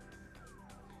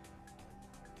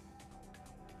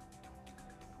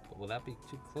 But will that be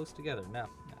too close together? No,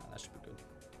 that should be good.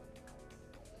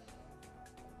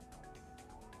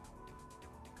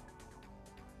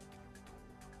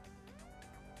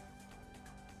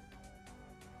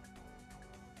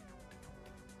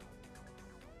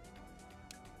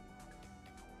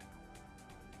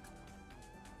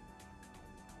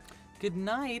 Good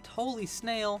night, holy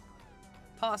snail.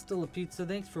 Pasta la pizza,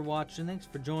 thanks for watching, thanks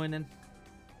for joining.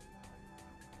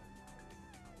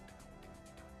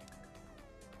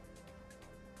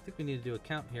 I think we need to do a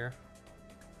count here.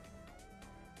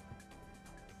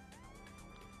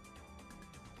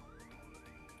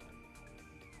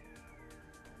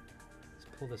 Let's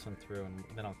pull this one through and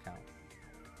then I'll count.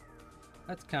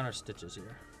 Let's count our stitches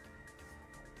here.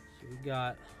 So we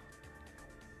got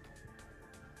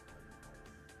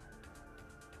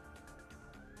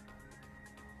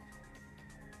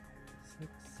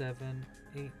 6, 7,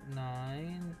 8,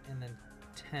 9, and then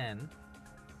 10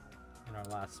 in our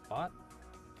last spot.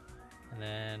 And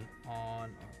then on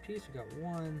our piece, we got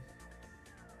 1,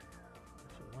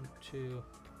 2,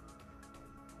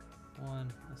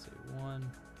 1, let's say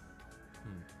 1.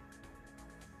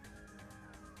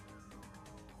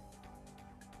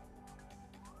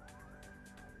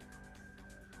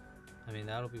 I mean,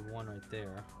 that'll be one right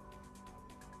there.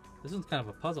 This one's kind of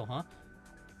a puzzle, huh?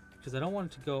 Because I don't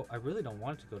want it to go, I really don't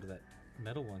want it to go to that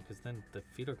metal one, because then the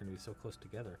feet are going to be so close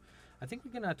together. I think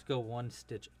we're going to have to go one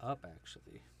stitch up,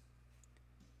 actually.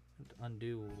 To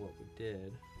undo what we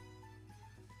did.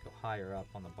 Go higher up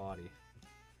on the body.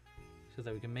 So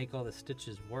that we can make all the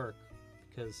stitches work,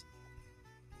 because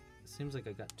it seems like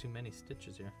I got too many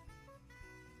stitches here.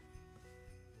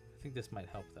 I think this might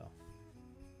help, though.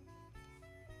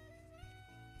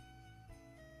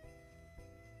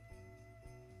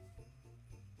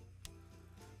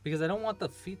 Because I don't want the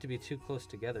feet to be too close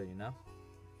together, you know?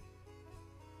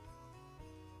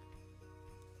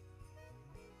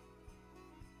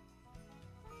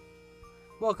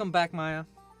 Welcome back, Maya.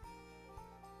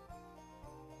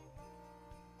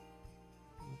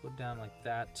 We'll go down like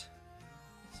that.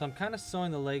 So I'm kind of sewing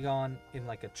the leg on in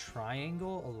like a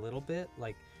triangle a little bit.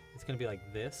 Like it's going to be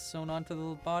like this sewn onto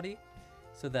the body.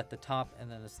 So that the top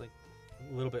and then it's like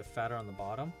a little bit fatter on the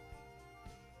bottom.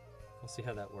 We'll see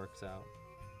how that works out.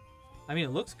 I mean,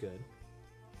 it looks good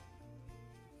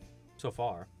so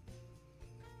far.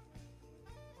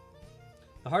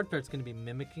 The hard part's going to be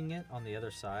mimicking it on the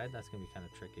other side. That's going to be kind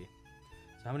of tricky.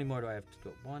 So how many more do I have to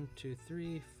go? 1, 2,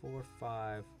 3, 4,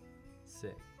 5,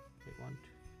 6. Wait, 1, 2.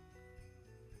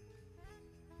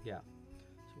 Yeah.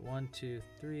 So 1, 2,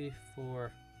 3,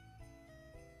 4,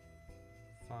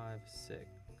 5, 6.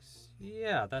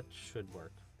 Yeah, that should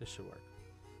work. This should work.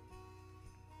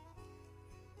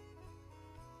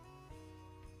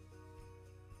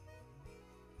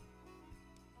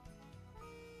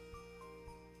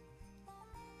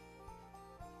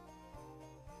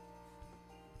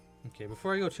 Okay,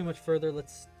 before I go too much further,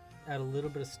 let's add a little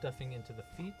bit of stuffing into the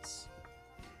feet.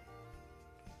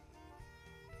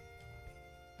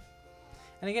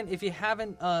 And again, if you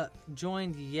haven't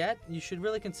joined yet, you should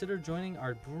really consider joining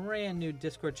our brand new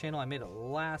Discord channel. I made it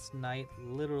last night.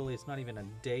 Literally, it's not even a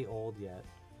day old yet.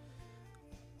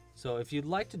 So if you'd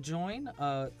like to join,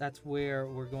 that's where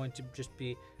we're going to just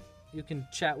be. You can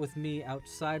chat with me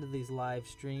outside of these live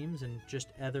streams and just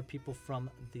other people from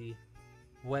the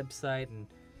website and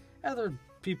other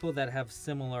people that have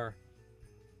similar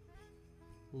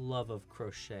love of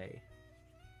crochet.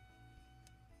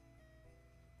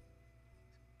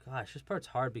 Gosh, this part's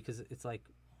hard because it's like,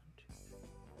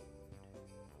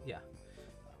 yeah,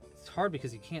 it's hard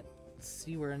because you can't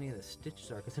see where any of the stitches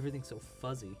are because everything's so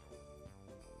fuzzy.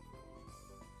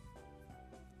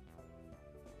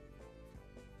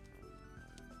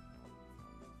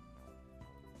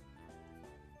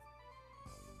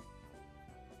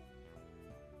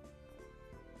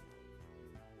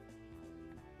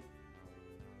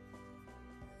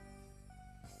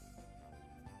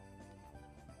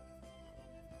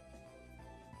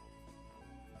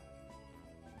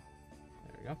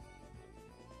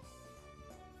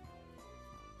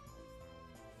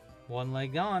 One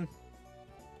leg on.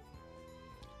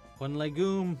 One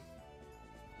legume.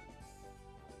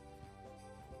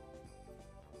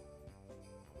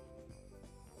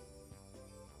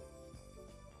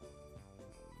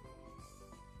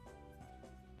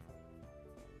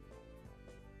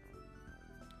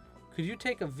 Could you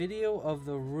take a video of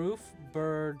the roof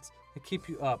birds to keep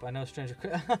you up? I know, stranger.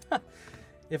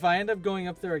 If I end up going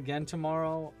up there again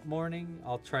tomorrow morning,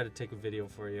 I'll try to take a video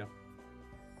for you.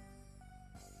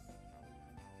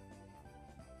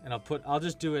 And I'll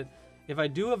just do it. If I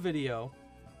do a video,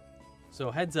 so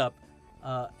heads up,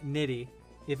 Nitty,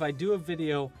 if I do a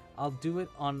video, I'll do it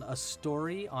on a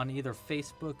story on either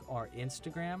Facebook or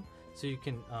Instagram. So you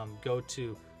can go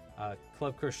to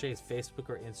Club Crochet's Facebook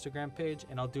or Instagram page,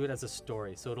 and I'll do it as a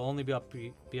story. So it'll only be up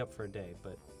for a day,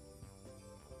 but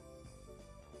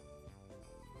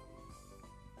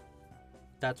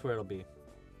that's where it'll be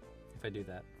if I do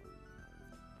that.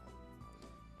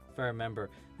 If I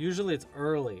remember. Usually it's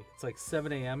early. It's like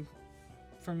 7 a.m.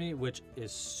 for me, which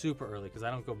is super early because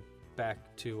I don't go back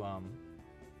to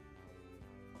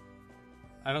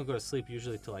I don't go to sleep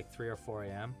usually till like 3 or 4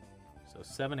 a.m. So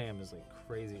 7 a.m. is like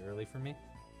crazy early for me.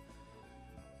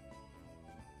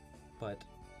 But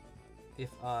if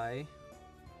I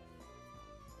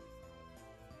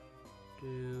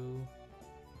do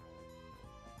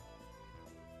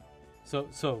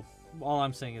so all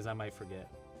I'm saying is I might forget.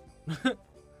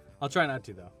 I'll try not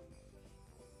to, though.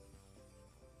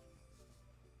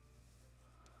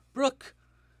 Brooke,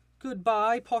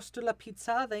 goodbye, Posta La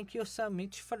Pizza. Thank you so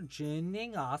much for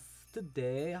joining us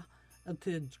today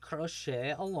to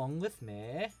crochet along with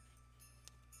me.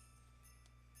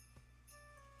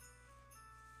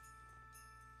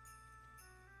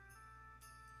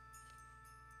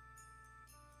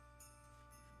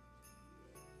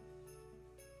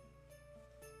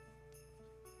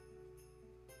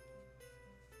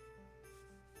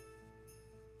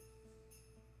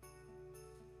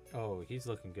 Oh, he's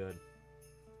looking good.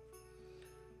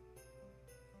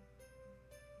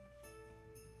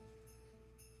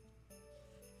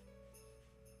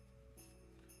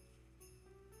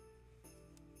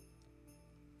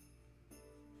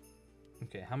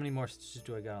 Okay, how many more stitches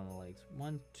do I got on the legs?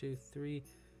 1, 2, 3,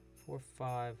 4,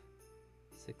 5,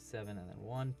 6, 7, and then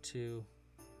 1, 2.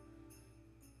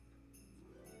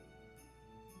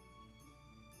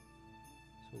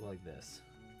 So like this.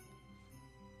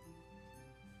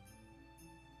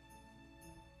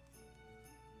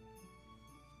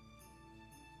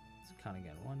 Let's count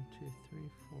again. 1, 2, 3,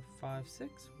 4, 5,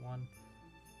 6. 1,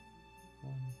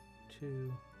 1,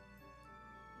 2.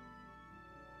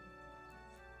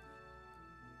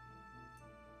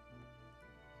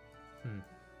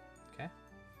 Okay.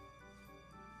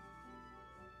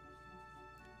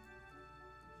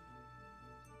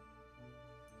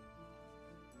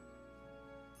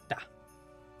 Da.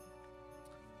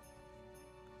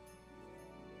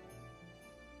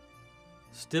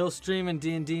 Still streaming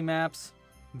D&D maps.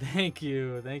 Thank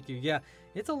you. Thank you. Yeah,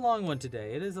 it's a long one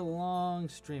today. It is a long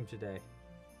stream today.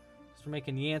 So we're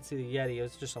making Yancy the Yeti. It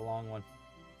was just a long one.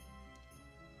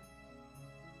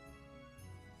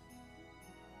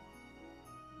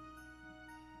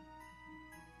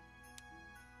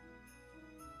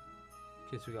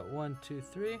 Okay, so we got 1, 2,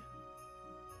 3.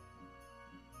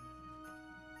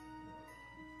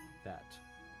 That.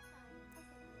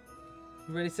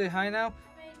 You ready to say hi now? I'm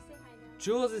ready to say hi now.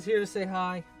 Jules is here to say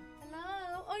hi.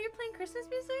 Hello. Oh, you're playing Christmas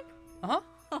music? Uh-huh.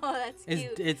 Oh, that's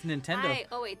cute. It's Nintendo. Hi.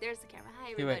 Oh, wait, there's the camera. Hi,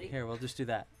 Here, everybody. wait, here, we'll just do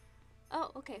that.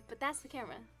 Oh, okay, but that's the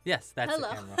camera. Yes, that's Hello.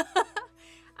 the camera.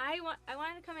 I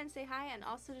wanted to come and say hi and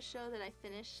also to show that I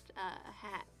finished a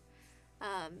hat.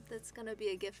 That's going to be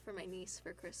a gift for my niece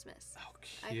for Christmas. Oh,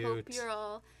 cute. I hope you're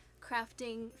all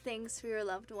crafting things for your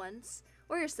loved ones.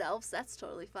 Or yourselves. That's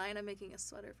totally fine. I'm making a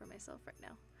sweater for myself right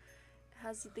now.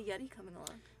 How's the Yeti coming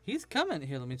along? He's coming.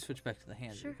 Here, let me switch back to the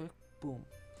hands Sure. real quick. Boom.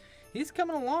 He's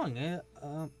coming along.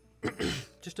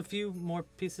 Just a few more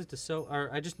pieces to sew. Or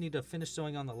I just need to finish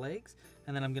sewing on the legs,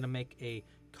 and then I'm going to make a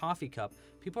coffee cup.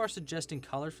 People are suggesting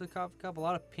colors for the coffee cup. A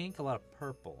lot of pink, a lot of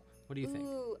purple. What do you think?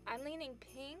 Ooh, I'm leaning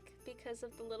pink because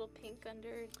of the little pink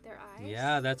under their eyes.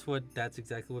 Yeah, that's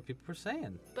exactly what people were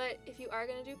saying. But if you are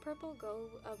gonna do purple, go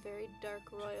a very dark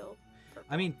royal purple.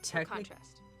 I mean, for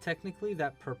contrast. technically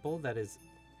that purple that is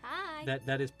Hi.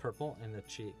 that is purple in the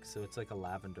cheek, so it's like a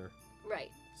lavender. Right.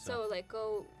 So- So like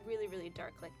go really, really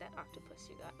dark like that octopus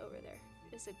you got over there.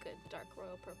 It's a good dark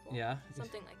royal purple. Yeah.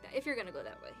 Something like that. If you're gonna go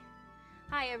that way.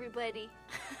 Hi everybody.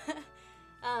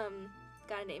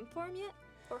 Got a name for him yet?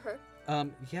 Or her?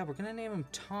 Yeah, we're gonna name him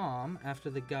Tom after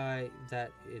the guy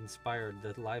that inspired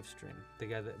the live stream. The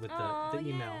guy that with the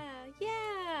email.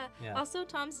 Yeah. Yeah. Also,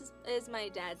 Tom's is my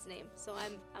dad's name, so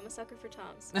I'm a sucker for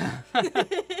Tom's.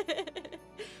 I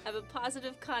have a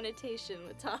positive connotation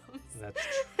with Tom's. That's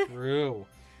true.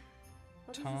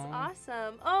 Well, this Tom. is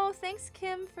awesome. Oh, thanks,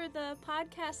 Kim, for the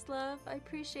podcast love. I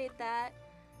appreciate that.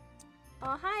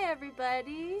 Oh, hi,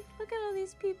 everybody. Look at all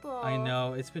these people. I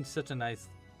know, it's been such a nice,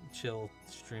 chill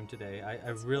stream today. I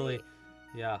That's really, great.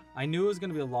 yeah. I knew it was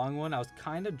gonna be a long one. I was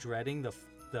kind of dreading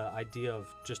the idea of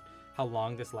just how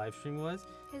long this live stream was.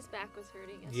 His back was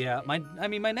hurting yesterday. Yeah,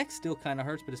 my neck still kind of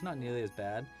hurts, but it's not nearly as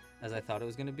bad as I thought it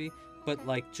was gonna be. But Okay.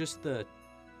 like just the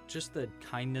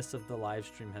kindness of the live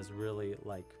stream has really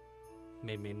like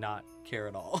made me not care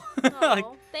at all. Like,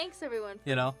 Aw, thanks, everyone, for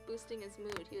you know, boosting his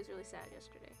mood. He was really sad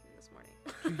yesterday and this morning.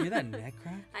 did you hear that neck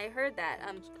crack? I heard that.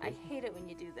 I hate it when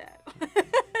you do that.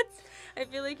 I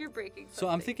feel like you're breaking something. So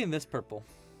I'm thinking this purple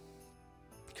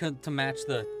to match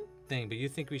the thing, but you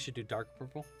think we should do dark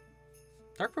purple?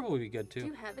 Dark purple would be good Do too.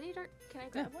 you have any dark? Can I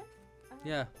grab one?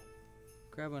 Yeah,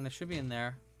 grab one. It should be in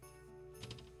there.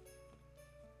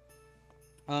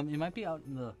 It might be out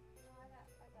in the.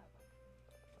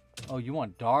 Oh, you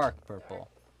want dark purple?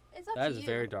 It's up That to is you.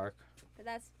 very dark. But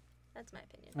that's my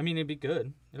opinion. I mean, it'd be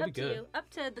good. It'll Up be to good. you. Up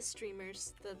to the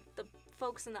streamers, the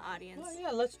folks in the audience. Oh,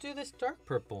 yeah, let's do this dark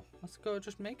purple. Let's go,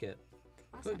 just make it.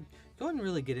 Awesome. Go and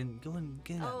really get in. Go and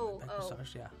get in. Oh, back oh.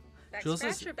 massage. Yeah. Back Jules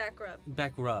scratch is- or back rub?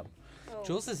 Back rub. Oh,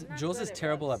 Jules is I'm not Jules good is at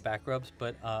terrible rubs. at back rubs,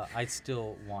 but I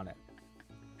still want it.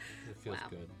 It feels Wow.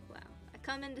 good. Wow. I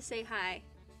come in to say hi,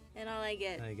 and all I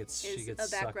get And she is gets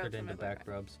a back rub suckered from into my back boyfriend.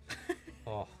 rubs.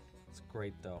 Oh, it's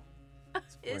great though.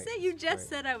 It's Is great. it? You It's just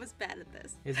great. said I was bad at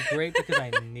this. It's great because I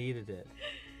needed it.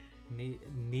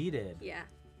 Needed. Yeah.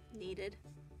 Needed.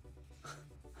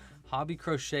 Hobby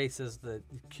Crochet says the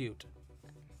cute.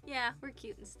 Yeah, we're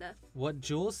cute and stuff. What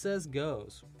Jules says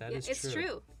goes. That Yeah, is it's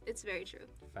true. It's very true.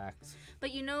 Facts.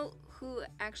 But you know who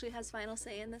actually has final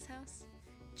say in this house?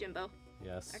 Jimbo,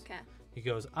 Yes. our cat. He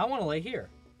goes, I want to lay here.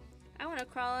 I want to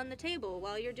crawl on the table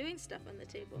while you're doing stuff on the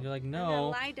table. You're like, And then no.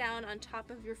 lie down on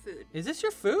top of your food. Is this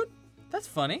your food? That's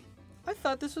funny. I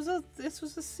thought this was a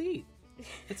seat.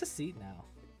 It's a seat now.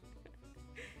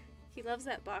 He loves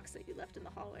that box that you left in the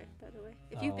hallway, by the way.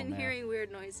 If you've Oh, been man. hearing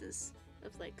weird noises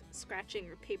of like scratching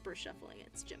or paper shuffling,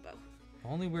 it's Jimbo. The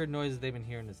only weird noises they've been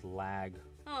hearing is lag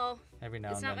Oh, every now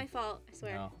it's and not then. my fault, I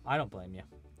swear. No, I don't blame you.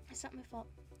 It's not my fault.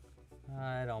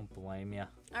 I don't blame you.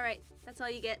 All right, that's all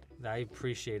you get. I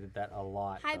appreciated that a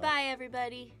lot. Hi, though. bye,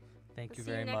 everybody. Thank We'll you see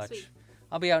you very next much. week.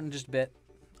 I'll be out in just a bit.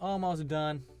 Almost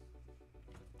done.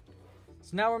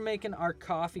 So now we're making our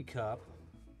coffee cup.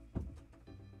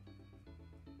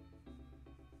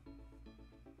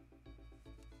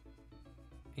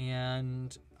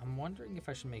 And I'm wondering if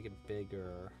I should make it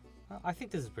bigger. I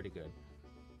think this is pretty good.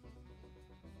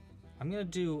 I'm gonna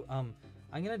do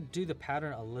the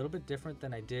pattern a little bit different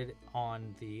than I did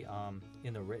on the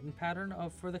in the written pattern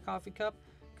for the coffee cup,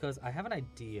 because I have an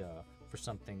idea for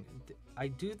something. I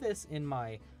do this in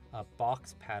my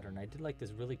box pattern. I did like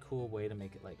this really cool way to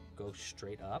make it like go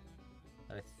straight up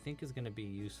that I think is gonna be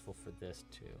useful for this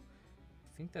too.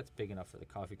 I think that's big enough for the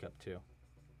coffee cup too.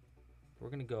 We're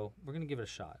gonna give it a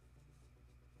shot.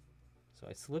 So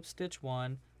I slip stitch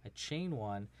one, I chain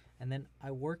one, and then I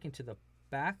work into the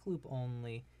back loop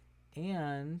only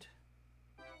and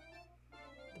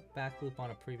the back loop on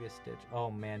a previous stitch.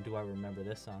 Oh man, do I remember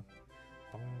this song.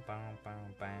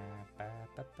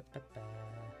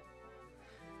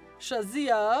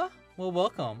 Shazia! Well,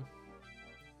 welcome.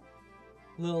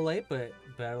 A little late, but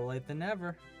better late than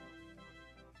never.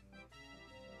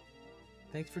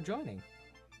 Thanks for joining.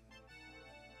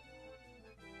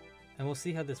 And we'll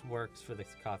see how this works for this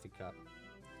coffee cup.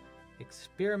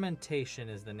 Experimentation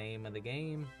is the name of the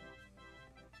game.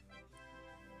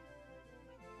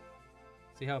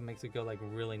 See how it makes it go like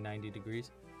really 90 degrees?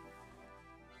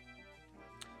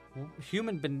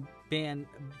 Human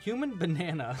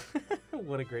Banana.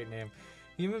 What a great name.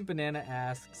 Human Banana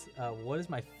asks, what is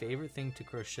my favorite thing to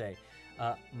crochet?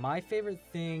 My favorite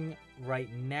thing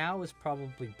right now is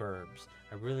probably burbs.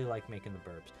 I really like making the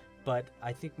burbs. But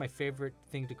I think my favorite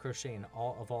thing to crochet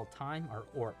of all time are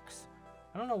orcs.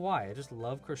 I don't know why, I just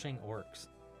love crocheting orcs.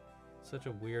 Such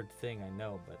a weird thing, I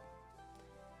know, but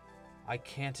I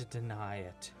can't deny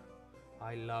it.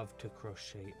 I love to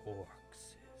crochet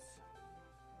orcs.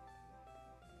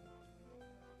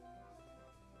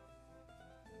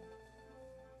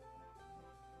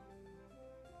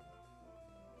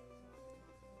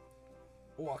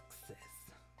 Orcs.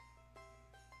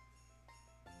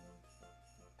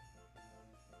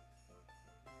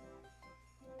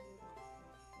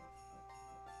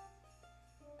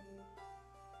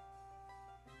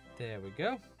 There we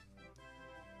go.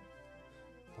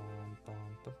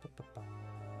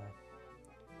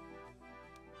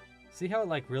 See how it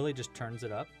like really just turns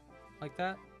it up like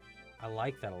that? I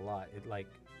like that a lot. It like,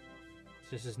 it's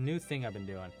just this new thing I've been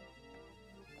doing.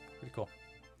 Pretty cool.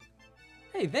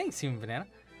 Hey, thanks, Human Banana.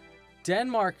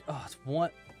 Denmark, oh, it's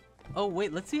one. Oh,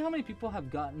 wait, let's see how many people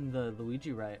have gotten the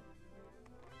Luigi right.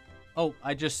 Oh,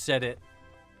 I just said it.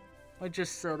 I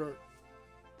just said it.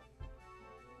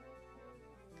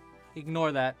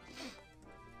 Ignore that.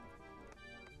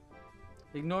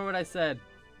 Ignore what I said.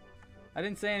 I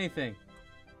didn't say anything.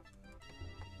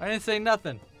 I didn't say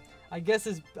nothing. I guess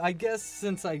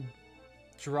since I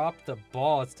dropped the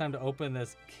ball, it's time to open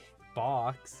this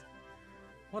box.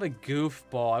 What a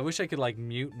goofball. I wish I could like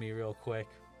mute me real quick.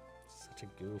 Such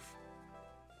a goof.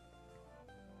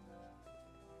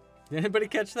 Did anybody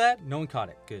catch that? No one caught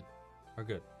it. Good. We're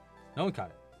good. No one caught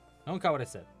it. No one caught what I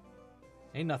said.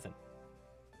 Ain't nothing.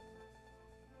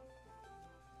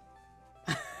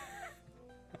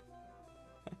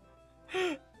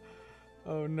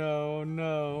 Oh no,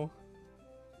 no.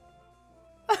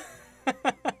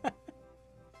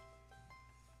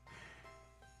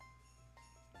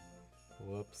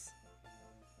 Whoops.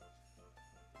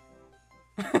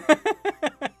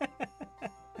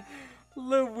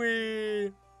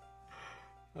 Louis!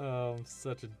 Oh, I'm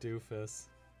such a doofus.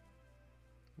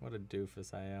 What a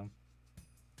doofus I am.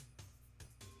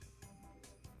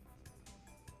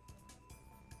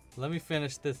 Let me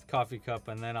finish this coffee cup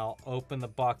and then I'll open the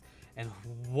box and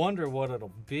wonder what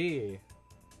it'll be.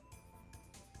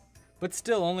 But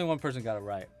still, only one person got it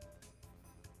right.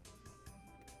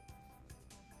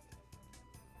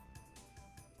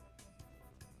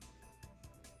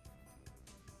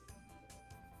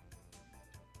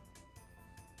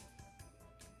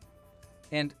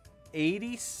 And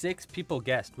 86 people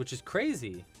guessed, which is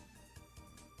crazy.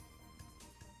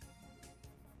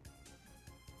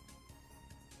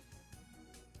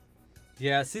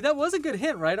 Yeah, see, that was a good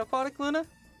hint, right, Aquatic Luna?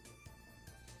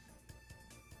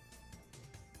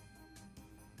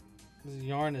 This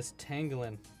yarn is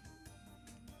tangling.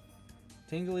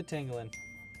 Tingly tangling.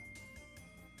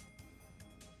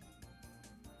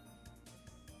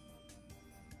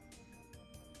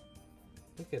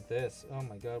 Look at this. Oh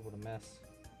my god, what a mess.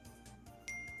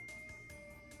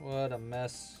 What a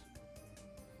mess.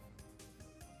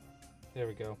 There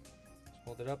we go. Just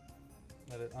hold it up.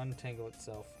 Let it untangle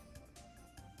itself.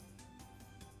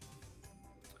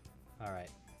 Alright.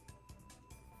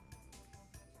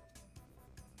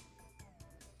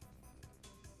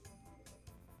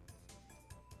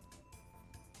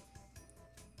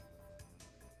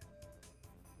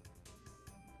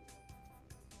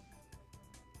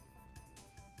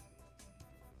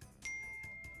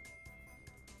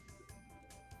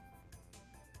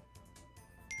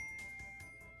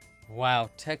 Wow,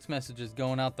 text messages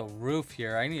going out the roof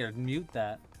here. I need to mute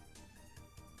that.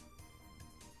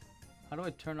 How do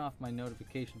I turn off my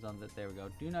notifications on that? There we go.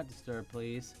 Do not disturb,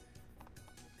 please.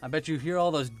 I bet you hear all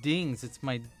those dings. It's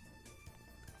my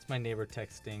neighbor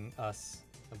texting us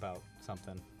about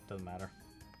something. Doesn't matter.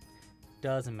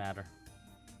 Doesn't matter.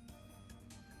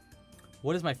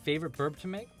 What is my favorite bird to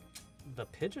make? The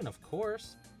pigeon, of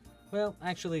course. Well,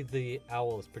 actually, the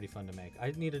owl is pretty fun to make.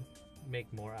 I need to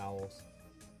make more owls.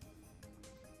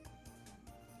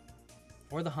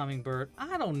 Or the hummingbird.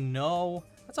 I don't know.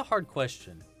 That's a hard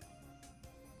question.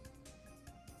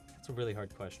 That's a really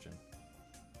hard question.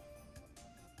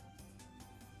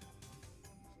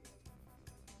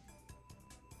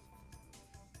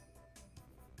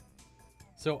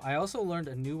 So I also learned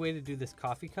a new way to do this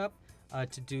coffee cup,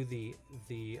 to do the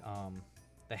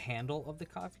handle of the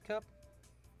coffee cup,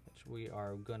 which we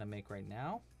are gonna make right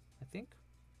now, I think.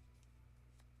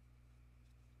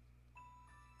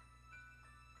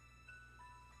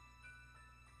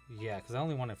 Yeah, because I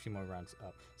only want a few more rounds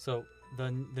up. So the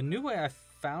new way I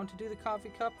found to do the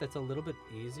coffee cup that's a little bit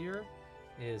easier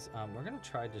is we're gonna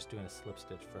try just doing a slip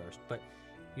stitch first. But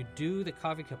you do the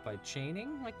coffee cup by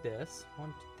chaining like this.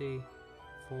 1, 2,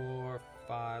 3, 4,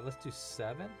 5. Let's do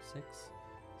 7, 6,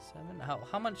 7.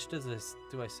 How much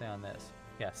do I say on this?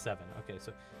 Yeah, 7. Okay,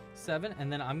 so 7,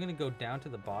 and then I'm gonna go down to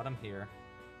the bottom here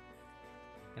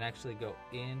and actually go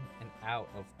in and out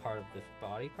of part of this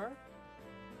body part.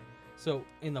 So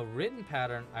in the written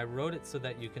pattern, I wrote it so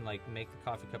that you can like make the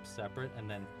coffee cup separate and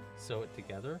then sew it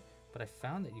together. But I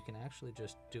found that you can actually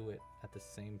just do it at the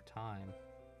same time.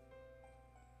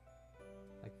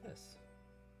 Like this.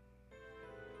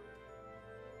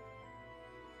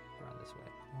 Around this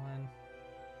way. 1.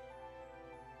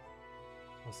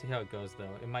 We'll see how it goes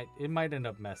though. It might end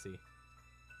up messy.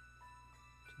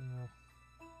 2.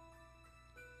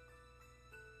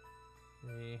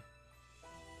 3.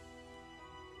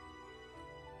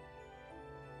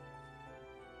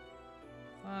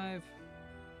 5,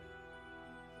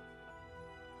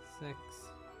 6,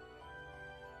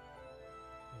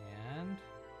 and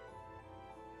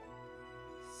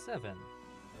 7.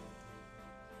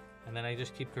 And then I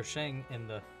just keep crocheting in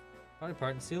the body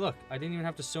part and see, look, I didn't even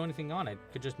have to sew anything on. I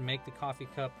could just make the coffee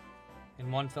cup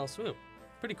in one fell swoop.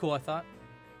 Pretty cool, I thought.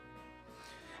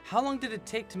 How long did it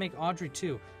take to make Audrey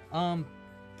 2?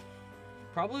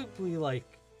 Probably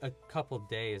like a couple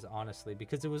days, honestly,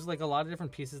 because it was like a lot of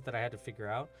different pieces that I had to figure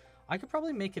out. I could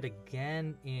probably make it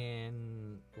again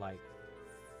in like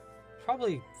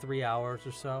probably 3 hours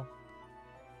or so.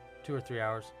 2 or 3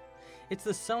 hours. It's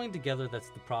the sewing together that's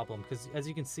the problem, because as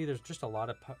you can see, there's just a lot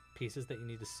of pieces that you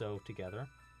need to sew together.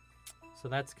 So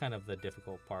that's kind of the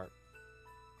difficult part.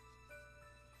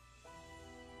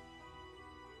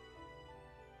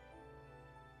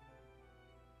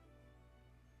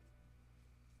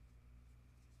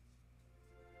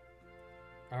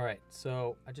 All right,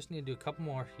 so I just need to do a couple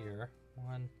more here.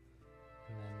 1, and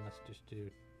then let's just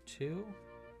do 2.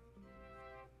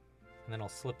 And then I'll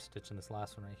slip stitch in this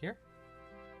last one right here.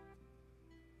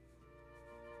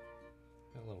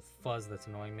 Got a little fuzz that's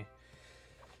annoying me.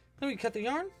 Then we cut the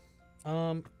yarn,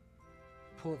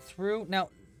 pull it through. Now,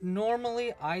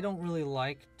 normally I don't really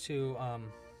like to,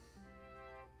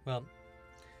 well,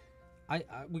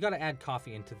 we gotta add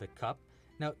coffee into the cup.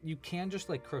 Now, you can just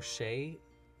like crochet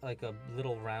like a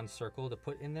little round circle to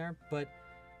put in there, but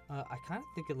I kind of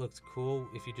think it looks cool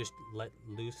if you just let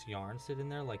loose yarn sit in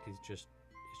there, like it's just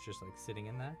like sitting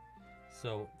in there.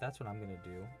 So that's what I'm gonna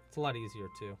do. It's a lot easier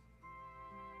too.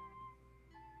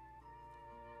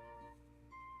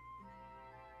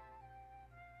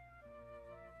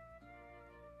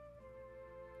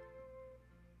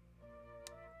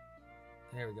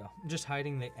 There we go. Just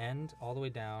hiding the end all the way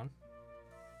down.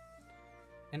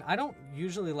 And I don't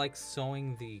usually like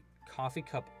sewing the coffee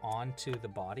cup onto the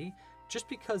body, just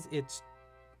because it's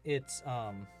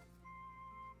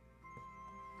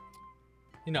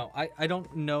you know, I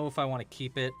don't know if I want to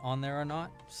keep it on there or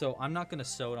not, so I'm not going to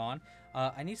sew it on.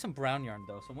 I need some brown yarn,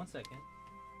 though, so 1 second.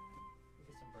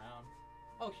 Get some brown.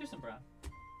 Oh, here's some brown.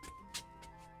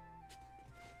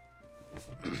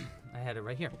 I had it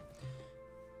right here.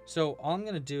 So all I'm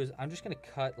going to do is I'm just going to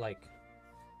cut, like,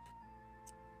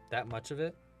 that much of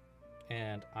it,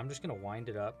 and I'm just going to wind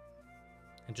it up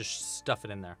and just stuff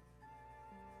it in there.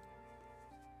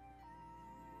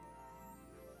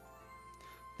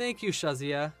 Thank you,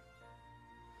 Shazia.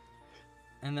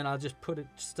 And then I'll just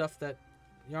stuff that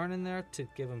yarn in there to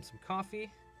give him some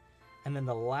coffee. And then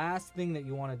the last thing that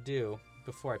you want to do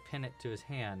before I pin it to his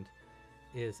hand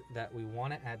is that we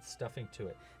want to add stuffing to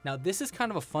it. Now, this is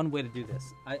kind of a fun way to do this.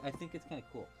 I think it's kind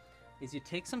of cool. Is you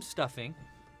take some stuffing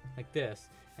like this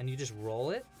and you just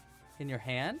roll it in your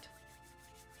hand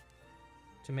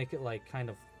to make it like kind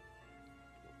of,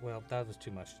 well, that was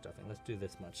too much stuffing. Let's do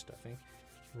this much stuffing.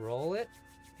 Roll it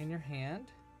in your hand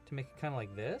to make it kind of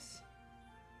like this,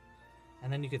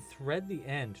 and then you can thread the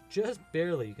end just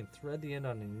barely. You can thread the end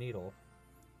on a needle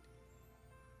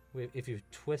if you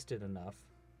twist it enough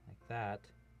like that,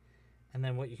 and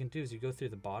then what you can do is you go through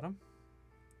the bottom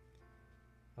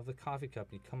of the coffee cup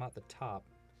and you come out the top,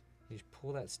 you just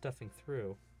pull that stuffing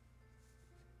through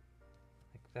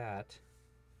like that.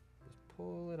 Just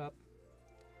pull it up,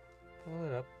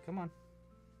 come on.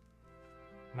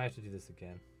 I might have to do this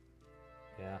again.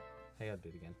 Yeah, I gotta do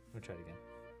it again. I'm gonna try it again.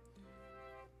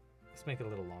 Let's make it a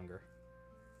little longer.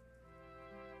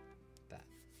 That.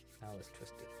 Now let's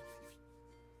twist it.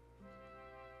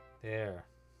 There.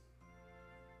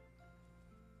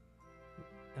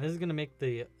 And this is gonna make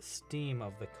the steam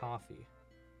of the coffee.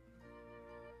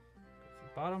 Go to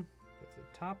the bottom, go to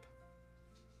the top.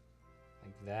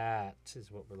 Like that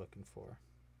is what we're looking for.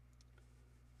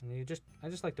 And I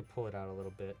just like to pull it out a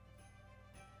little bit.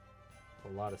 A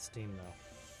lot of steam though.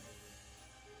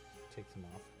 Takes them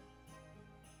off.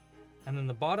 And then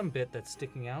the bottom bit that's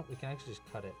sticking out, we can actually just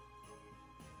cut it.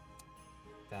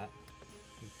 Like that.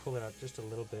 You pull it out just a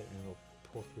little bit and it'll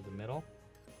pull through the middle.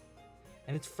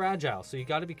 And it's fragile, so you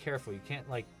got to be careful. You can't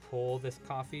like pull this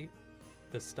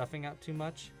stuffing out too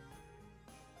much.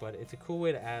 But it's a cool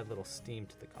way to add a little steam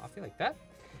to the coffee like that.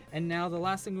 And now the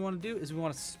last thing we want to do is we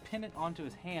want to pin it onto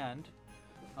his hand.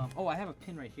 Oh, I have a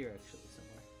pin right here actually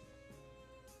somewhere.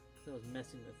 So I was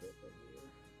messing with it earlier.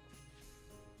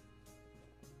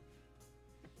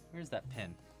 Where's that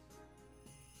pin?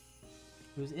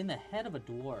 It was in the head of a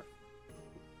dwarf.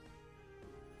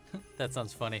 That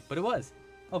sounds funny, but it was.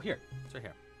 Oh, here. It's right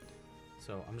here.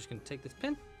 So I'm just going to take this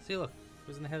pin. See, look. It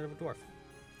was in the head of a dwarf.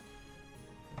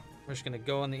 We're just going to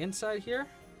go on the inside here.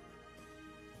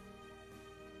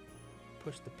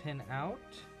 Push the pin out.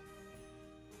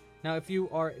 Now, if you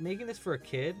are making this for a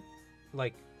kid,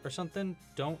 like, or something,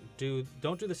 don't do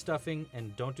the stuffing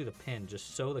and don't do the pin.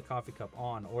 Just sew the coffee cup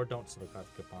on, or don't sew the coffee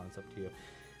cup on. It's up to you.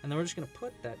 And then we're just going to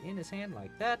put that in his hand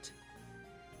like that.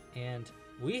 And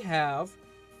we have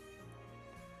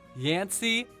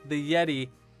Yancy the Yeti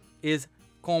is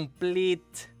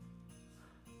complete.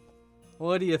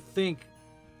 What do you think?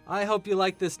 I hope you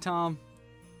like this, Tom.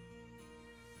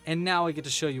 And now I get to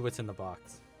show you what's in the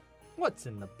box. What's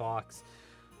in the box?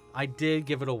 I did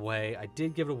give it away,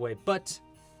 but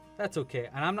that's okay.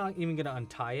 And I'm not even gonna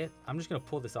untie it. I'm just gonna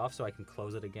pull this off so I can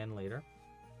close it again later.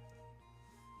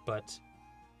 But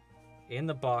in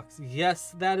the box,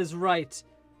 yes, that is right,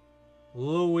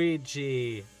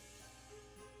 Luigi.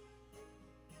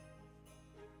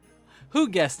 Who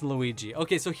guessed Luigi?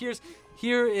 Okay, so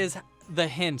here is the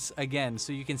hints again,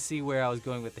 so you can see where I was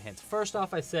going with the hints. First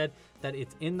off, I said that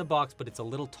it's in the box, but it's a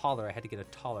little taller. I had to get a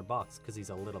taller box because he's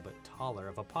a little bit taller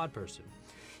of a pod person.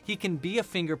 He can be a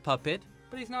finger puppet,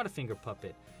 but he's not a finger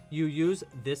puppet. You use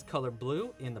this color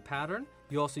blue in the pattern.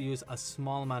 You also use a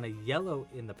small amount of yellow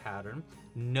in the pattern.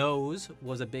 Nose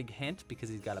was a big hint because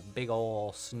he's got a big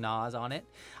ol' snoz on it.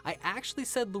 I actually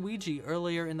said Luigi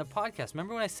earlier in the podcast.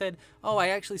 Remember when I said, oh, I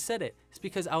actually said it? It's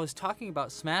because I was talking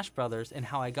about Smash Brothers and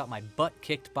how I got my butt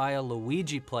kicked by a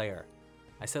Luigi player.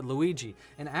 I said Luigi.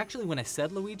 And actually when I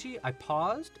said Luigi, I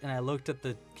paused and I looked at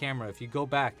the camera. If you go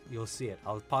back, you'll see it.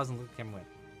 I'll pause and look at the camera.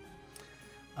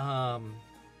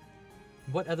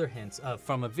 What other hints?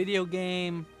 From a video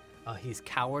game. He's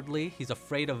cowardly. He's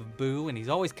afraid of Boo, and he's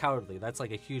always cowardly. That's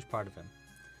like a huge part of him.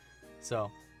 So,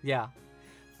 yeah.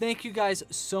 Thank you guys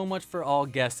so much for all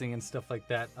guessing and stuff like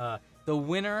that. The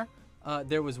winner,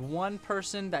 there was one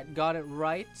person that got it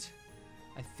right.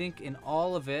 I think in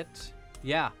all of it.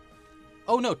 Yeah.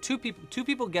 Oh no, two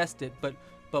people guessed it, but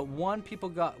one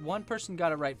person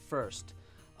got it right first.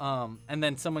 And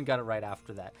then someone got it right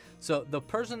after that. So the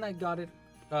person that got it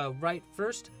right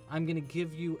first, I'm going to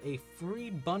give you a free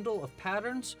bundle of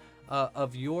patterns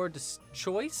of your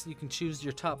choice. You can choose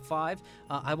your top 5.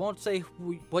 I won't say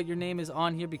what your name is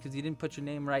on here because you didn't put your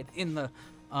name right in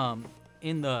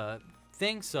the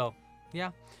thing. So,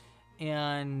 yeah.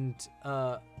 And,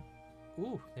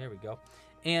 ooh, there we go.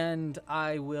 And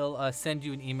I will send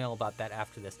you an email about that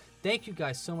after this. Thank you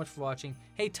guys so much for watching.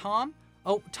 Hey, Tom.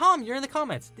 Oh, Tom, you're in the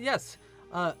comments. Yes.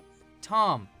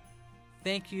 Tom,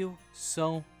 thank you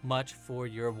so much for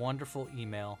your wonderful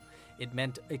email.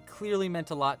 It clearly meant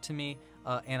a lot to me,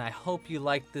 and I hope you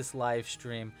liked this live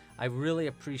stream. I really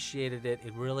appreciated it.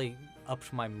 It really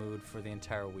upped my mood for the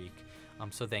entire week.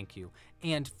 So thank you.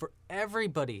 And for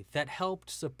everybody that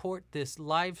helped support this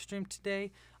live stream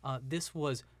today, this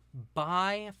was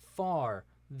by far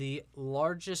the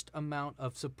largest amount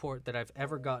of support that I've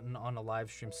ever gotten on a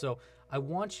live stream. So I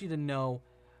want you to know,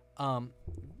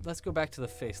 let's go back to the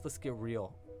face. Let's get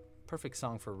real. Perfect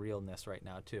song for realness right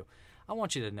now, too. I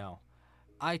want you to know,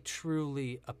 I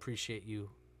truly appreciate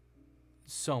you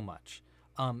so much.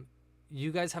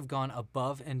 You guys have gone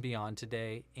above and beyond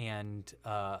today, and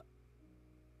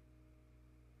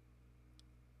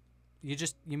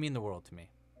you mean the world to me.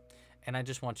 And I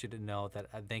just want you to know that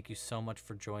I thank you so much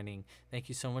for joining. Thank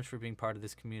you so much for being part of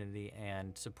this community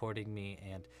and supporting me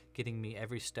and getting me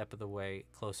every step of the way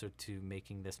closer to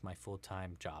making this my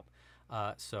full-time job.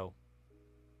 So,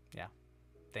 yeah,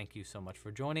 thank you so much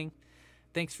for joining.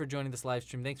 Thanks for joining this live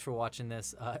stream. Thanks for watching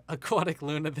this. Aquatic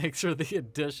Luna, thanks for the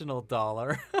additional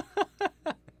 $1.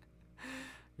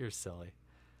 You're silly.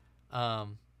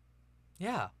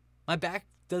 Yeah, my back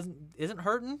isn't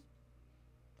hurting.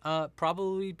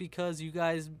 Probably because you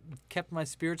guys kept my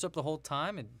spirits up the whole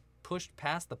time and pushed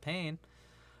past the pain.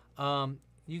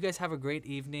 You guys have a great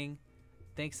evening.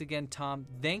 Thanks again, Tom.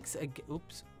 Thanks again.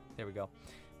 Oops, there we go.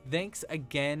 Thanks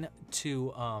again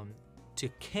to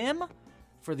Kim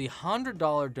for the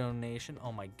 $100 donation.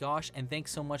 Oh my gosh. And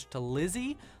thanks so much to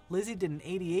Lizzie. Lizzie did an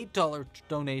 $88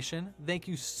 donation. Thank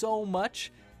you so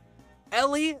much.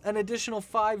 Ellie, an additional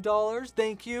 $5.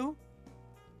 Thank you.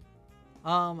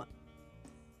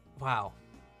 Wow.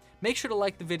 Make sure to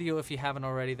like the video if you haven't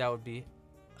already. That would be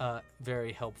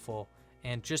very helpful.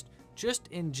 And just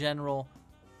in general,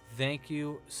 thank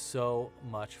you so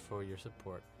much for your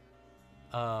support.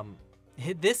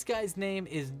 This guy's name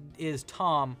is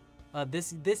Tom.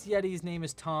 This Yeti's name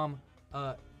is Tom,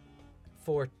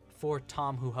 for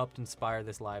Tom, who helped inspire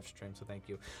this live stream. So thank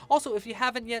you. Also, if you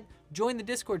haven't yet, join the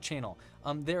Discord channel.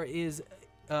 There is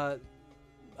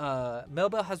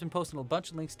Melbell has been posting a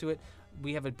bunch of links to it.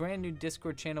 We have a brand new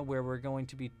Discord channel where we're going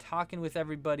to be talking with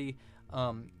everybody.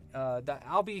 I'll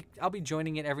be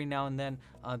joining it every now and then.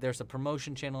 There's a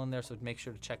promotion channel in there, so make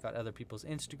sure to check out other people's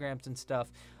Instagrams and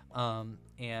stuff.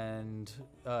 And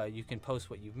you can post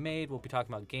what you've made. We'll be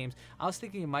talking about games. I was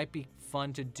thinking it might be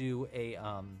fun to do a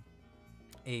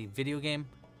video game,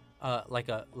 like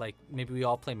maybe we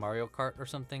all play Mario Kart or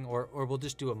something, or we'll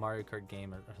just do a Mario Kart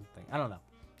game or something. I don't know.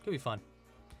 Could be fun.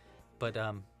 But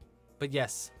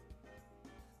yes.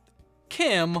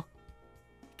 Kim,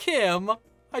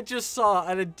 I just saw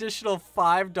an additional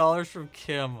 $5 from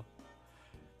Kim.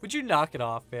 Would you knock it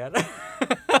off, man?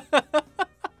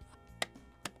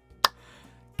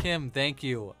 Kim, thank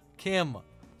you. Kim,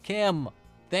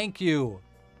 thank you.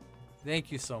 Thank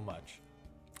you so much.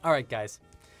 All right, guys.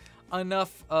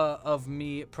 Enough of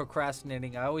me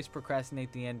procrastinating. I always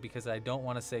procrastinate the end because I don't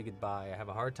want to say goodbye. I have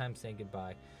a hard time saying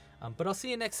goodbye. But I'll see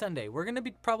you next Sunday. We're going to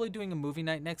be probably doing a movie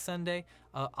night next Sunday.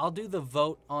 I'll do the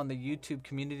vote on the YouTube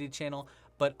community channel,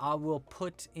 but I will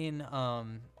put in,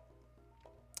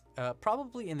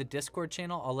 probably in the Discord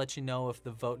channel, I'll let you know if the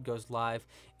vote goes live,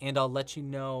 and I'll let you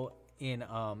know in,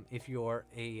 if you're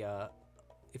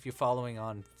following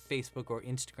on Facebook or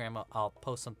Instagram, I'll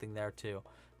post something there too.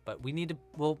 But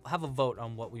we'll have a vote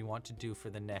on what we want to do for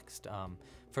the next,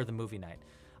 for the movie night.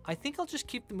 I think I'll just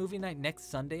keep the movie night next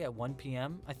Sunday at 1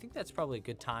 p.m. I think that's probably a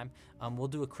good time. We'll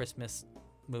do a Christmas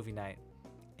movie night.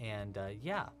 And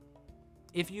yeah,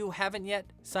 if you haven't yet,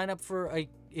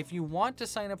 if you want to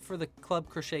sign up for the Club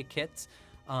Crochet kits,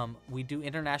 we do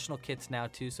international kits now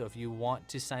too. So if you want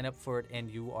to sign up for it and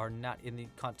you are not in the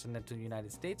continental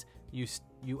United States,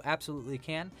 you absolutely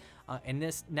can. And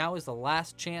this now is the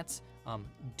last chance.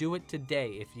 Do it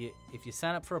today. If you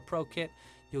sign up for a pro kit,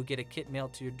 you'll get a kit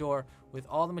mailed to your door with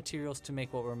all the materials to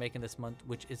make what we're making this month,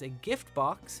 which is a gift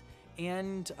box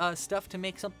and stuff to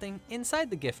make something inside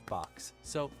the gift box.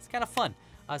 So it's kind of fun.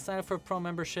 Sign up for a pro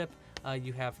membership.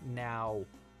 You have now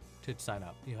to sign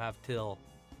up. You have till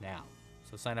now.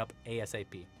 So sign up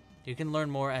ASAP. You can learn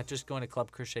more at just going to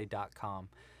clubcrochet.com.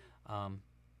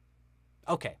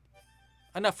 Okay,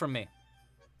 enough from me.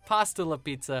 Pasta la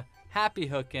pizza. Happy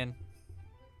hooking.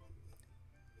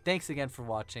 Thanks again for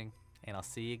watching, and I'll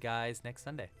see you guys next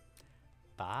Sunday.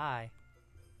 Bye.